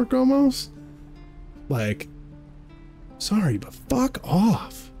homework almost. Like, sorry, but fuck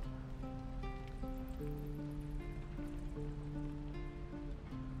off.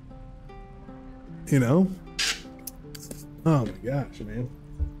 You know? Oh my gosh, man.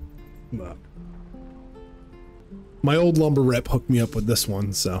 But my old lumber rep hooked me up with this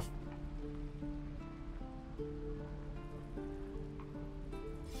one, so.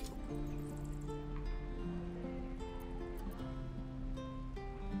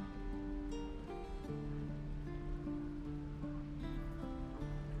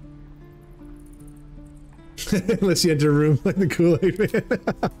 Unless you enter a room like the Kool-Aid Man.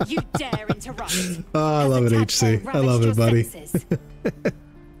 You dare interrupt. Oh, I love it, HC. I love it, buddy.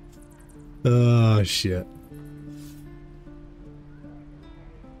 Oh, shit.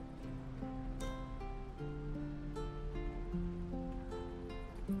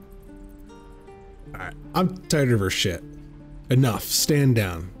 Alright, I'm tired of her shit. Enough. Stand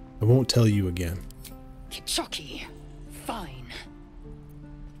down. I won't tell you again. Chucky. Fine.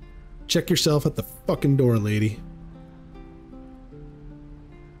 Check yourself at the fucking door, lady.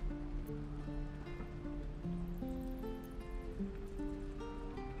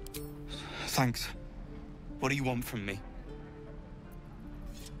 Thanks. What do you want from me?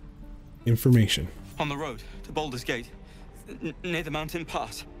 Information. On the road to Baldur's Gate, near the mountain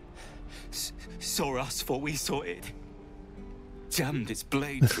pass. Saw us, for we saw it. Jammed its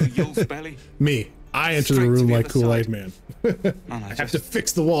blade through Yul's belly. Me. I enter the room like Kool-Aid Man. I have to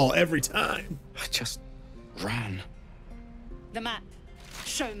fix the wall every time. I just ran. The map.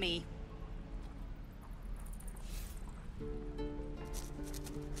 Show me.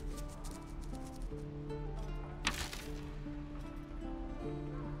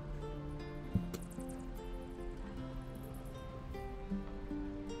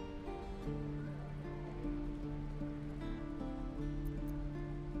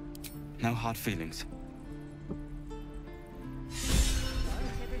 No hard feelings.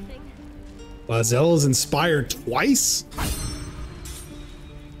 Lae'zel is inspired twice?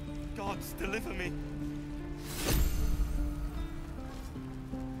 Gods, deliver me.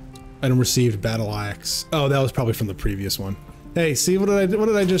 Item received, battle axe. Oh, that was probably from the previous one. Hey, see, what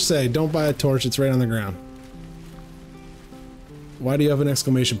did I just say? Don't buy a torch, it's right on the ground. Why do you have an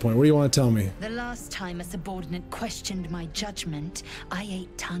exclamation point? What do you want to tell me? The last time a subordinate questioned my judgment, I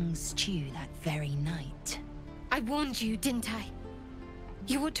ate tongue stew that very night. I warned you, didn't I?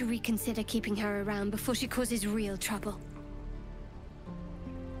 You ought to reconsider keeping her around before she causes real trouble.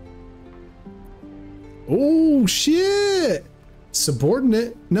 Oh, shit!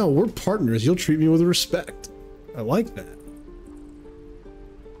 Subordinate? No, we're partners. You'll treat me with respect. I like that.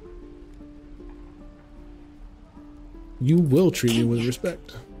 You will treat me with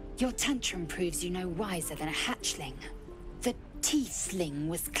respect. Your tantrum proves you no wiser than a hatchling. The tiefling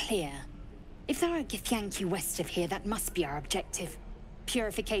was clear. If there are a Githyanki west of here, that must be our objective.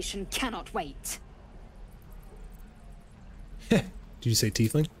 Purification cannot wait. Did you say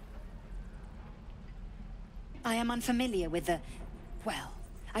tiefling? I am unfamiliar with the, well,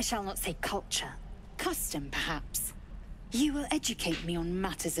 I shall not say culture. Custom, perhaps. You will educate me on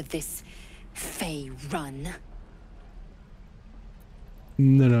matters of this Fey run.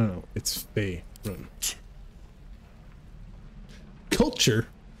 No. It's Fey run. Culture?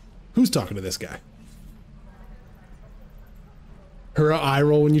 Who's talking to this guy? Her eye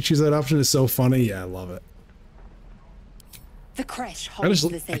roll when you choose that option is so funny. Yeah, I love it. The creche holds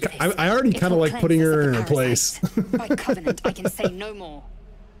the safest. I already kind of like putting her in her place. By covenant, I can say no more.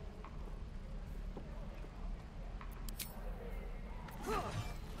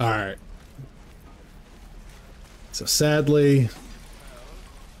 All right. So sadly,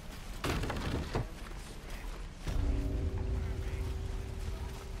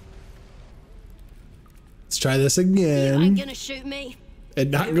 let's try this again. You ain't gonna shoot me. And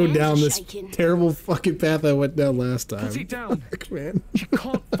not go down this terrible fucking path I went down last time. Put it down. Man. You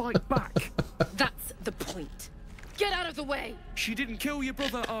can't fight back. That's the point. Get out of the way. She didn't kill your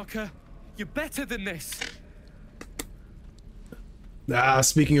brother, Arca. You're better than this.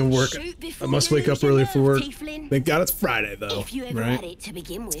 Speaking of work, I must wake up early for work. Thank God it's Friday, though. If you ever right? had it to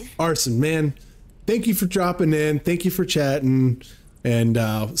begin with. Arson, man, thank you for dropping in. Thank you for chatting. And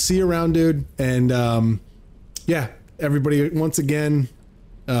see you around, dude. And yeah, everybody, once again,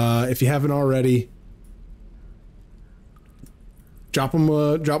 if you haven't already, drop him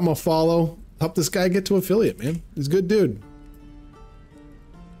a follow. Help this guy get to affiliate, man. He's a good dude.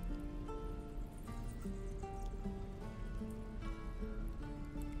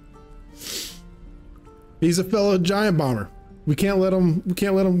 He's a fellow giant bomber. We can't let him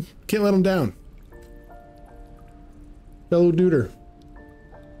down. Fellow duder.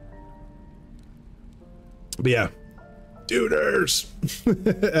 But yeah. Duders.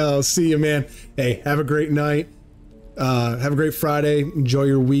 I'll see you, man. Hey, have a great night. Have a great Friday. Enjoy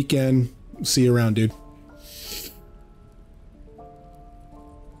your weekend. See you around, dude.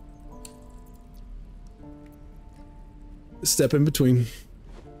 Step in between.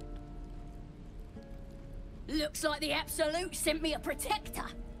 Looks like the Absolute sent me a protector.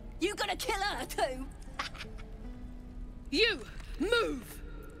 You gonna kill her too? You move.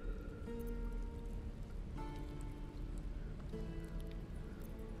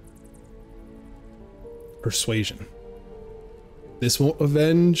 Persuasion. This won't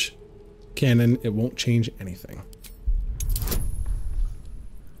avenge canon. It won't change anything.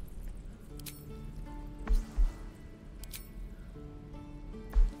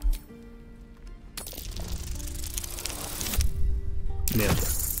 Nailed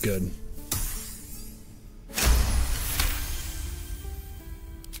it. Good.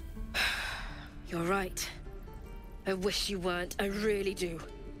 You're right. I wish you weren't. I really do.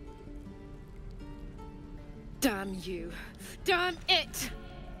 Damn you. Damn it!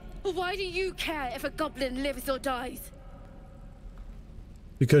 Why do you care if a goblin lives or dies?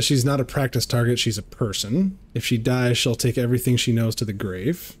 Because she's not a practice target, she's a person. If she dies, she'll take everything she knows to the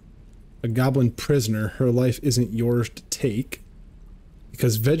grave. A goblin prisoner, her life isn't yours to take.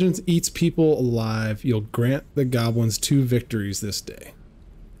 Because vengeance eats people alive, you'll grant the goblins 2 victories this day.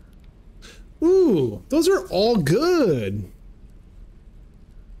 Ooh, those are all good.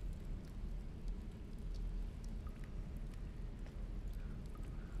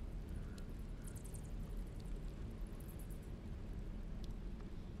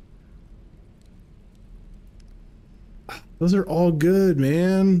 Those are all good,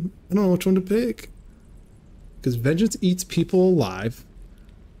 man. I don't know which one to pick. Because vengeance eats people alive.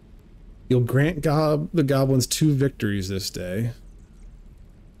 You'll grant the goblins 2 victories this day.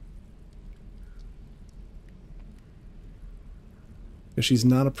 If she's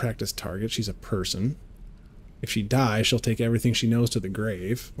not a practice target, she's a person. If she dies, she'll take everything she knows to the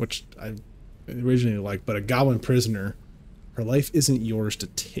grave, which I originally liked. But a goblin prisoner, her life isn't yours to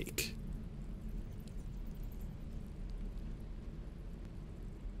take.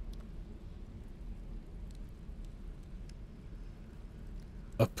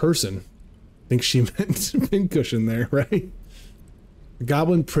 A person. I think she meant pincushion there, right? A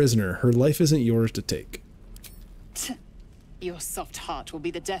goblin prisoner. Her life isn't yours to take. Your soft heart will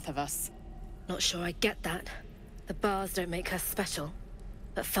be the death of us. Not sure I get that. The bars don't make her special.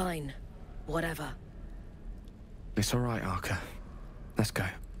 But fine. Whatever. It's all right, Arca. Let's go.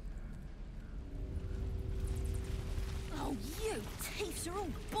 Oh, you teeths are all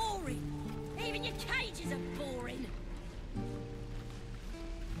boring. Even your cages are boring.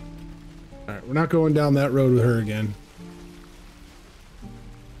 Alright, we're not going down that road with her again.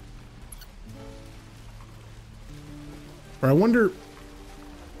 Or I wonder...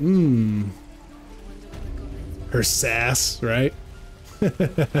 Her sass, right? I'm gonna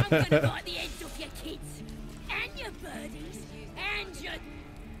bite the heads off your kids, and your birdies, and your...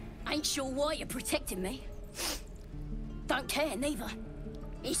 Ain't sure why you're protecting me. Don't care, neither.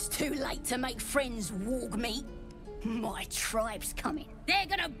 It's too late to make friends, warg meat. My tribe's coming. They're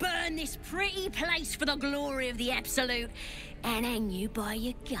gonna burn this pretty place for the glory of the Absolute, and hang you by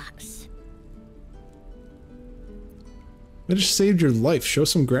your guts. I just saved your life. Show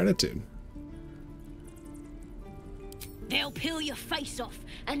some gratitude. They'll peel your face off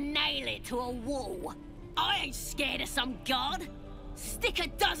and nail it to a wall. I ain't scared of some guard. Stick a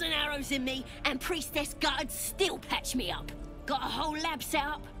dozen arrows in me and Priestess Gut'd still patch me up. Got a whole lab set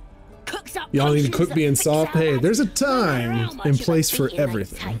up. Cooks up Y'all need to potions cook being that fix soft. our Hey, lads. there's a No matter how time much and of a place for beating they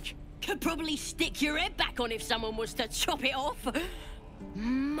everything. take. Could probably stick your head back on if someone was to chop it off.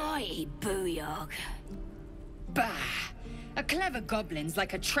 Mighty booyog. Bah! A clever goblin's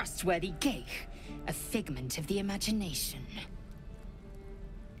like a trustworthy gig. A figment of the imagination.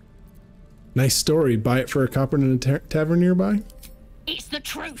 Nice story. Buy it for a copper in a tavern nearby? It's the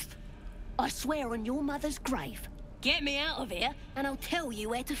truth. I swear on your mother's grave. Get me out of here, and I'll tell you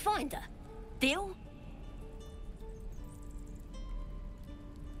where to find her. Deal?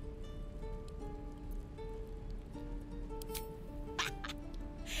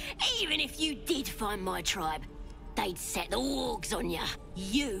 Even if you did find my tribe, they'd set the wargs on ya.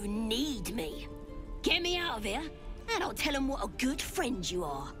 You need me. Get me out of here, and I'll tell them what a good friend you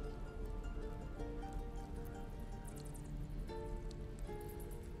are.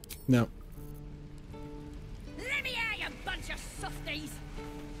 No. Let me out, you bunch of softies!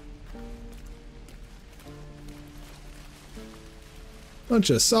 Bunch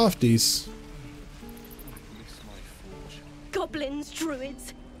of softies. Goblins,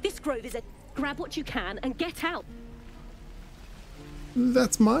 druids. This grove is a... Grab what you can and get out.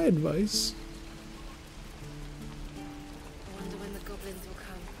 That's my advice. I wonder when the goblins will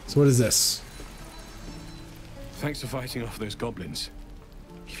come. So what is this? Thanks for fighting off those goblins.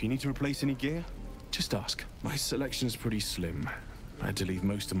 If you need to replace any gear, just ask. My selection's pretty slim. I had to leave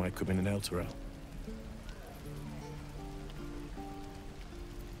most of my equipment in Elturel.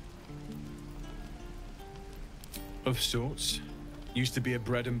 Of sorts. Used to be a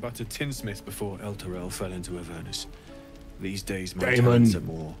bread and butter tinsmith before Elturel fell into Avernus. These days my talents are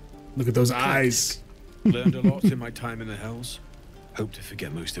more... Look at those eyes. Learned a lot in my time in the Hells. Hope to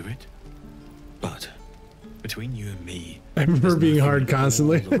forget most of it. But between you and me, I remember being hard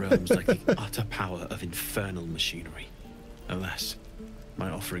constantly. the realms like the utter power of infernal machinery. Alas,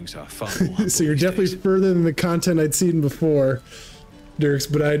 my offerings are far more. So you're definitely further than the content I'd seen before, Derks,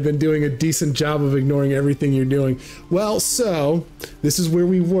 but I'd been doing a decent job of ignoring everything you're doing. Well, so this is where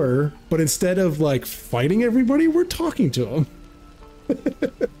we were, but instead of like fighting everybody, we're talking to them.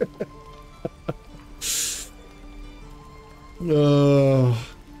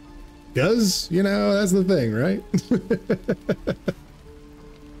 Because, you know, that's the thing, right?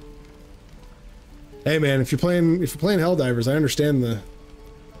 Hey man, if you're playing Helldivers, I understand the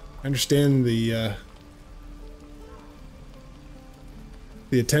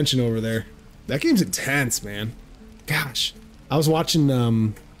attention over there. That game's intense, man. Gosh. I was watching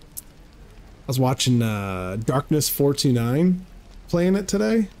Darkness 429 playing it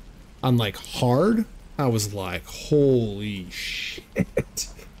today on like hard. I was like, holy shit.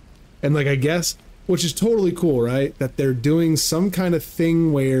 And like, I guess, which is totally cool, right? That they're doing some kind of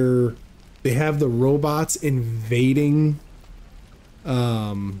thing where they have the robots invading, they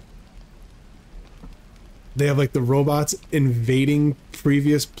have like the robots invading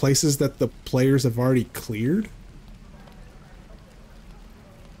previous places that the players have already cleared.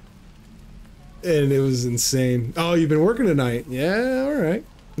 And it was insane. Oh, you've been working tonight? Yeah, all right.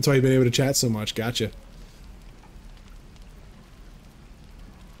 That's why you've been able to chat so much. Gotcha.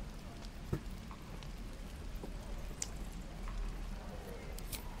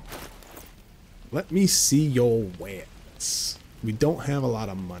 Let me see your wares. We don't have a lot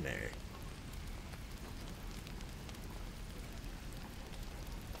of money.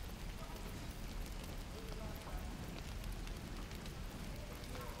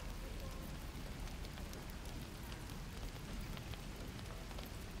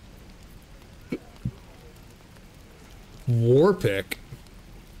 War pick.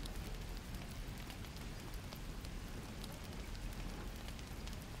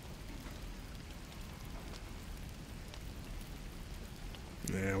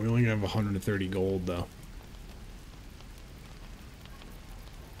 Yeah, we only have 130 gold though.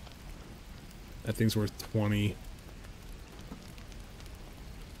 That thing's worth 20.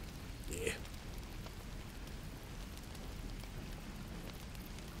 Yeah.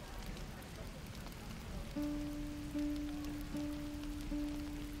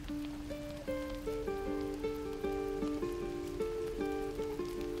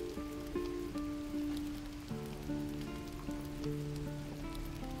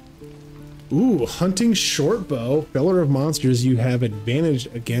 Ooh, hunting short bow. Feller of monsters, you have advantage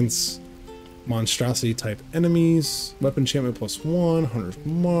against monstrosity type enemies. Weapon enchantment +1, hunter's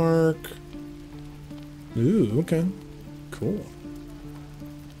mark. Ooh, okay. Cool.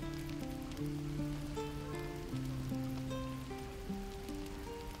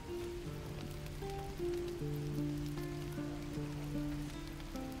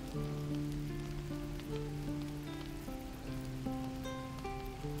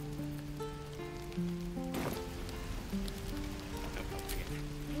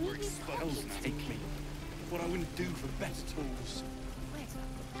 Spells take me. What I wouldn't do for better tools.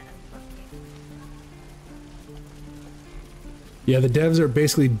 Yeah, the devs are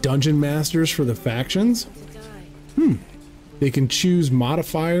basically dungeon masters for the factions. They can choose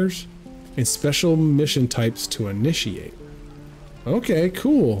modifiers and special mission types to initiate. Okay,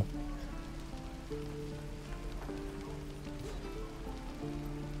 cool.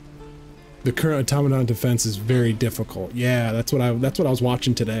 The current automaton defense is very difficult. Yeah, that's what I was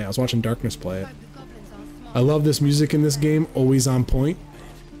watching today. I was watching Darkness play it. I love this music in this game, always on point.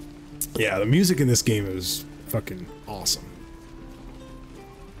 Yeah, the music in this game is fucking awesome.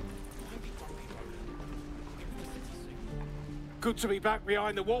 Good to be back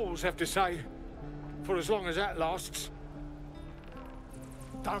behind the walls, have to say. For as long as that lasts.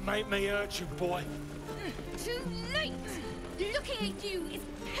 Don't make me hurt you, boy. Too late! Looking at you is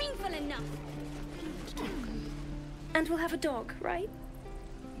painful enough. And we'll have a dog, right?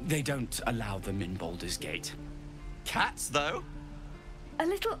 They don't allow them in Baldur's Gate. Cats, though? A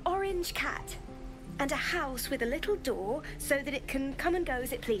little orange cat. And a house with a little door so that it can come and go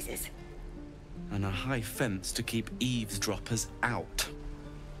as it pleases. And a high fence to keep eavesdroppers out.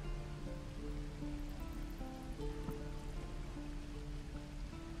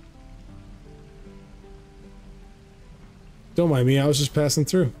 Don't mind me, I was just passing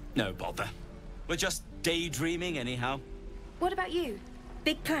through. No bother. We're just daydreaming anyhow. What about you?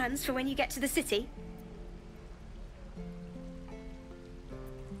 Big plans for when you get to the city?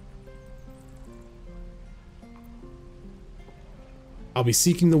 I'll be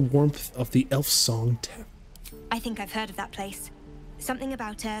seeking the warmth of the Elf Song Tent. I think I've heard of that place. Something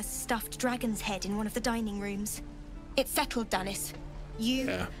about a stuffed dragon's head in one of the dining rooms. It's settled, Dennis.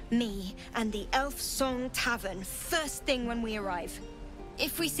 You, me, and the Elf Song Tavern, first thing when we arrive.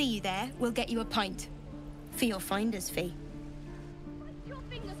 If we see you there, we'll get you a pint. For your finder's fee. Your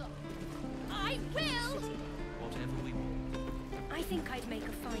fingers off. I will! Whatever we want. I think I'd make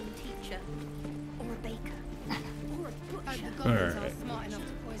a fine teacher. Or a baker. Or a butcher. The goblins Alright. are smart enough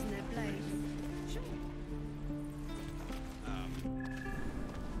to poison their blades.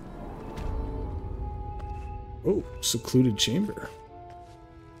 Oh, secluded chamber.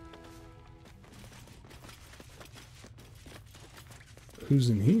 Who's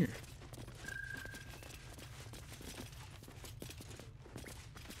in here?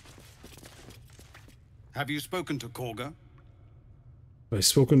 Have you spoken to Korga? Have I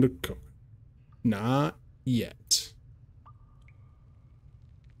spoken to... Not yet.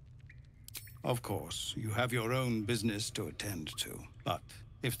 Of course, you have your own business to attend to. But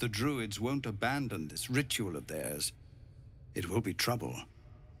if the druids won't abandon this ritual of theirs, it will be trouble.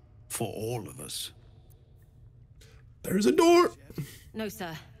 For all of us. There's a door! No,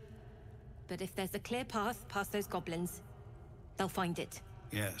 sir. But if there's a clear path past those goblins, they'll find it.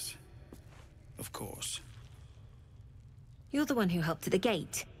 Yes. Of course. You're the one who helped at the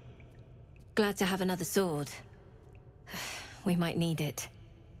gate. Glad to have another sword. We might need it.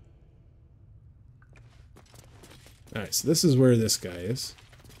 Alright, so this is where this guy is.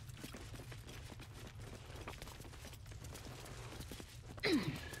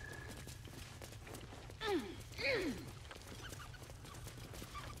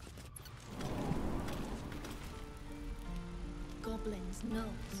 Goblins,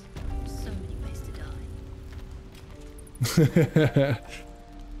 gnolls. So many ways to die.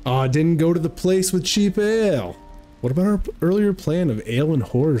 Aw, didn't go to the place with cheap ale. What about our earlier plan of ale and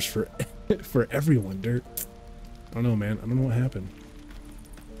horrors for for everyone, Dirt? I don't know, man. I don't know what happened.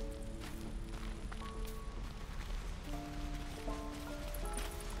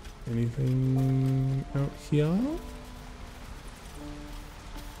 Anything out here?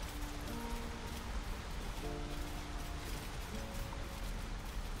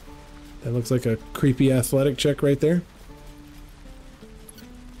 That looks like a creepy athletic check right there.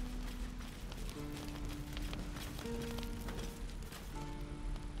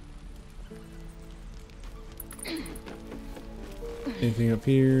 Anything up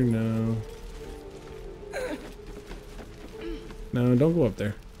here? No. No, don't go up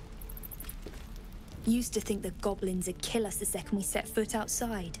there. Used to think the goblins would kill us the second we set foot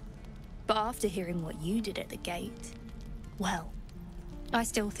outside. But after hearing what you did at the gate, well, I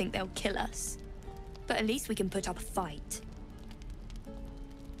still think they'll kill us. But at least we can put up a fight.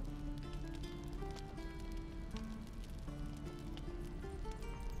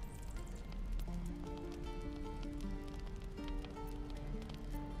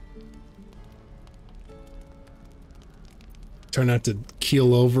 Try not to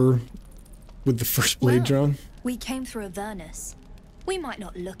keel over with the first blade drawn. We came through Avernus. We might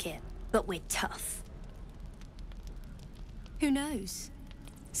not look it, but we're tough. Who knows?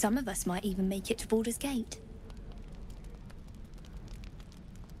 Some of us might even make it to Baldur's Gate.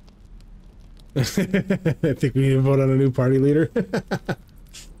 I think we need to vote on a new party leader.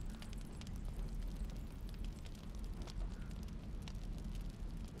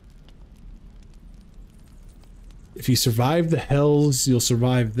 If you survive the hells, you'll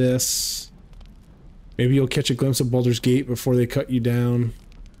survive this. Maybe you'll catch a glimpse of Baldur's Gate before they cut you down.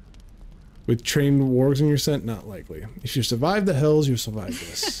 With trained wargs in your scent, not likely. If you survive the hells, you'll survive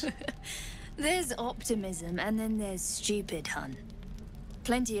this. There's optimism, and then there's stupid, hun.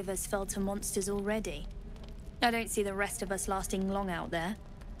 Plenty of us fell to monsters already. I don't see the rest of us lasting long out there.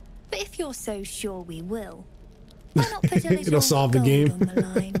 But if you're so sure we will, why not put a little It'll solve the game. on the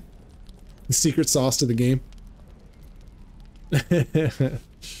line? The secret sauce to the game.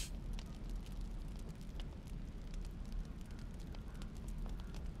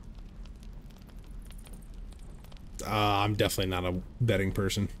 I'm definitely not a betting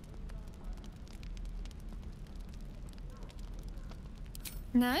person.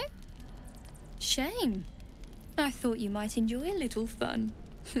 No? Shame. I thought you might enjoy a little fun.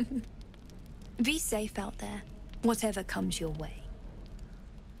 Be safe out there, whatever comes your way.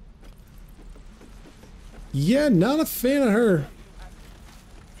 Yeah, not a fan of her.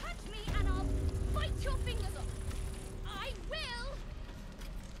 Touch me and I'll bite your fingers off. I will.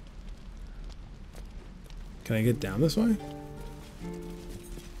 Can I get down this way?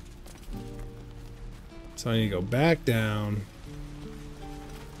 So I need to go back down.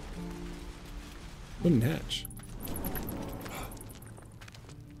 Wooden hatch.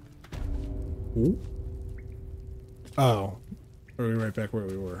 Ooh. Oh. Are we right back where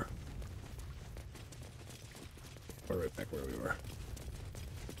we were? We're right back where we were.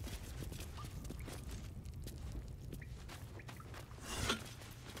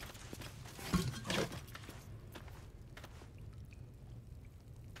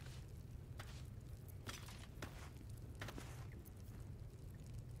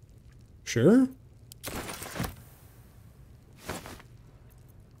 Sure.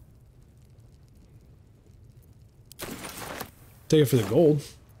 Take it for the gold.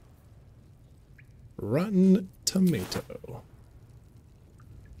 Rotten tomato.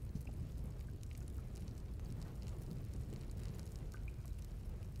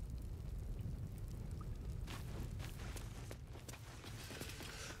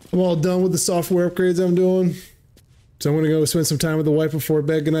 I'm all done with the software upgrades I'm doing. So I'm going to go spend some time with the wife before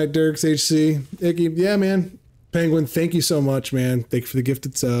bed. Good night, Derks, HC. Icky. Yeah, man. Penguin, thank you so much, man. Thank you for the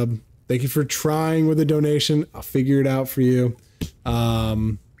gifted sub. Thank you for trying with a donation. I'll figure it out for you.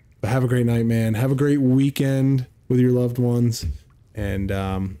 But have a great night, man. Have a great weekend with your loved ones. And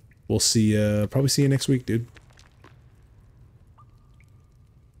we'll see you, probably see you next week, dude.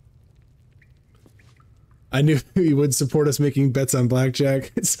 I knew you would support us making bets on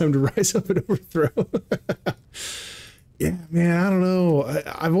blackjack. It's time to rise up and overthrow. Yeah, man, I don't know.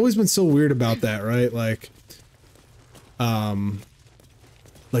 I've always been so weird about that, right? Like I've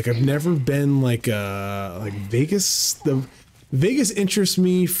never been like Vegas. The Vegas interests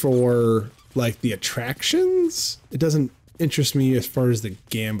me for like the attractions. It doesn't interest me as far as the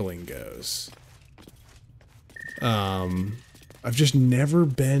gambling goes. I've just never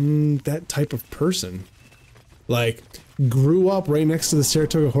been that type of person. Like, grew up right next to the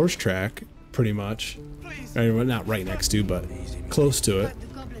Saratoga horse track, pretty much. I mean, not right next to, but close to it.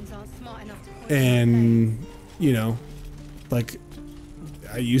 And, you know, like,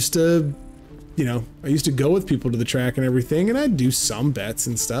 I used to go with people to the track and everything, and I'd do some bets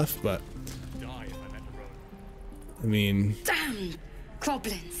and stuff, but I mean, Damn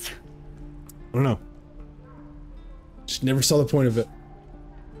goblins. I don't know. Just never saw the point of it.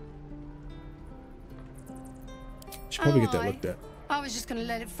 Should probably get that looked at. I was just gonna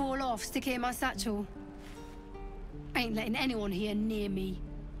let it fall off, stick it in my satchel. Ain't letting anyone here near me.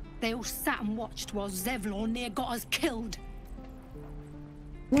 They all sat and watched while Zevlor near got us killed.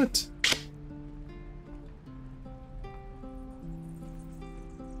 What?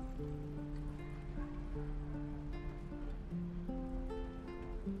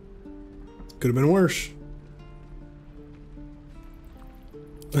 Could have been worse.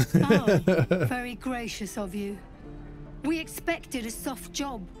 Oh, very gracious of you. We expected a soft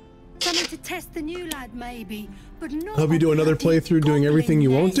job. Something to test the new lad, maybe, but not. Hope you do another playthrough doing everything you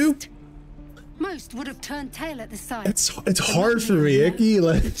won't do. Most would have turned tail at the sight. It's hard for me, Icky.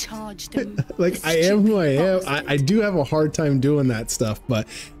 Like, like I am who I am. I do have a hard time doing that stuff, but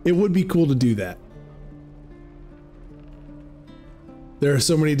it would be cool to do that. There are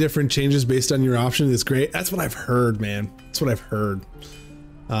so many different changes based on your option. It's great. That's what I've heard, man. That's what I've heard.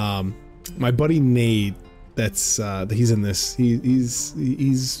 My buddy Nate, he's in this.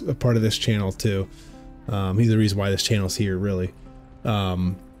 He's a part of this channel too. He's the reason why this channel's here, really.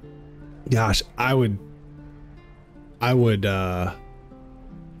 Gosh, I would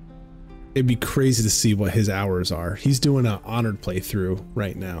it'd be crazy to see what his hours are. He's doing an honored playthrough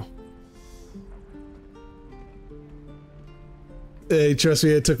right now. Hey, trust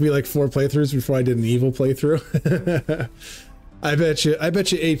me, it took me like 4 playthroughs before I did an evil playthrough. I bet you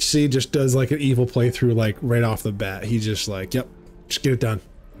HC just does like an evil playthrough like right off the bat. He's just like, yep, just get it done.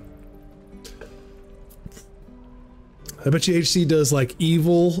 I bet you HC does like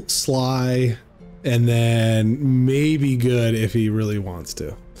evil, sly, and then maybe good if he really wants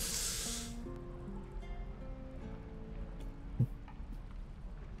to.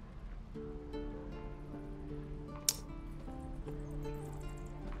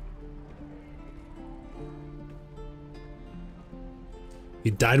 You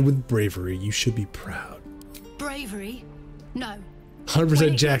died with bravery. You should be proud. Bravery? No.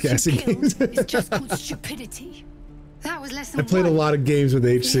 100% jackassing games. It's just called stupidity. That was less than I played a lot of games with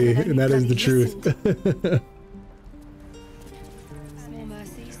HC, and that is the truth. Small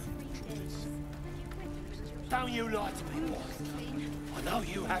mercies. Don't you lie to me, boy. I know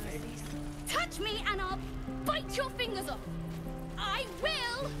you have it. Touch me and I'll bite your fingers off. I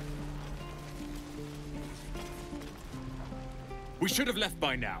will. We should have left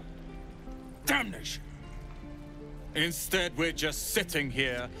by now. Damnation! Instead, we're just sitting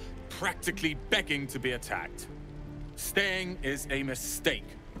here, practically begging to be attacked. Staying is a mistake.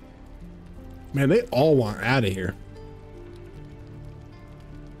 Man, they all want out of here.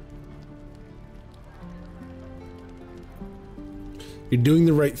 You're doing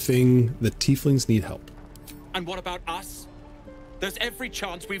the right thing. The tieflings need help. And what about us? There's every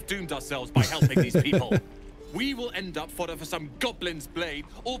chance we've doomed ourselves by helping these people. We will end up fodder for some goblin's blade,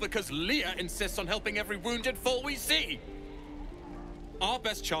 all because Leah insists on helping every wounded foe we see. Our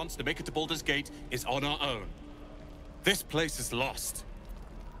best chance to make it to Baldur's Gate is on our own. This place is lost.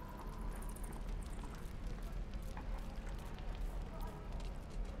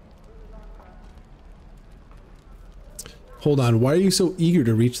 Hold on, why are you so eager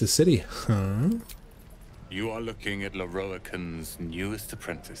to reach the city? Huh? You are looking at Larian's newest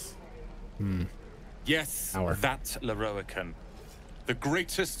apprentice. Yes, that Larian, the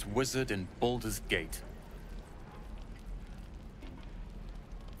greatest wizard in Baldur's Gate.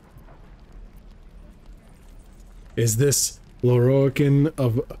 Is this Larian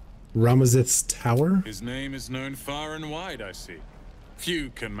of Ramazith's Tower? His name is known far and wide, I see. Few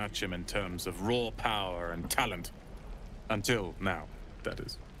can match him in terms of raw power and talent. Until now, that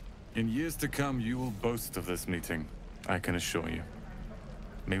is. In years to come, you will boast of this meeting, I can assure you.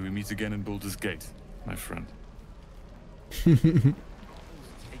 May we meet again in Baldur's Gate, my friend.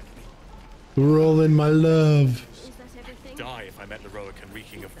 Rolling my love. I'd die if I met Larian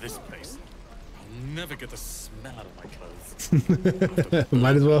reeking of this place. I'll never get the smell out of my clothes.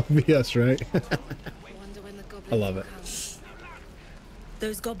 Might as well be us, right? I love it.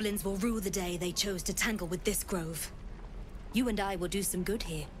 Those goblins will rue the day they chose to tangle with this grove. You and I will do some good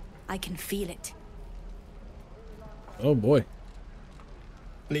here. I can feel it. Oh boy.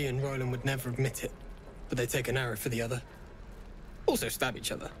 Lee and Roland would never admit it, but they take an arrow for the other. Also stab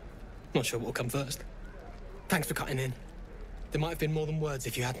each other. Not sure what will come first. Thanks for cutting in. There might have been more than words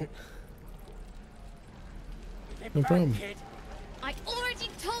if you hadn't. No problem. I already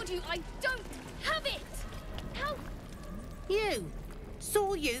told you I don't have it. How? You.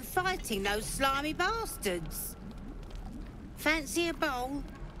 Saw you fighting those slimy bastards. Fancy a bowl?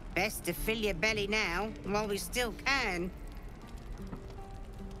 Best to fill your belly now, while we still can.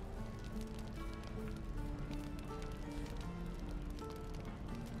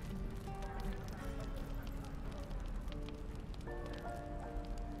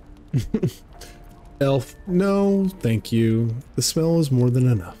 Elf, no, thank you. The smell is more than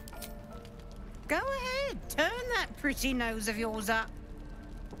enough. Go ahead, turn that pretty nose of yours up.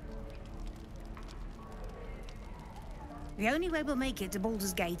 The only way we'll make it to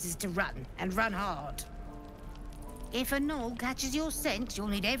Baldur's Gate is to run, and run hard. If a gnoll catches your scent, you'll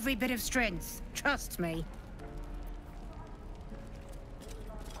need every bit of strength. Trust me.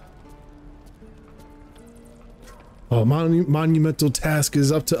 Oh, monumental task is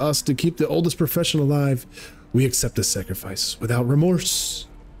up to us to keep the oldest profession alive. We accept the sacrifice without remorse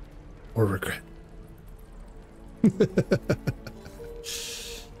or regret.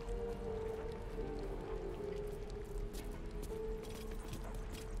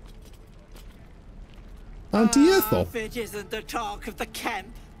 Auntie Ethel. If it isn't the talk of the camp.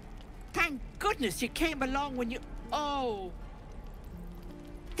 Thank goodness you came along when you... Oh.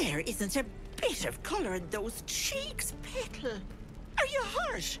 There isn't a bit of colour in those cheeks, Petal. Are you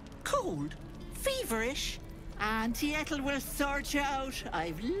hurt? Cold? Feverish? Auntie Ethel will sort you out.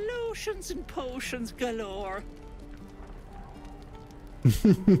 I've lotions and potions galore.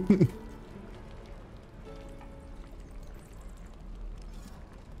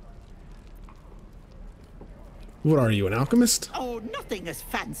 What are you, an alchemist? Oh, nothing as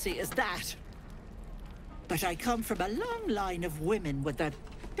fancy as that. But I come from a long line of women with a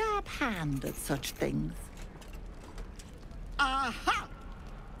dab hand at such things. Aha!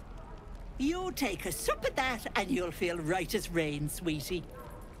 You take a sup at that and you'll feel right as rain, sweetie.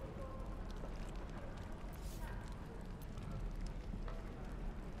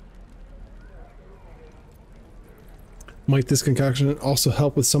 Might this concoction also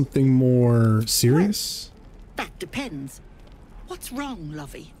help with something more serious? That depends. What's wrong,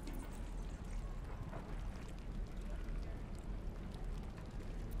 lovey?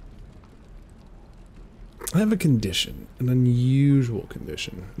 I have a condition, an unusual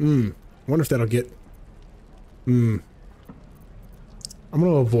condition. I wonder if that'll get... I'm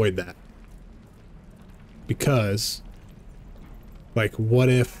gonna avoid that. Because, like, what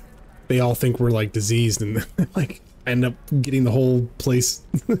if they all think we're, like, diseased and, like, end up getting the whole place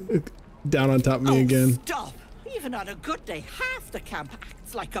down on top of me again? Stop! Even on a good day, half the camp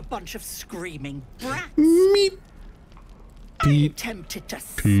acts like a bunch of screaming brats. Meep. I'm tempted to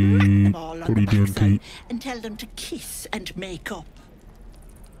smack them all on the backside and tell them to kiss and make up.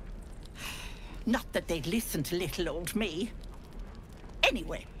 Not that they'd listen to little old me.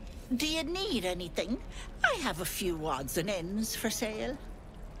 Anyway, do you need anything? I have a few odds and ends for sale.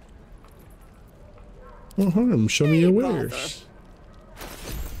 Oh, show me your wares.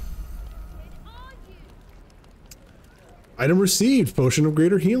 Item received, potion of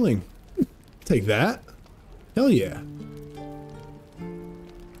greater healing. Take that. Hell yeah.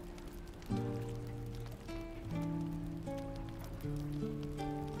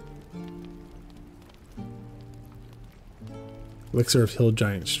 Elixir of Hill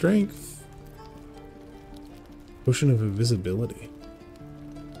Giant Strength. Potion of Invisibility.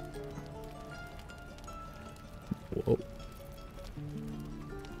 Whoa.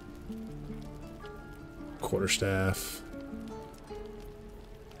 Quarterstaff.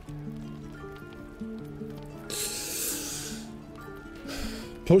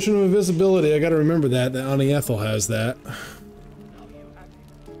 Potion of Invisibility. I gotta remember that. That Auntie Ethel has that.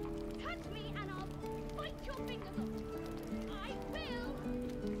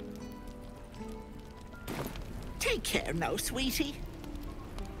 Take care now, sweetie.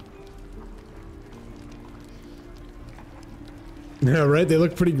 Yeah, right? They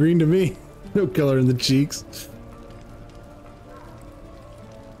look pretty green to me. No color in the cheeks.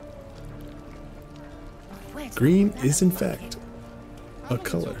 Green is, in fact, a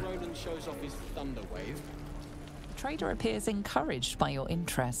color. The trader appears encouraged by your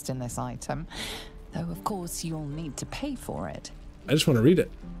interest in this item, though of course you'll need to pay for it. I just want to read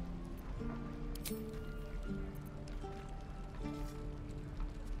it.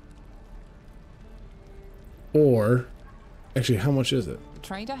 Or, actually, how much is it? The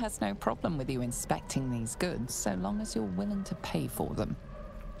trader has no problem with you inspecting these goods, so long as you're willing to pay for them.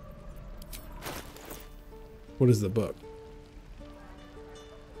 What is the book?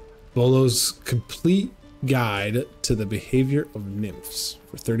 Bolo's Complete Guide to the Behavior of Nymphs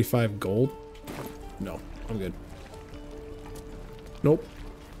for 35 gold? No, I'm good. Nope.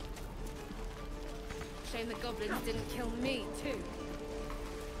 Shame the goblins didn't kill me, too.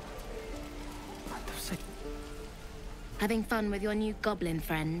 Having fun with your new goblin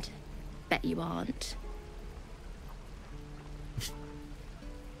friend? Bet you aren't.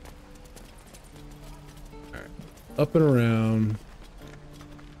 Up and around.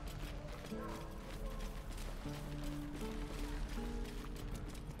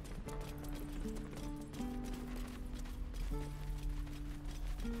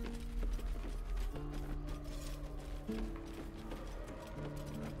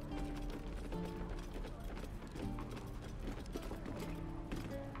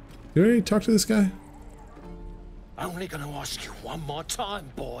 Did I already talk to this guy? Only gonna ask you one more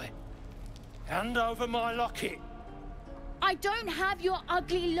time, boy. Hand over my locket. I don't have your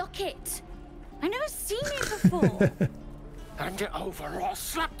ugly locket. I've never seen it before. Hand it over or I'll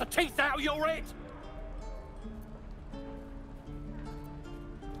slap the teeth out of your head.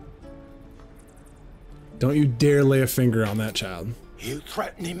 Don't you dare lay a finger on that child. You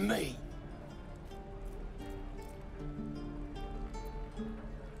threatening me?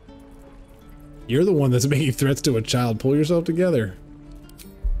 You're the one that's making threats to a child. Pull yourself together.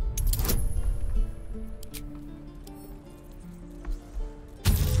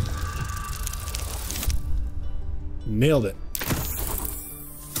 Nailed it.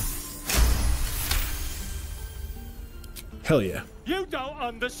 Hell yeah. You don't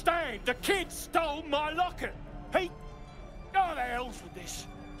understand. The kid stole my locket. He... Oh, the hell's with this?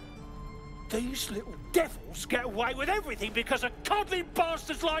 These little devils get away with everything because of coddling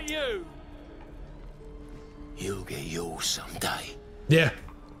bastards like you. You'll get yours someday. Yeah.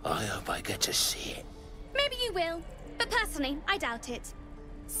 I hope I get to see it. Maybe you will, but personally, I doubt it.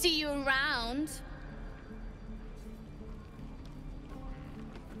 See you around.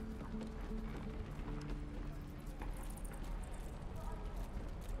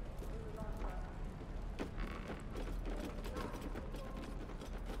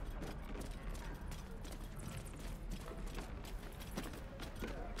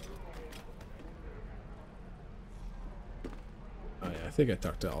 Oh yeah, I think I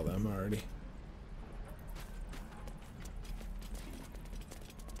talked to all of them already.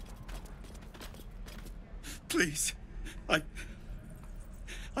 Please.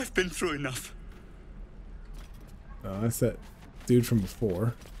 I've been through enough. Oh, that's that dude from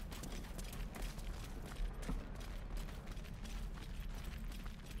before.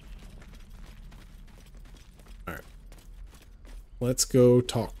 Alright. Let's go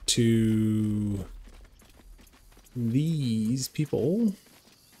talk to these people.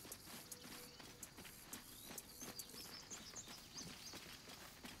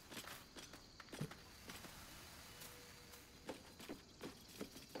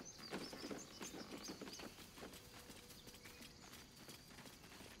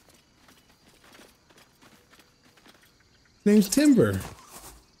 Name's Timber.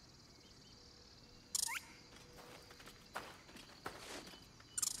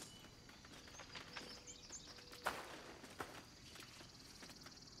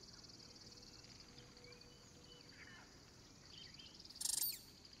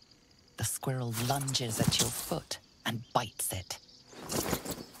 The squirrel lunges at your foot and bites it.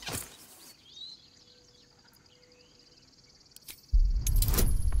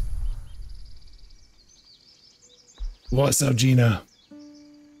 What's up, Gina?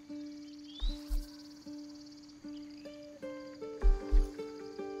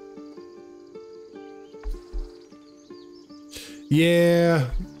 Yeah,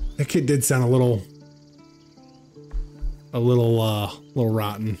 that kid did sound a little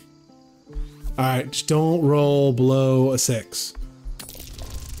rotten. All right, just don't roll below a 6.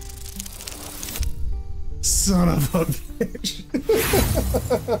 Son of a bitch.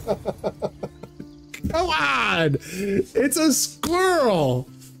 Come on! It's a squirrel!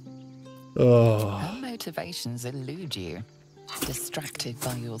 Oh. Her motivations elude you. Distracted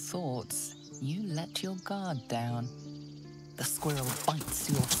by your thoughts, you let your guard down. The squirrel bites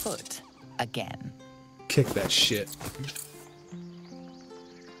your foot again. Kick that shit.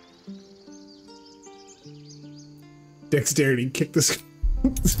 Dexterity, kick this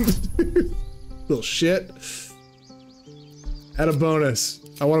little shit. Add a bonus.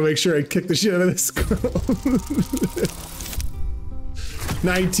 I want to make sure I kick the shit out of this squirrel.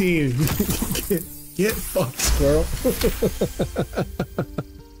 19. Get fucked, squirrel.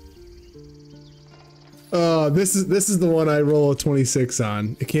 Oh, this is the one I roll a 26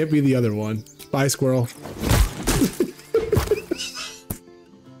 on. It can't be the other one. Bye, squirrel.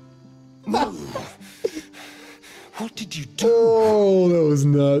 What did you do? Oh, that was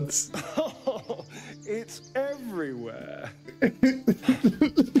nuts. Oh, it's everywhere.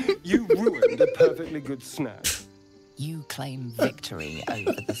 You ruined a perfectly good snack. You claim victory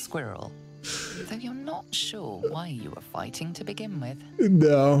over the squirrel, though you're not sure why you were fighting to begin with.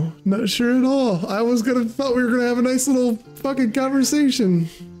 No, not sure at all. Thought we were gonna have a nice little fucking conversation.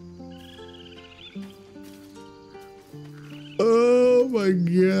 Oh my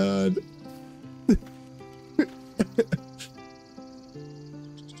god.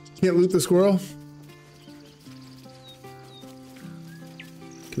 Can't loot the squirrel?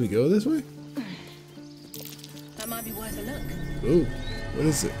 Can we go this way? That might be worth a look. Ooh, what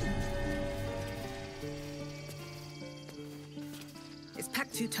is it? It's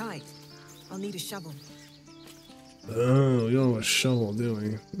packed too tight. I'll need a shovel. Oh, you don't have a shovel,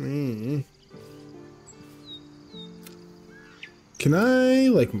 do we? Can I,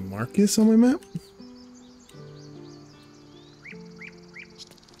 like, mark this on my map?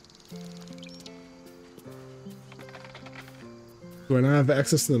 Do I not have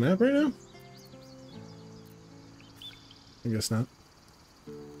access to the map right now? I guess not.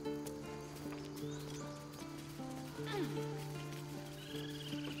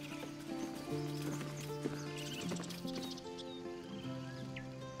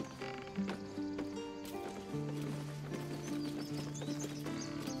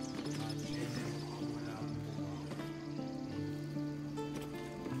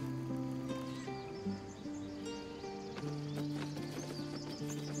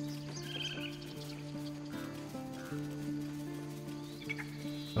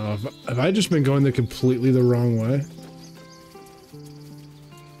 Have I just been going completely the wrong way?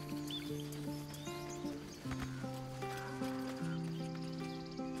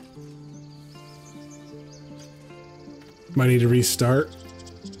 Might need to restart.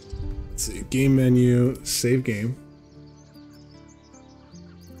 Let's see, game menu, save game.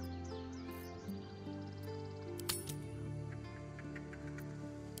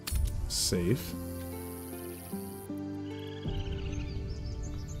 Save.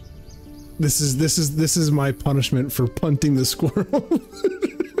 This is my punishment for punting the squirrel.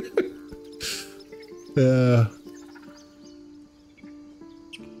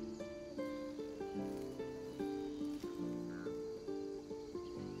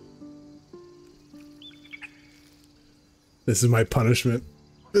 This is my punishment.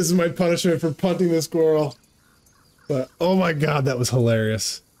 This is my punishment for punting the squirrel. But oh my god, that was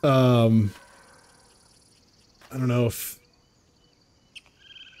hilarious. I don't know if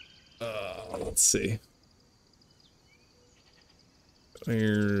let's see. Wow.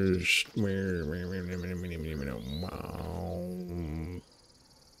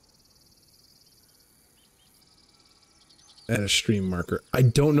 Add a stream marker. I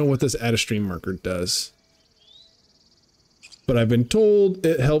don't know what this add a stream marker does, but I've been told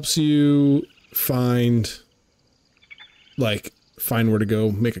it helps you find where to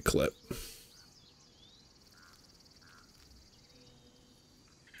go make a clip.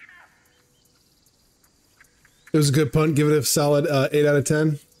 It was a good punt. Give it a solid 8 out of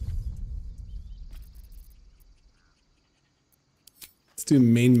 10. Let's do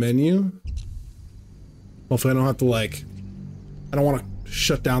main menu. Hopefully I don't have to I don't want to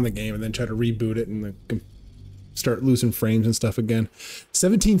shut down the game and then try to reboot it and start losing frames and stuff again.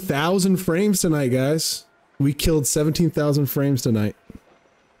 17,000 frames tonight, guys. We killed 17,000 frames tonight.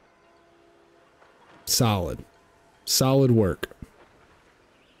 Solid. Solid work.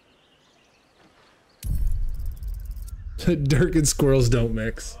 Dirk and squirrels don't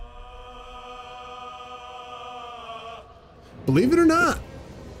mix. Believe it or not,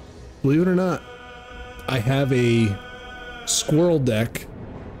 I have a squirrel deck.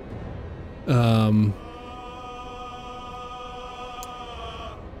 I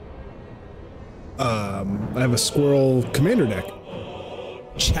have a squirrel commander deck.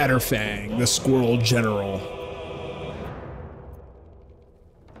 Chatterfang, the squirrel general.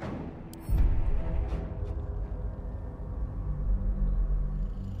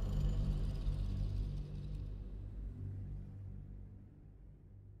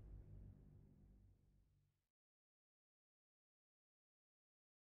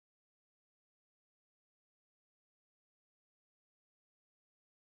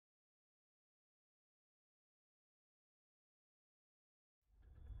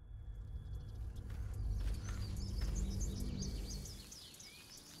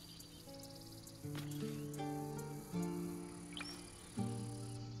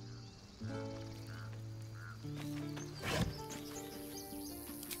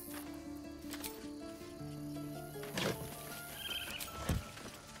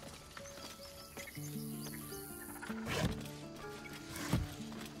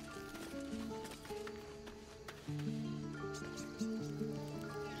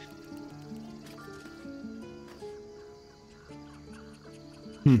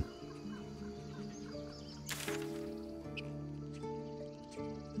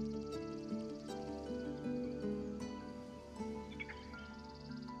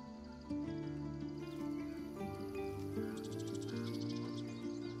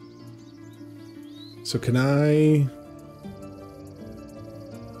 So can I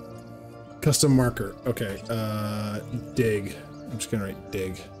custom marker? Okay, dig. I'm just gonna write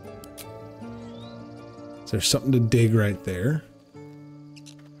dig. Is there something to dig right there?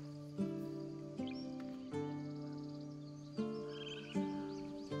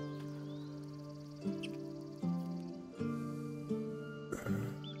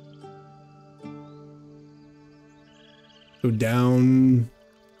 Go down.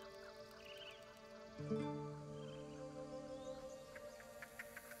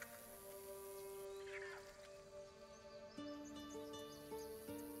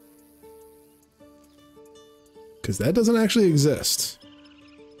 Because that doesn't actually exist.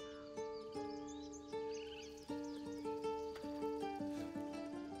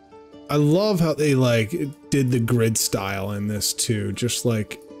 I love how they like did the grid style in this too, just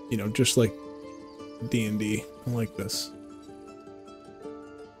like, you know, just like D&D. I like this.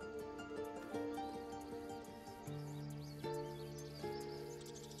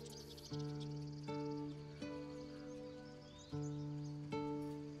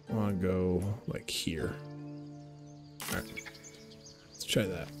 I want to go like here. All right, let's try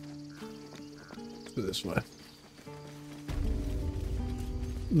that. Let's go this way.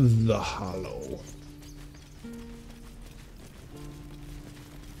 The Hollow.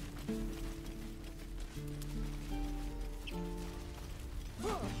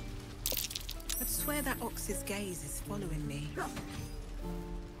 I'd swear that ox's gaze is following me.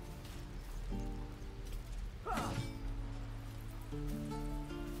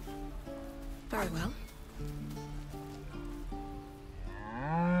 Very well.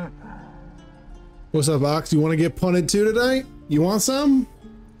 What's up, Ox? You want to get punted too tonight? You want some?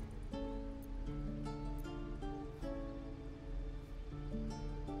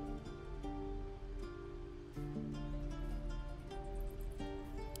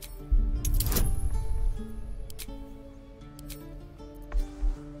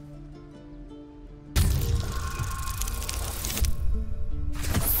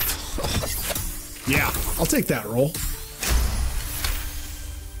 Yeah, I'll take that roll.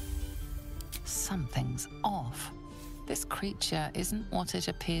 Something's off. This creature isn't what it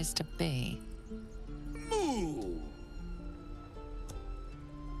appears to be. Moo!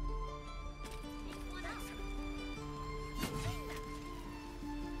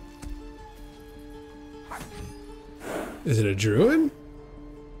 Is it a druid?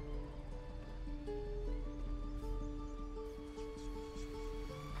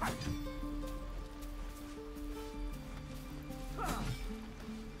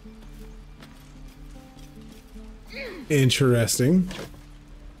 Interesting.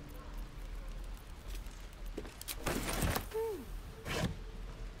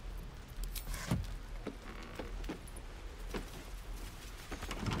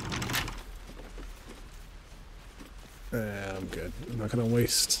 I'm good. I'm not gonna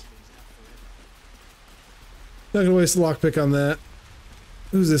waste. Not gonna waste a lockpick on that.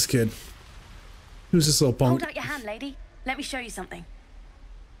 Who's this kid? Who's this little punk? Hold out your hand, lady. Let me show you something.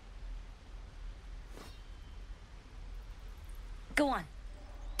 Go on.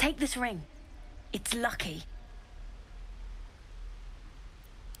 Take this ring. It's lucky.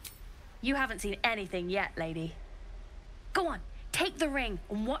 You haven't seen anything yet, lady. Go on. Take the ring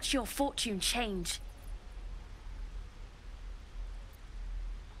and watch your fortune change.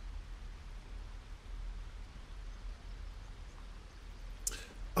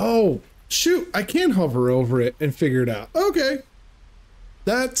 Oh, shoot. I can hover over it and figure it out. Okay.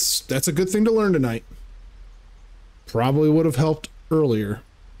 That's a good thing to learn tonight. Probably would have helped earlier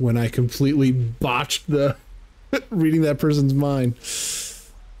when I completely botched the reading that person's mind.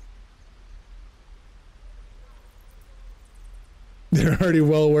 They're already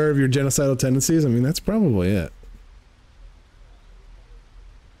well aware of your genocidal tendencies. I mean, that's probably it.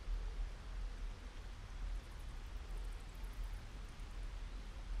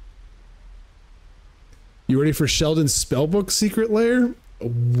 You ready for Sheldon's spellbook secret lair?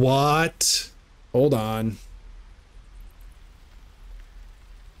 What? Hold on.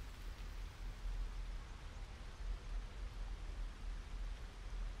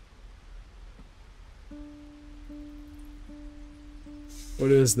 What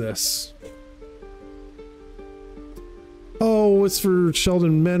is this? Oh, it's for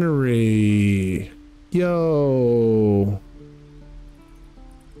Sheldon Menery. Yo.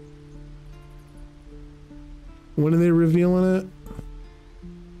 When are they revealing it?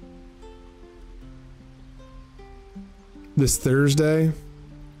 This Thursday?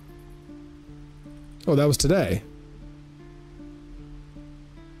 Oh, that was today.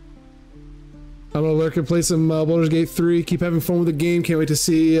 I'm gonna lurk and play some Baldur's Gate 3. Keep having fun with the game. Can't wait to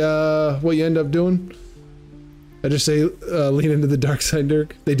see what you end up doing. I just say lean into the dark side,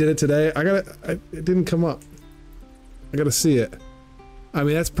 Dirk. They did it today. It didn't come up. I gotta see it. I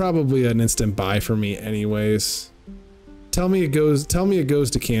mean, that's probably an instant buy for me, anyways. Tell me it goes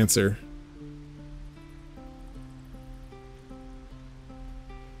to Cancer.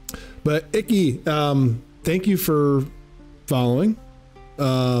 But Icky, thank you for following.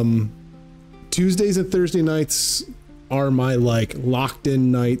 Tuesdays and Thursday nights are my like locked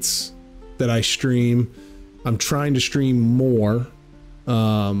in nights that I stream. I'm trying to stream more.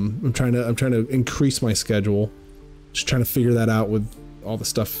 I'm trying to increase my schedule. Just trying to figure that out with all the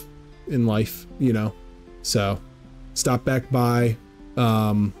stuff in life, you know. So stop back by,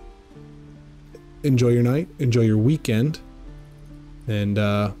 enjoy your night, enjoy your weekend, and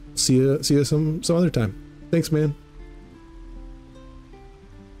see you some other time. Thanks, man.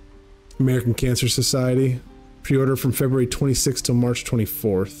 American Cancer Society, pre-order from February 26th to March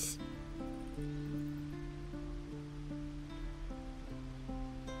 24th.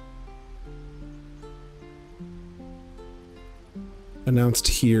 Announced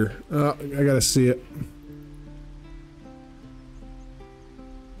here. I gotta see it.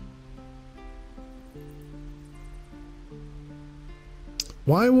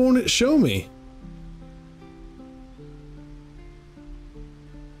 Why won't it show me?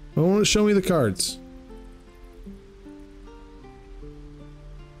 Why won't it show me the cards?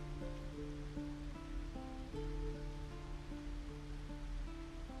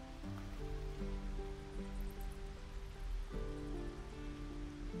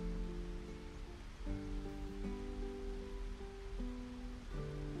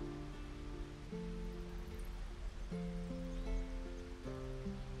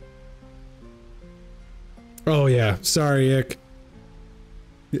 Oh yeah, sorry, Ick.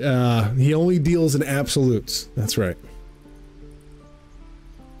 He only deals in absolutes. That's right.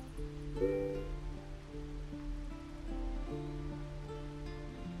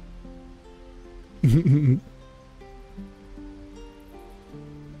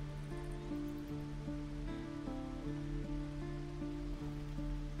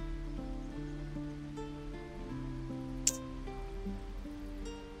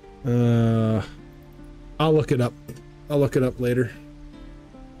 I'll look it up. I'll look it up later.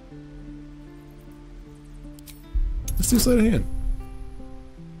 Let's do sleight of hand.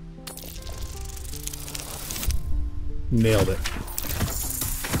 Nailed it.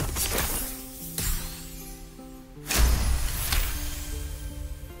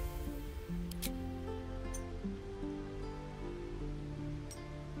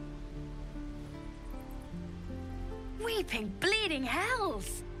 Weeping, bleeding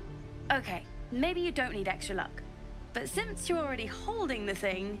hells! Okay, maybe you don't need extra luck. But since you're already holding the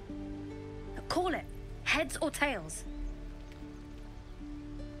thing, call it. Heads or tails?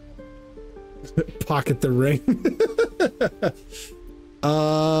 Pocket the ring.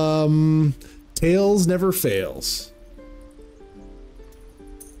 Tails never fails.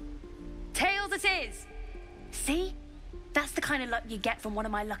 Tails it is! See? That's the kind of luck you get from one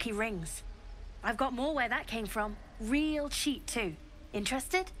of my lucky rings. I've got more where that came from. Real cheap too.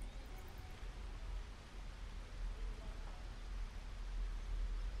 Interested?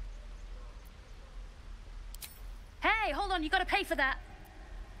 Hey, hold on, you gotta pay for that.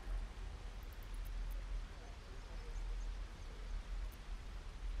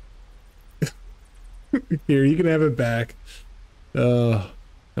 Here, you can have it back. And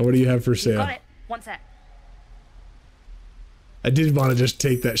what do you have for sale? Got it. One sec. I did want to just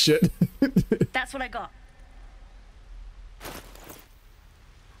take that shit. That's what I got.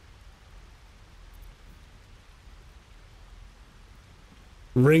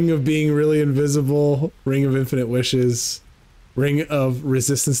 Ring of being really invisible, ring of infinite wishes, ring of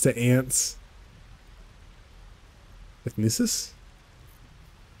resistance to ants. Hypnosis?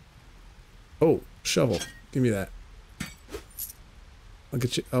 Oh, shovel. Give me that. I'll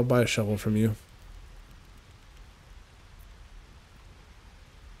get you. I'll buy a shovel from you.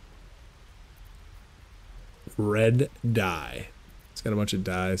 Red dye. It's got a bunch of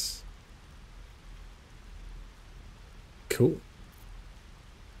dyes. Cool.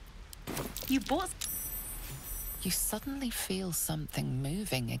 You bought... You suddenly feel something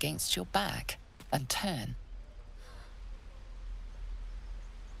moving against your back and turn.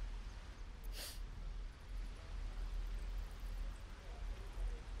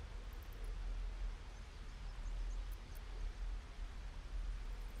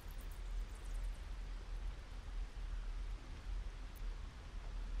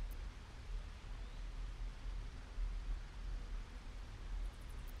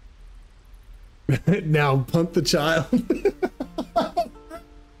 Now punt the child.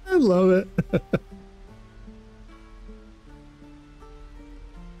 I love it.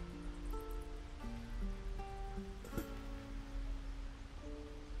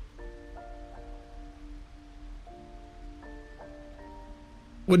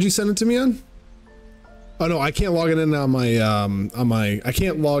 What'd you send it to me on? Oh no, I can't log it in on my I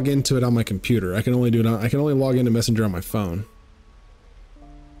can't log into it on my computer. I can only do it on, I can only log into Messenger on my phone.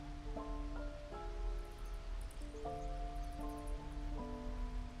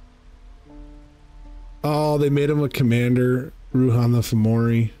 Oh, they made him a commander, Ruhan the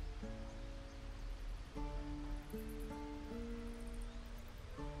Fomori.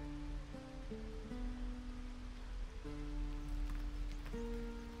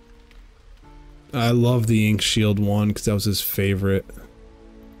 I love the Ink Shield one because that was his favorite.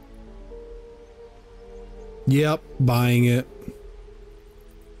 Yep, buying it.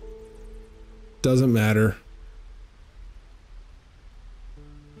 Doesn't matter.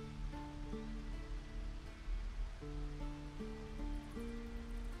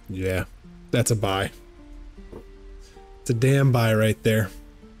 Yeah, that's a buy. It's a damn buy right there.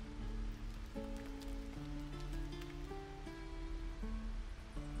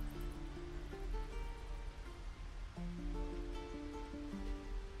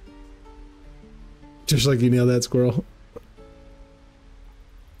 Just like you nailed that, squirrel.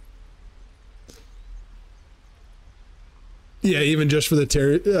 Yeah, even just for the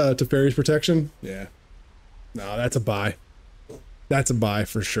Teferi's protection? Yeah. No, that's a buy. That's a buy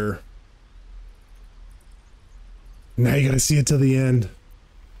for sure. Now you gotta see it to the end.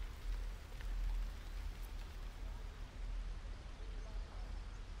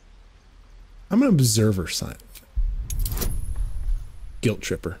 I'm an observer sign. Guilt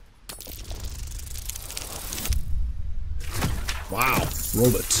tripper. Wow,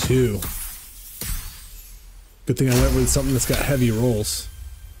 rolled a 2. Good thing I went with something that's got heavy rolls.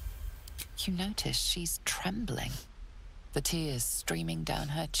 You notice she's trembling. The tears streaming down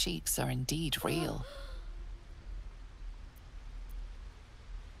her cheeks are indeed real.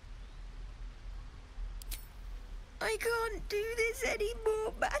 I can't do this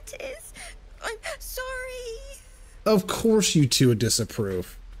anymore, Mattis. I'm sorry. Of course you two would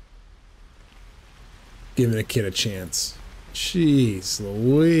disapprove. Giving a kid a chance. Jeez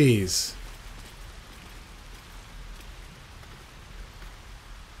Louise.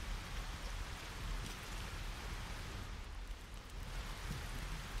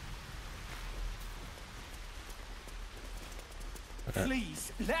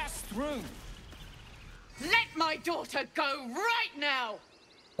 Please, let us through. Let my daughter go right now.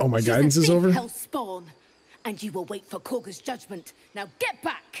 Oh, my guidance is over? Hell spawn, and you will wait for Korga's judgment. Now get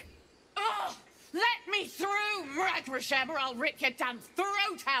back. Oh, let me through, Ragrasham, or I'll rip your damn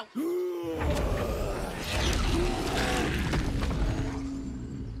throat out.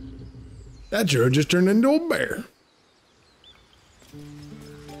 That druid just turned into a bear.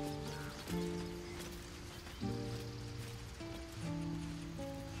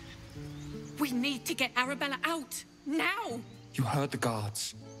 We need to get Arabella out, now! You heard the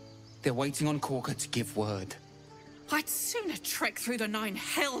guards. They're waiting on Korga to give word. I'd sooner trek through the 9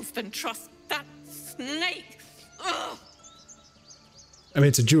 hells than trust that snake! Ugh. I mean,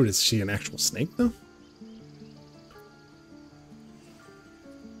 it's a druid. Is she an actual snake, though?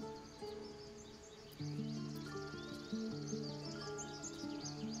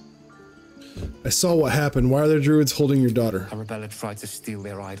 I saw what happened. Why are there druids holding your daughter? Arabella tried to steal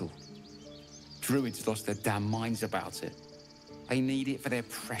their idol. Druids lost their damn minds about it. They need it for their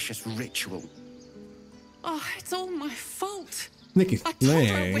precious ritual. Oh, it's all my fault. Nikki, I told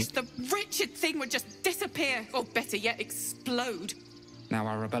her I wish the wretched thing would just disappear, or better yet, explode. Now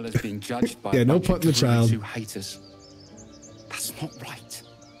Arabella's being judged by Yeah, a no bunch of putting the child. druids who hate us. That's not right.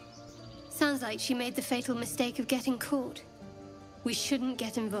 Sounds like she made the fatal mistake of getting caught. We shouldn't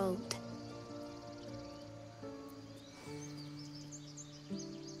get involved.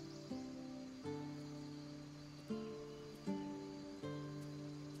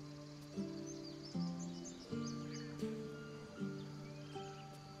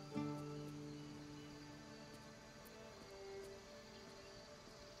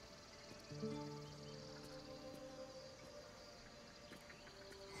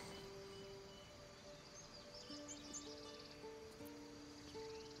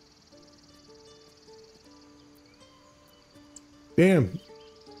 Damn.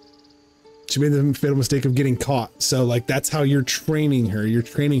 She made the fatal mistake of getting caught. So, like, that's how you're training her. You're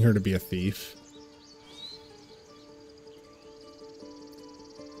training her to be a thief.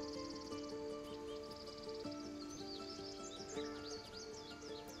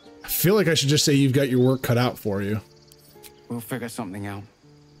 I feel like I should just say you've got your work cut out for you. We'll figure something out.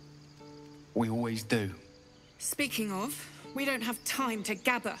 We always do. Speaking of, we don't have time to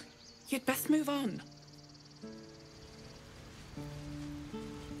gather. You'd best move on.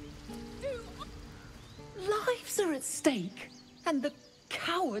 Lives are at stake, and the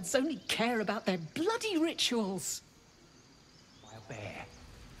cowards only care about their bloody rituals.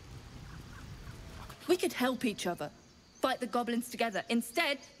 We could help each other, fight the goblins together.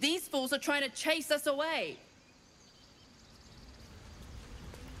 Instead, these fools are trying to chase us away.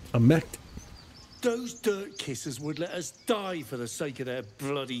 A mech. Those dirt kissers would let us die for the sake of their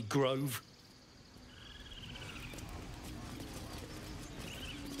bloody grove.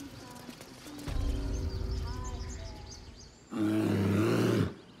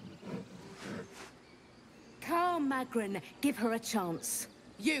 Calm, Magrin. Give her a chance.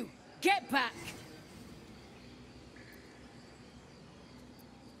 You, get back!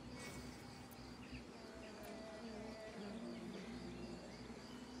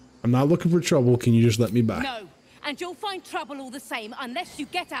 I'm not looking for trouble. Can you just let me by? No, and you'll find trouble all the same unless you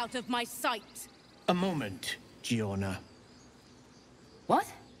get out of my sight. A moment, Giona. What?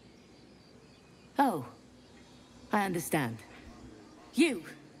 Oh, I understand. You.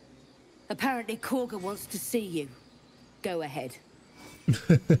 Apparently Korga wants to see you. Go ahead.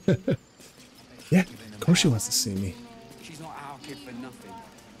 Yeah, of course she wants to see me. She's not our kid for nothing.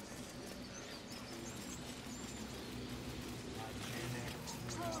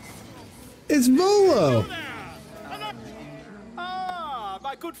 It's Volo! Ah,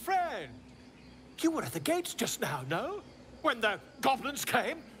 my good friend. You were at the gates just now, no? When the goblins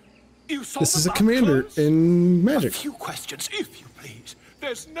came? You saw This is a the commander clothes? in A Magic. few questions, if you please.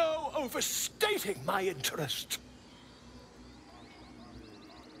 There's no overstating my interest.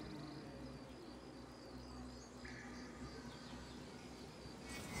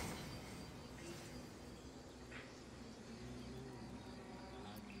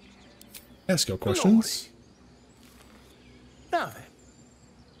 Ask your questions. Now then,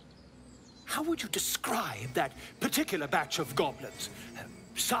 how would you describe that particular batch of goblins?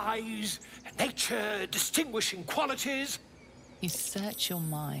 Size, nature, distinguishing qualities? You search your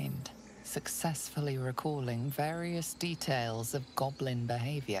mind, successfully recalling various details of goblin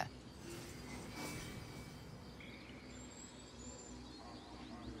behavior.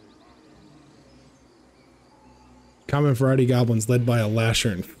 Common variety goblins led by a lasher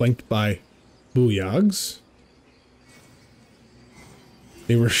and flanked by booyags.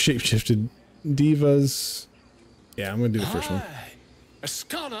 They were shapeshifted divas. Yeah, I'm gonna do the first one. A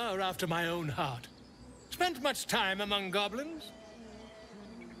scholar after my own heart. Spent much time among goblins?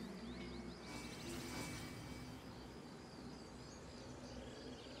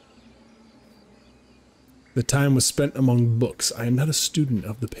 The time was spent among books. I am not a student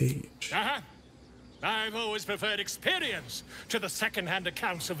of the page. I've always preferred experience to the second-hand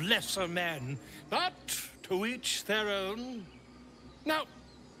accounts of lesser men. But to each their own. Now,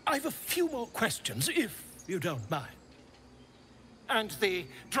 I've a few more questions, if you don't mind. And the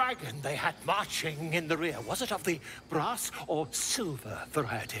dragon they had marching in the rear, was it of the brass or silver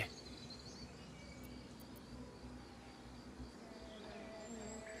variety?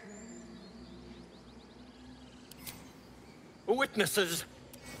 Witnesses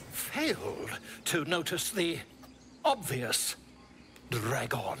failed to notice the obvious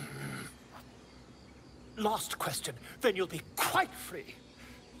dragon. Last question, then you'll be quite free.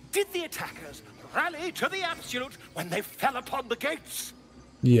 Did the attackers rally to the absolute when they fell upon the gates?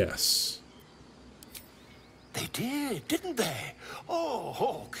 Yes. They did, didn't they?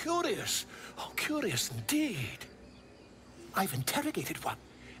 Oh, curious. Oh, curious indeed. I've interrogated one,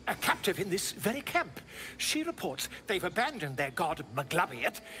 a captive in this very camp. She reports they've abandoned their god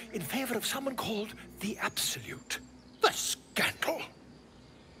Maglabiet in favor of someone called the Absolute. The scandal!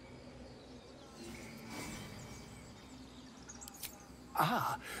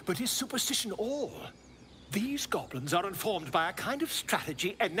 Ah, but is superstition all? These goblins are informed by a kind of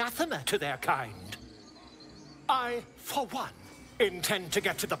strategy anathema to their kind. I, for one, intend to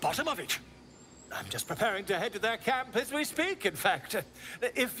get to the bottom of it. I'm just preparing to head to their camp as we speak, in fact.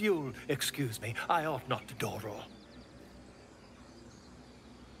 If you'll excuse me, I ought not to dawdle.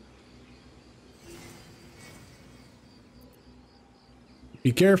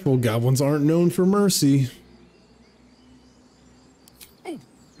 Be careful, goblins aren't known for mercy.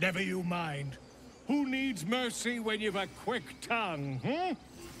 Never you mind. Who needs mercy when you've a quick tongue, hmm?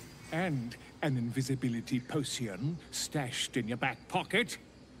 And an invisibility potion stashed in your back pocket?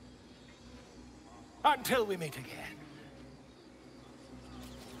 Until we meet again.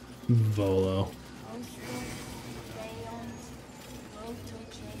 Volo.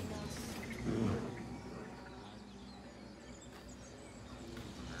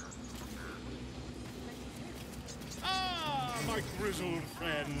 Ah, my grizzled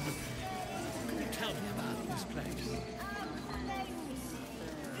friend. Can you tell me about this place?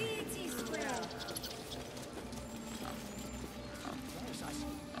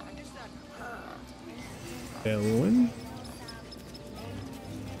 Elwyn?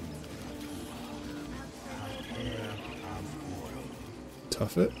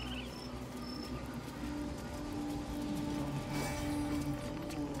 Tough it.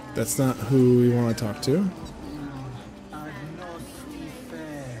 That's not who we want to talk to.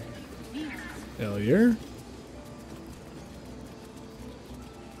 Failure.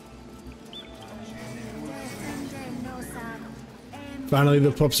 Finally,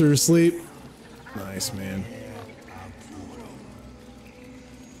 the pups are asleep. Nice, man.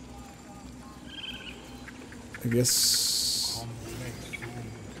 I guess...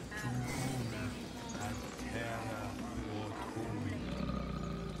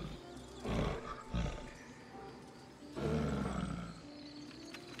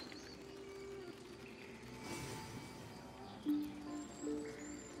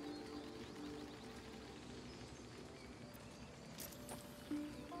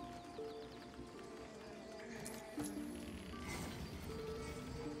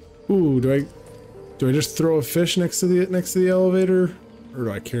 Ooh, do I just throw a fish next to the elevator, or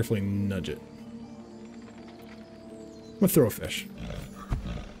do I carefully nudge it? I'm gonna throw a fish.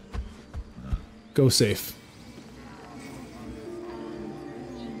 Go safe.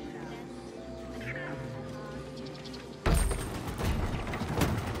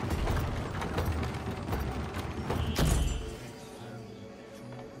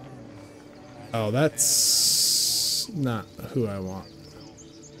 Oh, that's not who I want.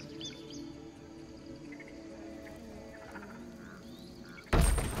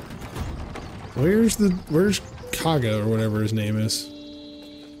 Where's Kaga or whatever his name is?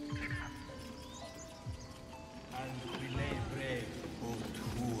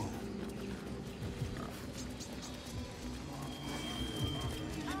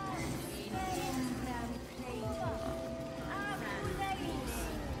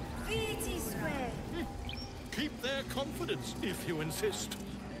 Keep their confidence if you insist.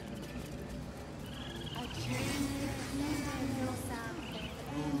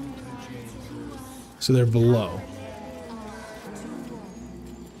 So they're below.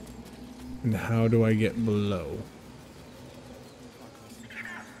 And how do I get below?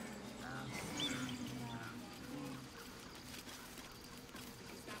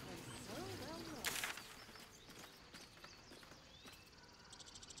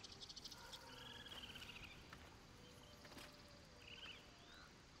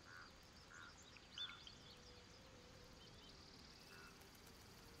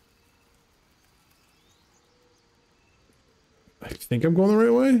 I think I'm going the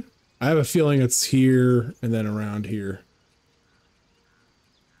right way. I have a feeling it's here and then around here.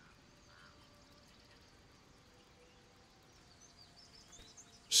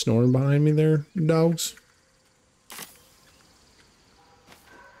 Snoring behind me there, dogs.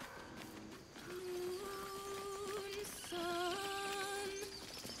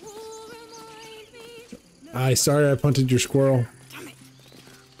 Sorry I punted your squirrel.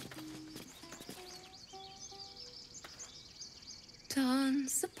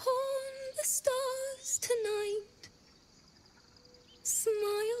 Dance upon the stars tonight. Smile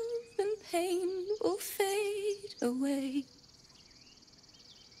and pain will fade away.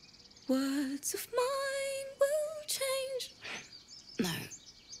 Words of mine will change. No.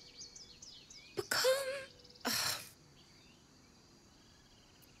 Become.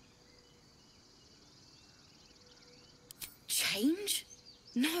 Change?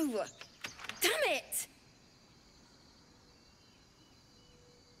 No. Damn it!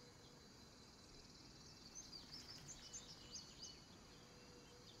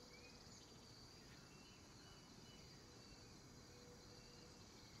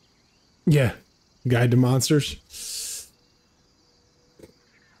 Yeah. Guide to monsters.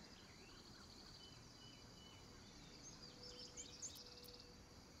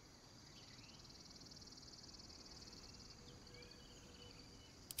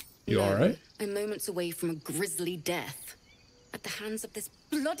 You all right? I'm moments away from a grisly death. At the hands of this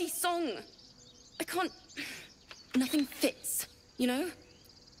bloody song. I can't... Nothing fits, you know?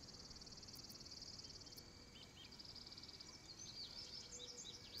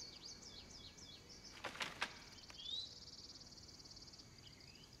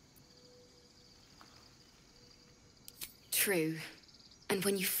 True. And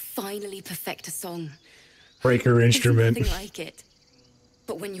when you finally perfect a song... Break her instrument. There's nothing like it.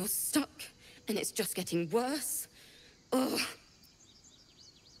 But when you're stuck, and it's just getting worse... Ugh.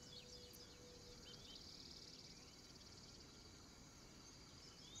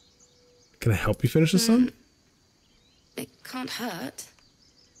 Can I help you finish the song? It can't hurt.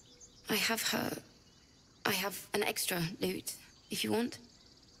 I have an extra lute, if you want.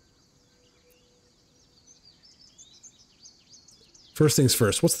 First things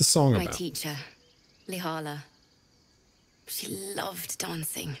first, what's the song about? My teacher, Lihala. She loved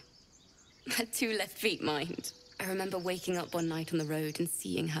dancing. Had 2 left feet, mind. I remember waking up one night on the road and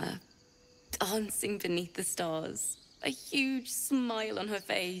seeing her, dancing beneath the stars, a huge smile on her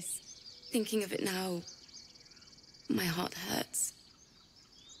face. Thinking of it now, my heart hurts.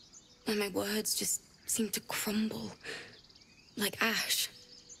 And my words just seem to crumble, like ash.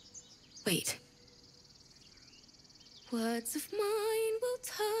 Wait. Words of mine will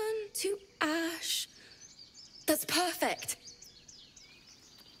turn to ash. That's perfect.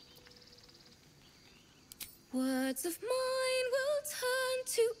 Words of mine will turn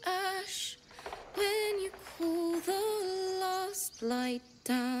to ash when you cool the last light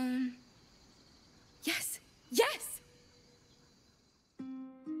down. Yes, yes!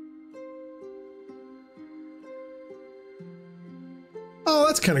 Oh,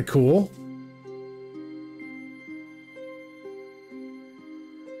 that's kind of cool.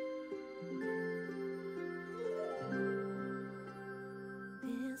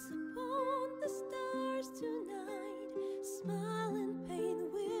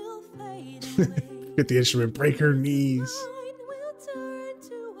 Get the instrument, break her knees.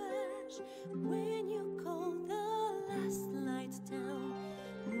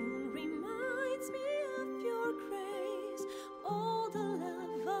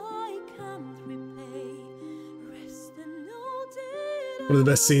 One of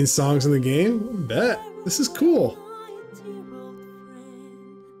the best scene songs in the game? I bet. This is cool.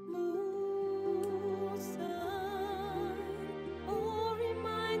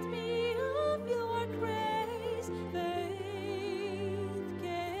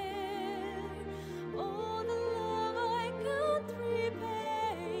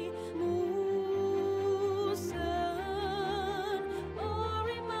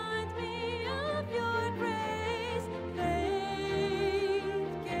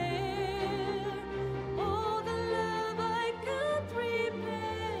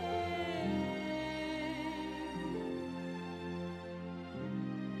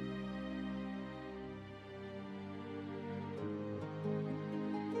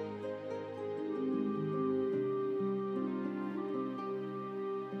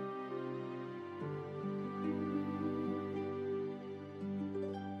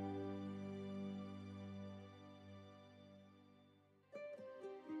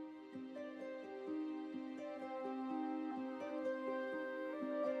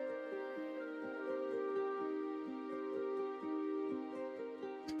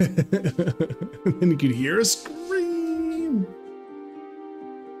 And you could hear a scream.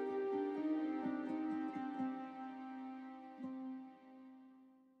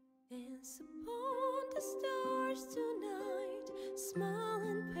 Dance upon the stars tonight. Smile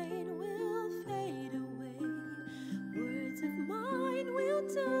and pain will fade away. Words of mine will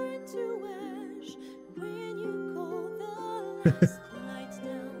turn to ash when you call the last lights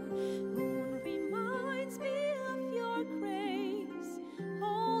down. Moon reminds me of your grace.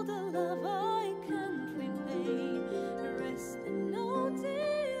 All the love I can't repay. Rest and know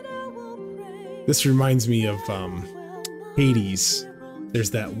that I will pray. This reminds me of Hades.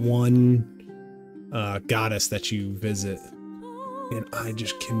 There's that one goddess that you visit, and I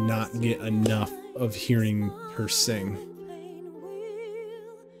just cannot get enough of hearing her sing.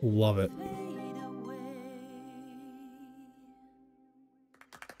 Love it.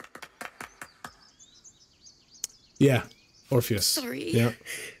 Yeah, Orpheus. Sorry. Yeah.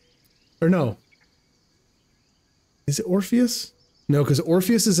 Or no. Is it Orpheus? No, because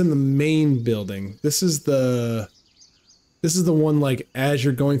Orpheus is in the main building. This is the one, like, as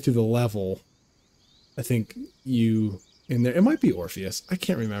you're going through the level, I think you in there. It might be Orpheus. I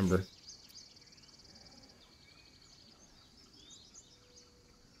can't remember.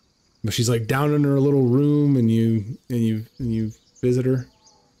 But she's like down in her little room, and you visit her.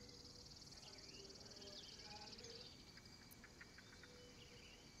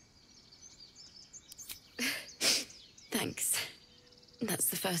 Thanks.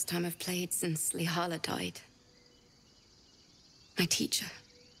 That's the first time I've played since Lihala died. My teacher.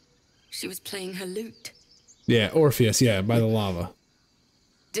 She was playing her lute. Yeah, Orpheus, yeah, by the lava.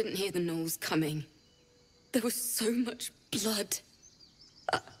 Didn't hear the gnolls coming. There was so much blood.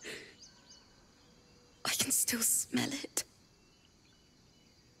 I can still smell it.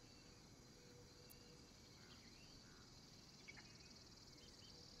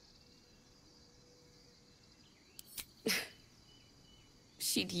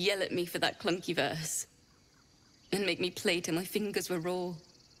 She'd yell at me for that clunky verse and make me play till my fingers were raw.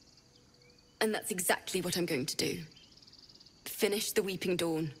 And that's exactly what I'm going to do. Finish the Weeping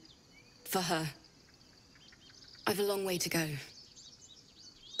Dawn. For her. I've a long way to go.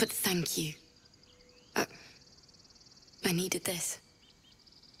 But thank you. I needed this.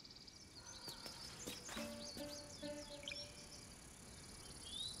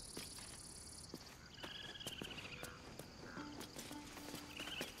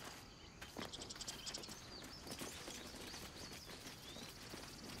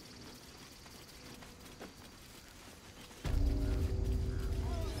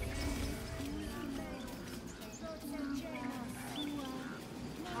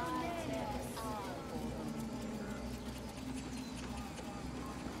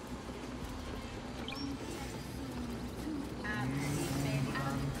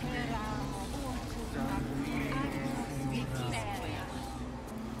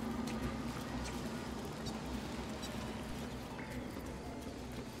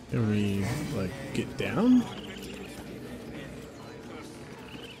 Can we, like, get down?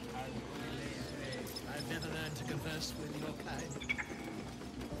 I've never learned to converse with your kind.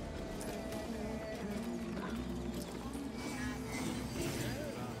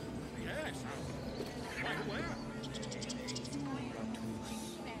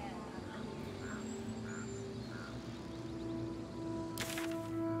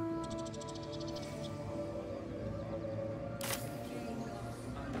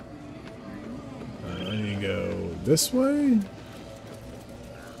 I need to go this way?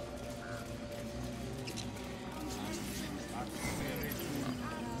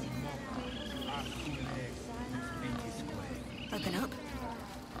 Open up.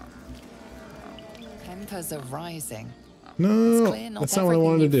 Tempers are rising. No, It's clear that's not what I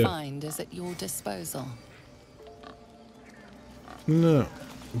wanted to do. Find is at your disposal. No,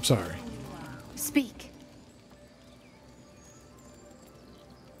 I'm sorry. Speak.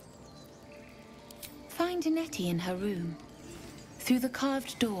 Find Nettie in her room. Through the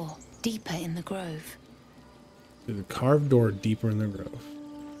carved door, deeper in the grove. Through the carved door deeper in the grove.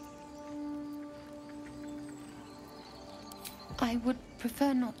 I would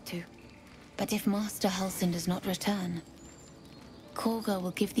prefer not to. But if Master Halsin does not return, Korga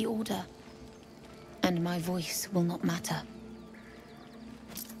will give the order. And my voice will not matter.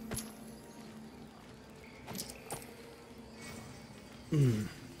 Mm.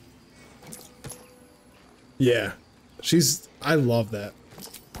 Yeah, I love that.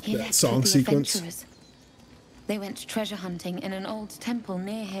 He That left song with the sequence. adventurers. They went treasure hunting in an old temple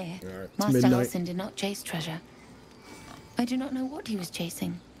near here. It's Master midnight. Halsin did not chase treasure. I do not know what he was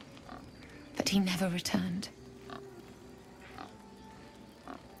chasing, but he never returned.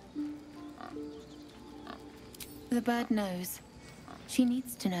 The bird knows. She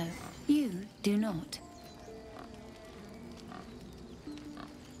needs to know. You do not.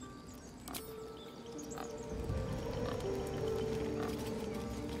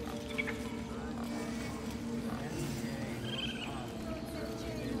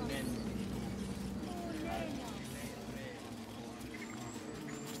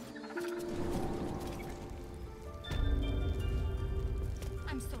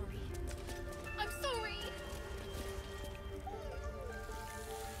 I'm sorry. I'm sorry.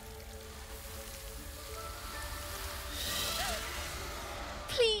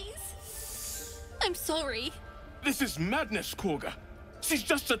 Please. I'm sorry. This is madness, Korga. She's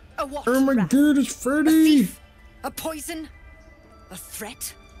just A what? Oh my Wrath? god, it's Freddy! A poison? A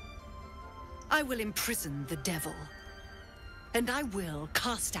threat? I will imprison the devil. And I will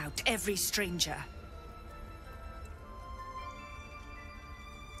cast out every stranger.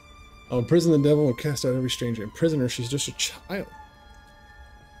 Oh, imprison the devil and cast out every stranger. Imprison her, she's just a child.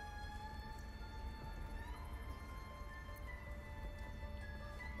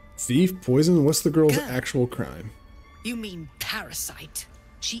 Thief, poison, what's the girl's actual crime? You mean parasite?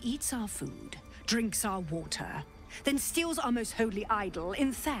 She eats our food, drinks our water, then steals our most holy idol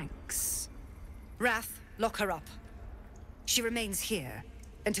in thanks. Wrath, lock her up. She remains here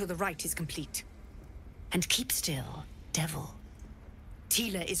until the rite is complete. And keep still, devil.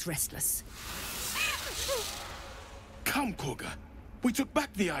 Tila is restless. Come, Korga. We took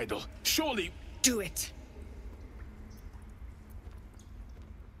back the idol. Surely... Do it.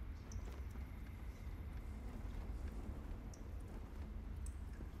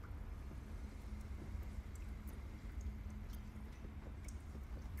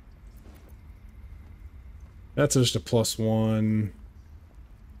 That's just a +1.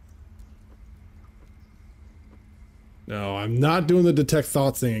 No, I'm not doing the detect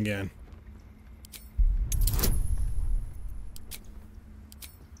thoughts thing again.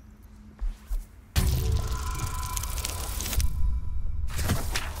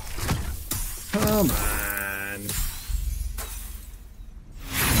 Come on.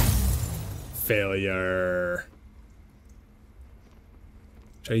 Failure.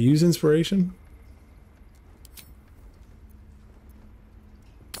 Should I use inspiration?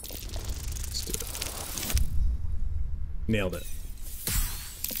 Let's do it. Nailed it.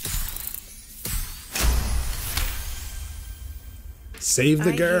 Save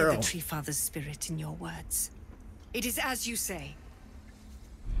the girl. I hear the Tree Father's spirit in your words. It is as you say.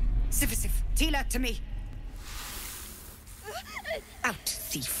 Sifisif, Tila, to me. Out,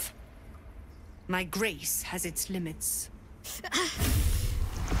 thief. My grace has its limits.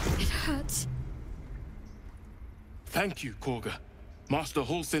 It hurts. Thank you, Korga. Master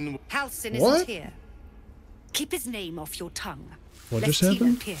Halsin... Halsin What? isn't here. Keep his name off your tongue. What Let just Tila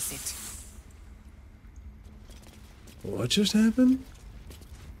happened? pierce it. What just happened?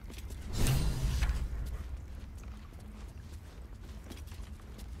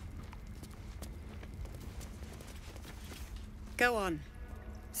 Go on.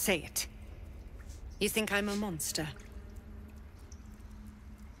 Say it. You think I'm a monster?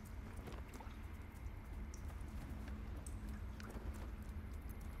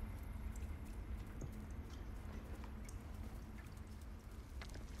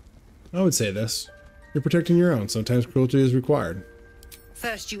 I would say this. You're protecting your own. Sometimes cruelty is required.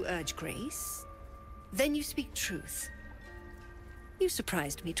 First you urge grace, then you speak truth. You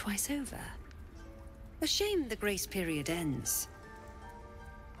surprised me twice over. A shame the grace period ends.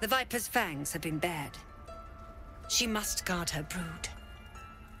 The Viper's fangs have been bared. She must guard her brood.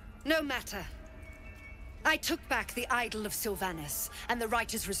 No matter. I took back the idol of Sylvanas, and the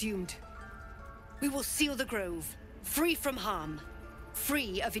rite is resumed. We will seal the grove, free from harm,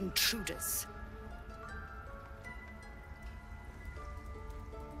 free of intruders.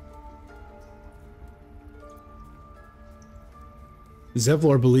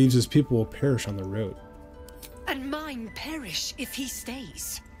 Zevlor believes his people will perish on the road. And mine perish if he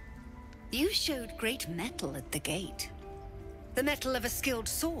stays. You showed great mettle at the gate. The mettle of a skilled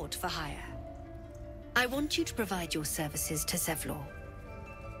sword for hire. I want you to provide your services to Zevlor.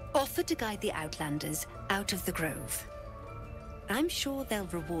 Offer to guide the Outlanders out of the grove. I'm sure they'll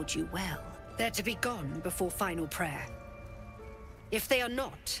reward you well. They're to be gone before final prayer. If they are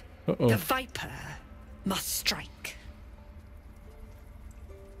not, the Viper must strike.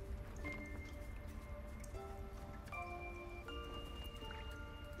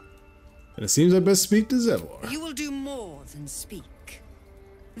 And it seems I best speak to Zevlor. You will do more than speak.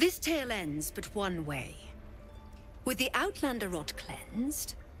 This tale ends but one way. With the Outlander rot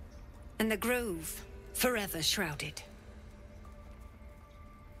cleansed, and the grove forever shrouded.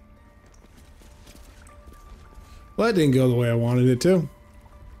 Well, that didn't go the way I wanted it to.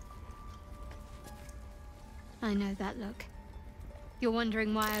 I know that look. You're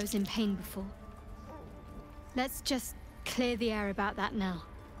wondering why I was in pain before. Let's just clear the air about that now.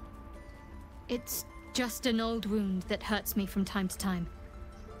 It's just an old wound that hurts me from time to time.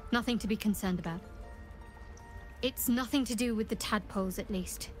 Nothing to be concerned about. It's nothing to do with the tadpoles, at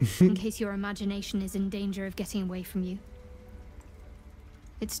least, in case your imagination is in danger of getting away from you.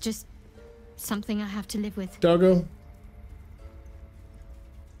 It's just something I have to live with. Doggo?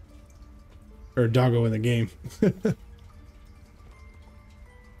 Or doggo in the game.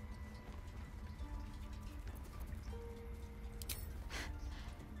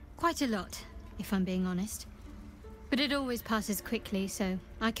 Quite a lot, if I'm being honest. But it always passes quickly, so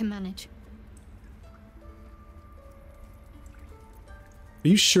I can manage. Are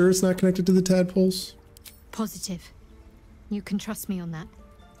you sure it's not connected to the tadpoles? Positive. You can trust me on that.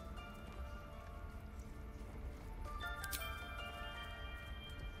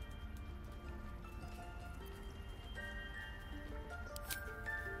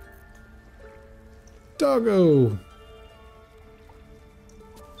 Doggo!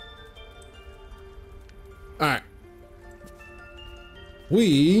 Alright.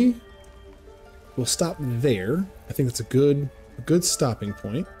 We will stop there. I think that's a good stopping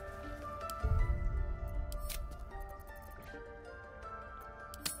point.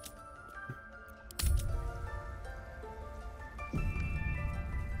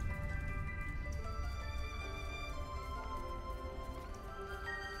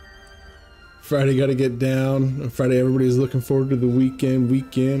 Friday gotta get down. On Friday everybody's looking forward to the weekend.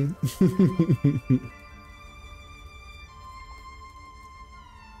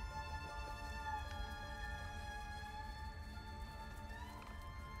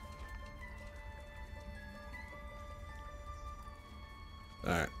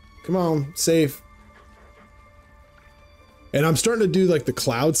 Alright. Come on, safe. And I'm starting to do like the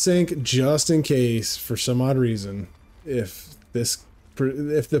cloud sync just in case, for some odd reason, if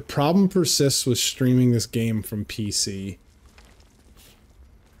the problem persists with streaming this game from PC,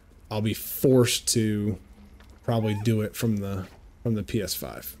 I'll be forced to probably do it from the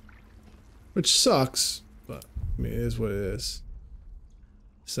PS5, which sucks, but I mean, it is what it is.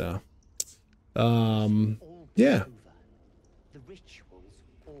 So, yeah. The ritual's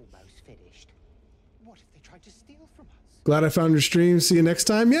almost finished. What if they tried to steal from us? Glad I found your stream. See you next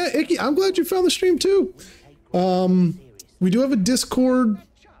time. Yeah, Icky, I'm glad you found the stream too. We do have a Discord.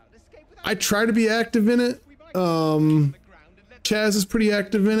 I try to be active in it. Chaz is pretty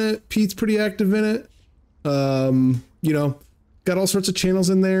active in it. Pete's pretty active in it. You know, got all sorts of channels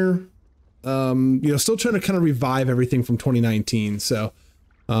in there. You know, still trying to kind of revive everything from 2019. So,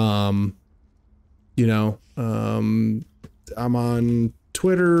 you know, I'm on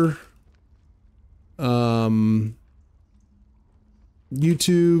Twitter,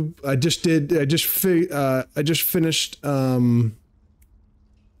 YouTube. I just finished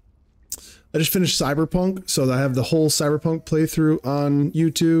I just finished Cyberpunk, so I have the whole Cyberpunk playthrough on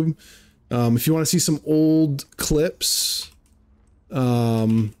YouTube. If you want to see some old clips,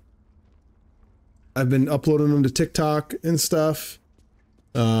 I've been uploading them to TikTok and stuff.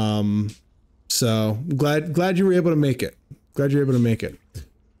 So glad you were able to make it. Glad you're able to make it.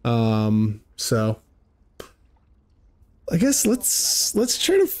 So I guess let's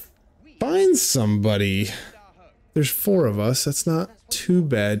try to find somebody. There's 4 of us. That's not too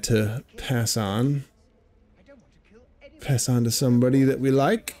bad to pass on. Pass on to somebody that we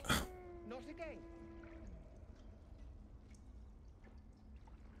like.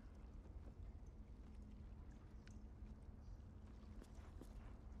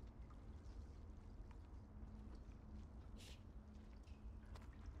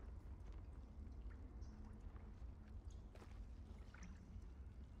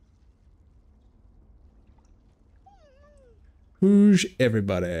 Who's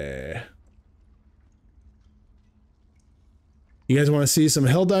everybody? You guys want to see some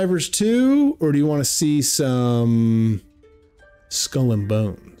Helldivers 2, or do you want to see some Skull and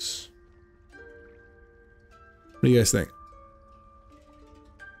Bones? What do you guys think?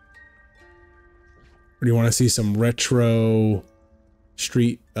 Or do you want to see some retro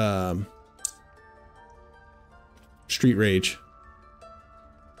street rage?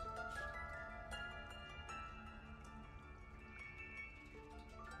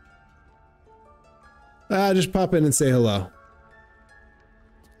 Just pop in and say hello.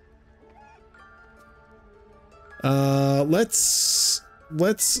 Let's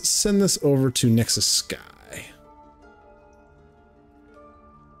send this over to Nexus Sky.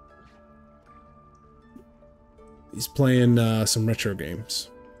 He's playing some retro games.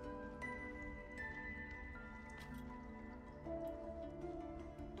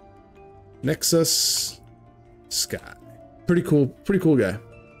 Nexus Sky. Pretty cool guy.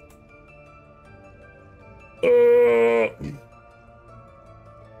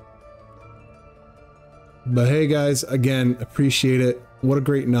 But hey guys, again, appreciate it. What a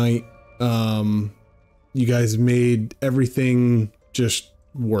great night. You guys made everything just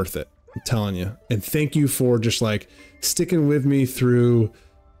worth it, I'm telling you. And thank you for just like sticking with me through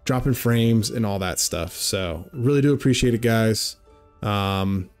dropping frames and all that stuff. So really do appreciate it, guys.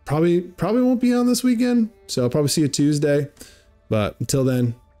 Probably won't be on this weekend, so I'll probably see you Tuesday. But until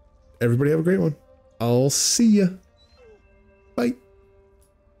then, everybody have a great one. I'll see ya. Bye.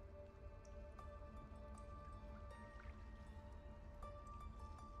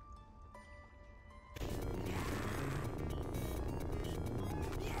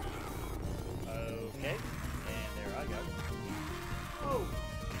 Okay, and there I go. Oh!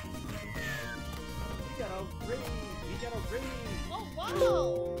 We got a raid! We got a raid! Oh, wow!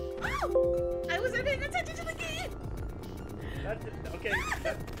 Oh! I wasn't paying attention to the game! Okay,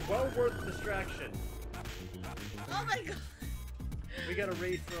 that's well worth distraction. Oh my god! We got a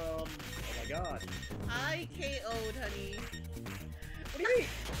raid from... Oh my god. I KO'd, honey. What do you mean?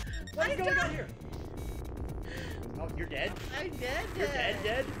 What's going on here? Oh, you're dead? I'm dead. You're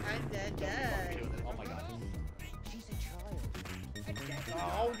dead? I'm dead. Oh my god. She's a child.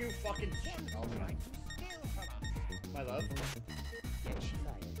 Oh, you fucking... Oh my. My love.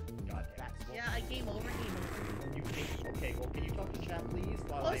 God damn. Yeah, I game over. You game... Okay, well, can you talk to chat, please?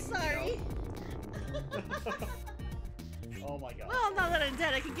 While Oh, sorry. Oh my god. Well, now that I'm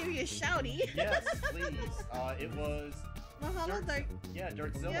dead, I can give you a shouty. Yes, please. It was... Mahalo, Dark. Yeah,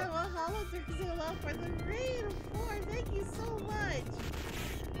 Derkzilla. Yeah, mahalo, Derkzilla, for the raid of 4. Thank you so much.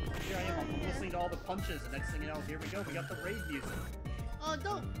 Here I am, I'm listening to all the punches, and next thing you know, here we go, we got the raid music. Oh,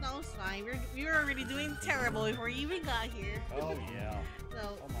 no, it's fine. We were already doing terrible before you even got here. Oh, yeah.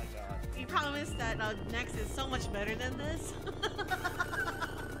 So, oh my god. You promised that next is so much better than this.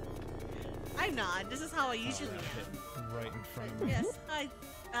 I'm not. This is how I usually am. Right in front of me. Yes, hi.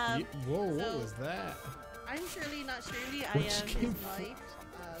 Whoa, what was that? I'm Shirley, not Shirley. I am his wife.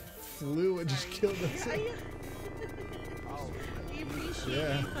 Flew and just killed us. We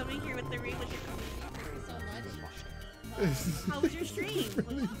appreciate you coming here with the raid with your community. Thank you so much. How was your stream?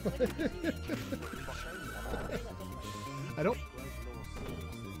 I don't.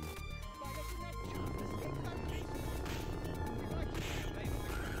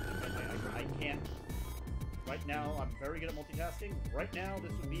 I can't. Right now, I'm very good at multitasking. Right now,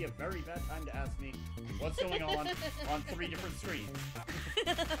 this would be a very bad time to ask me what's going on 3 different streams.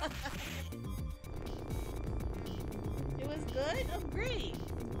 It was good? Oh, great.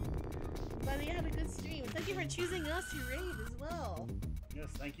 Glad you had a good stream. Thank you for choosing us to raid as well. Yes,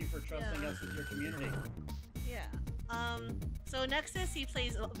 thank you for trusting us with your community. Yeah. So Nexus, he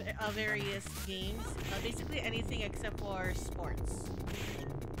plays various games. Basically anything except for sports.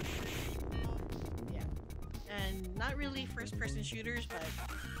 and not really first-person shooters, but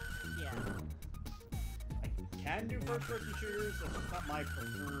yeah. I can do first-person shooters. It's just not my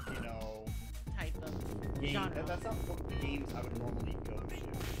preferred, you know, type of game. genre. That's not what the games I would normally go to.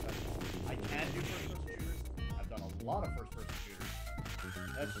 I can do first-person shooters. I've done a lot of first-person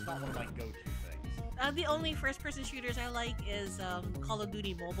shooters. That's just not one of my go-to things. The only first-person shooters I like is Call of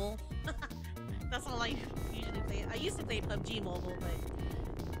Duty Mobile. That's all I usually play. I used to play PUBG Mobile,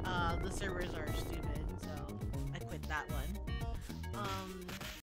 but the servers are stupid, so I quit that one.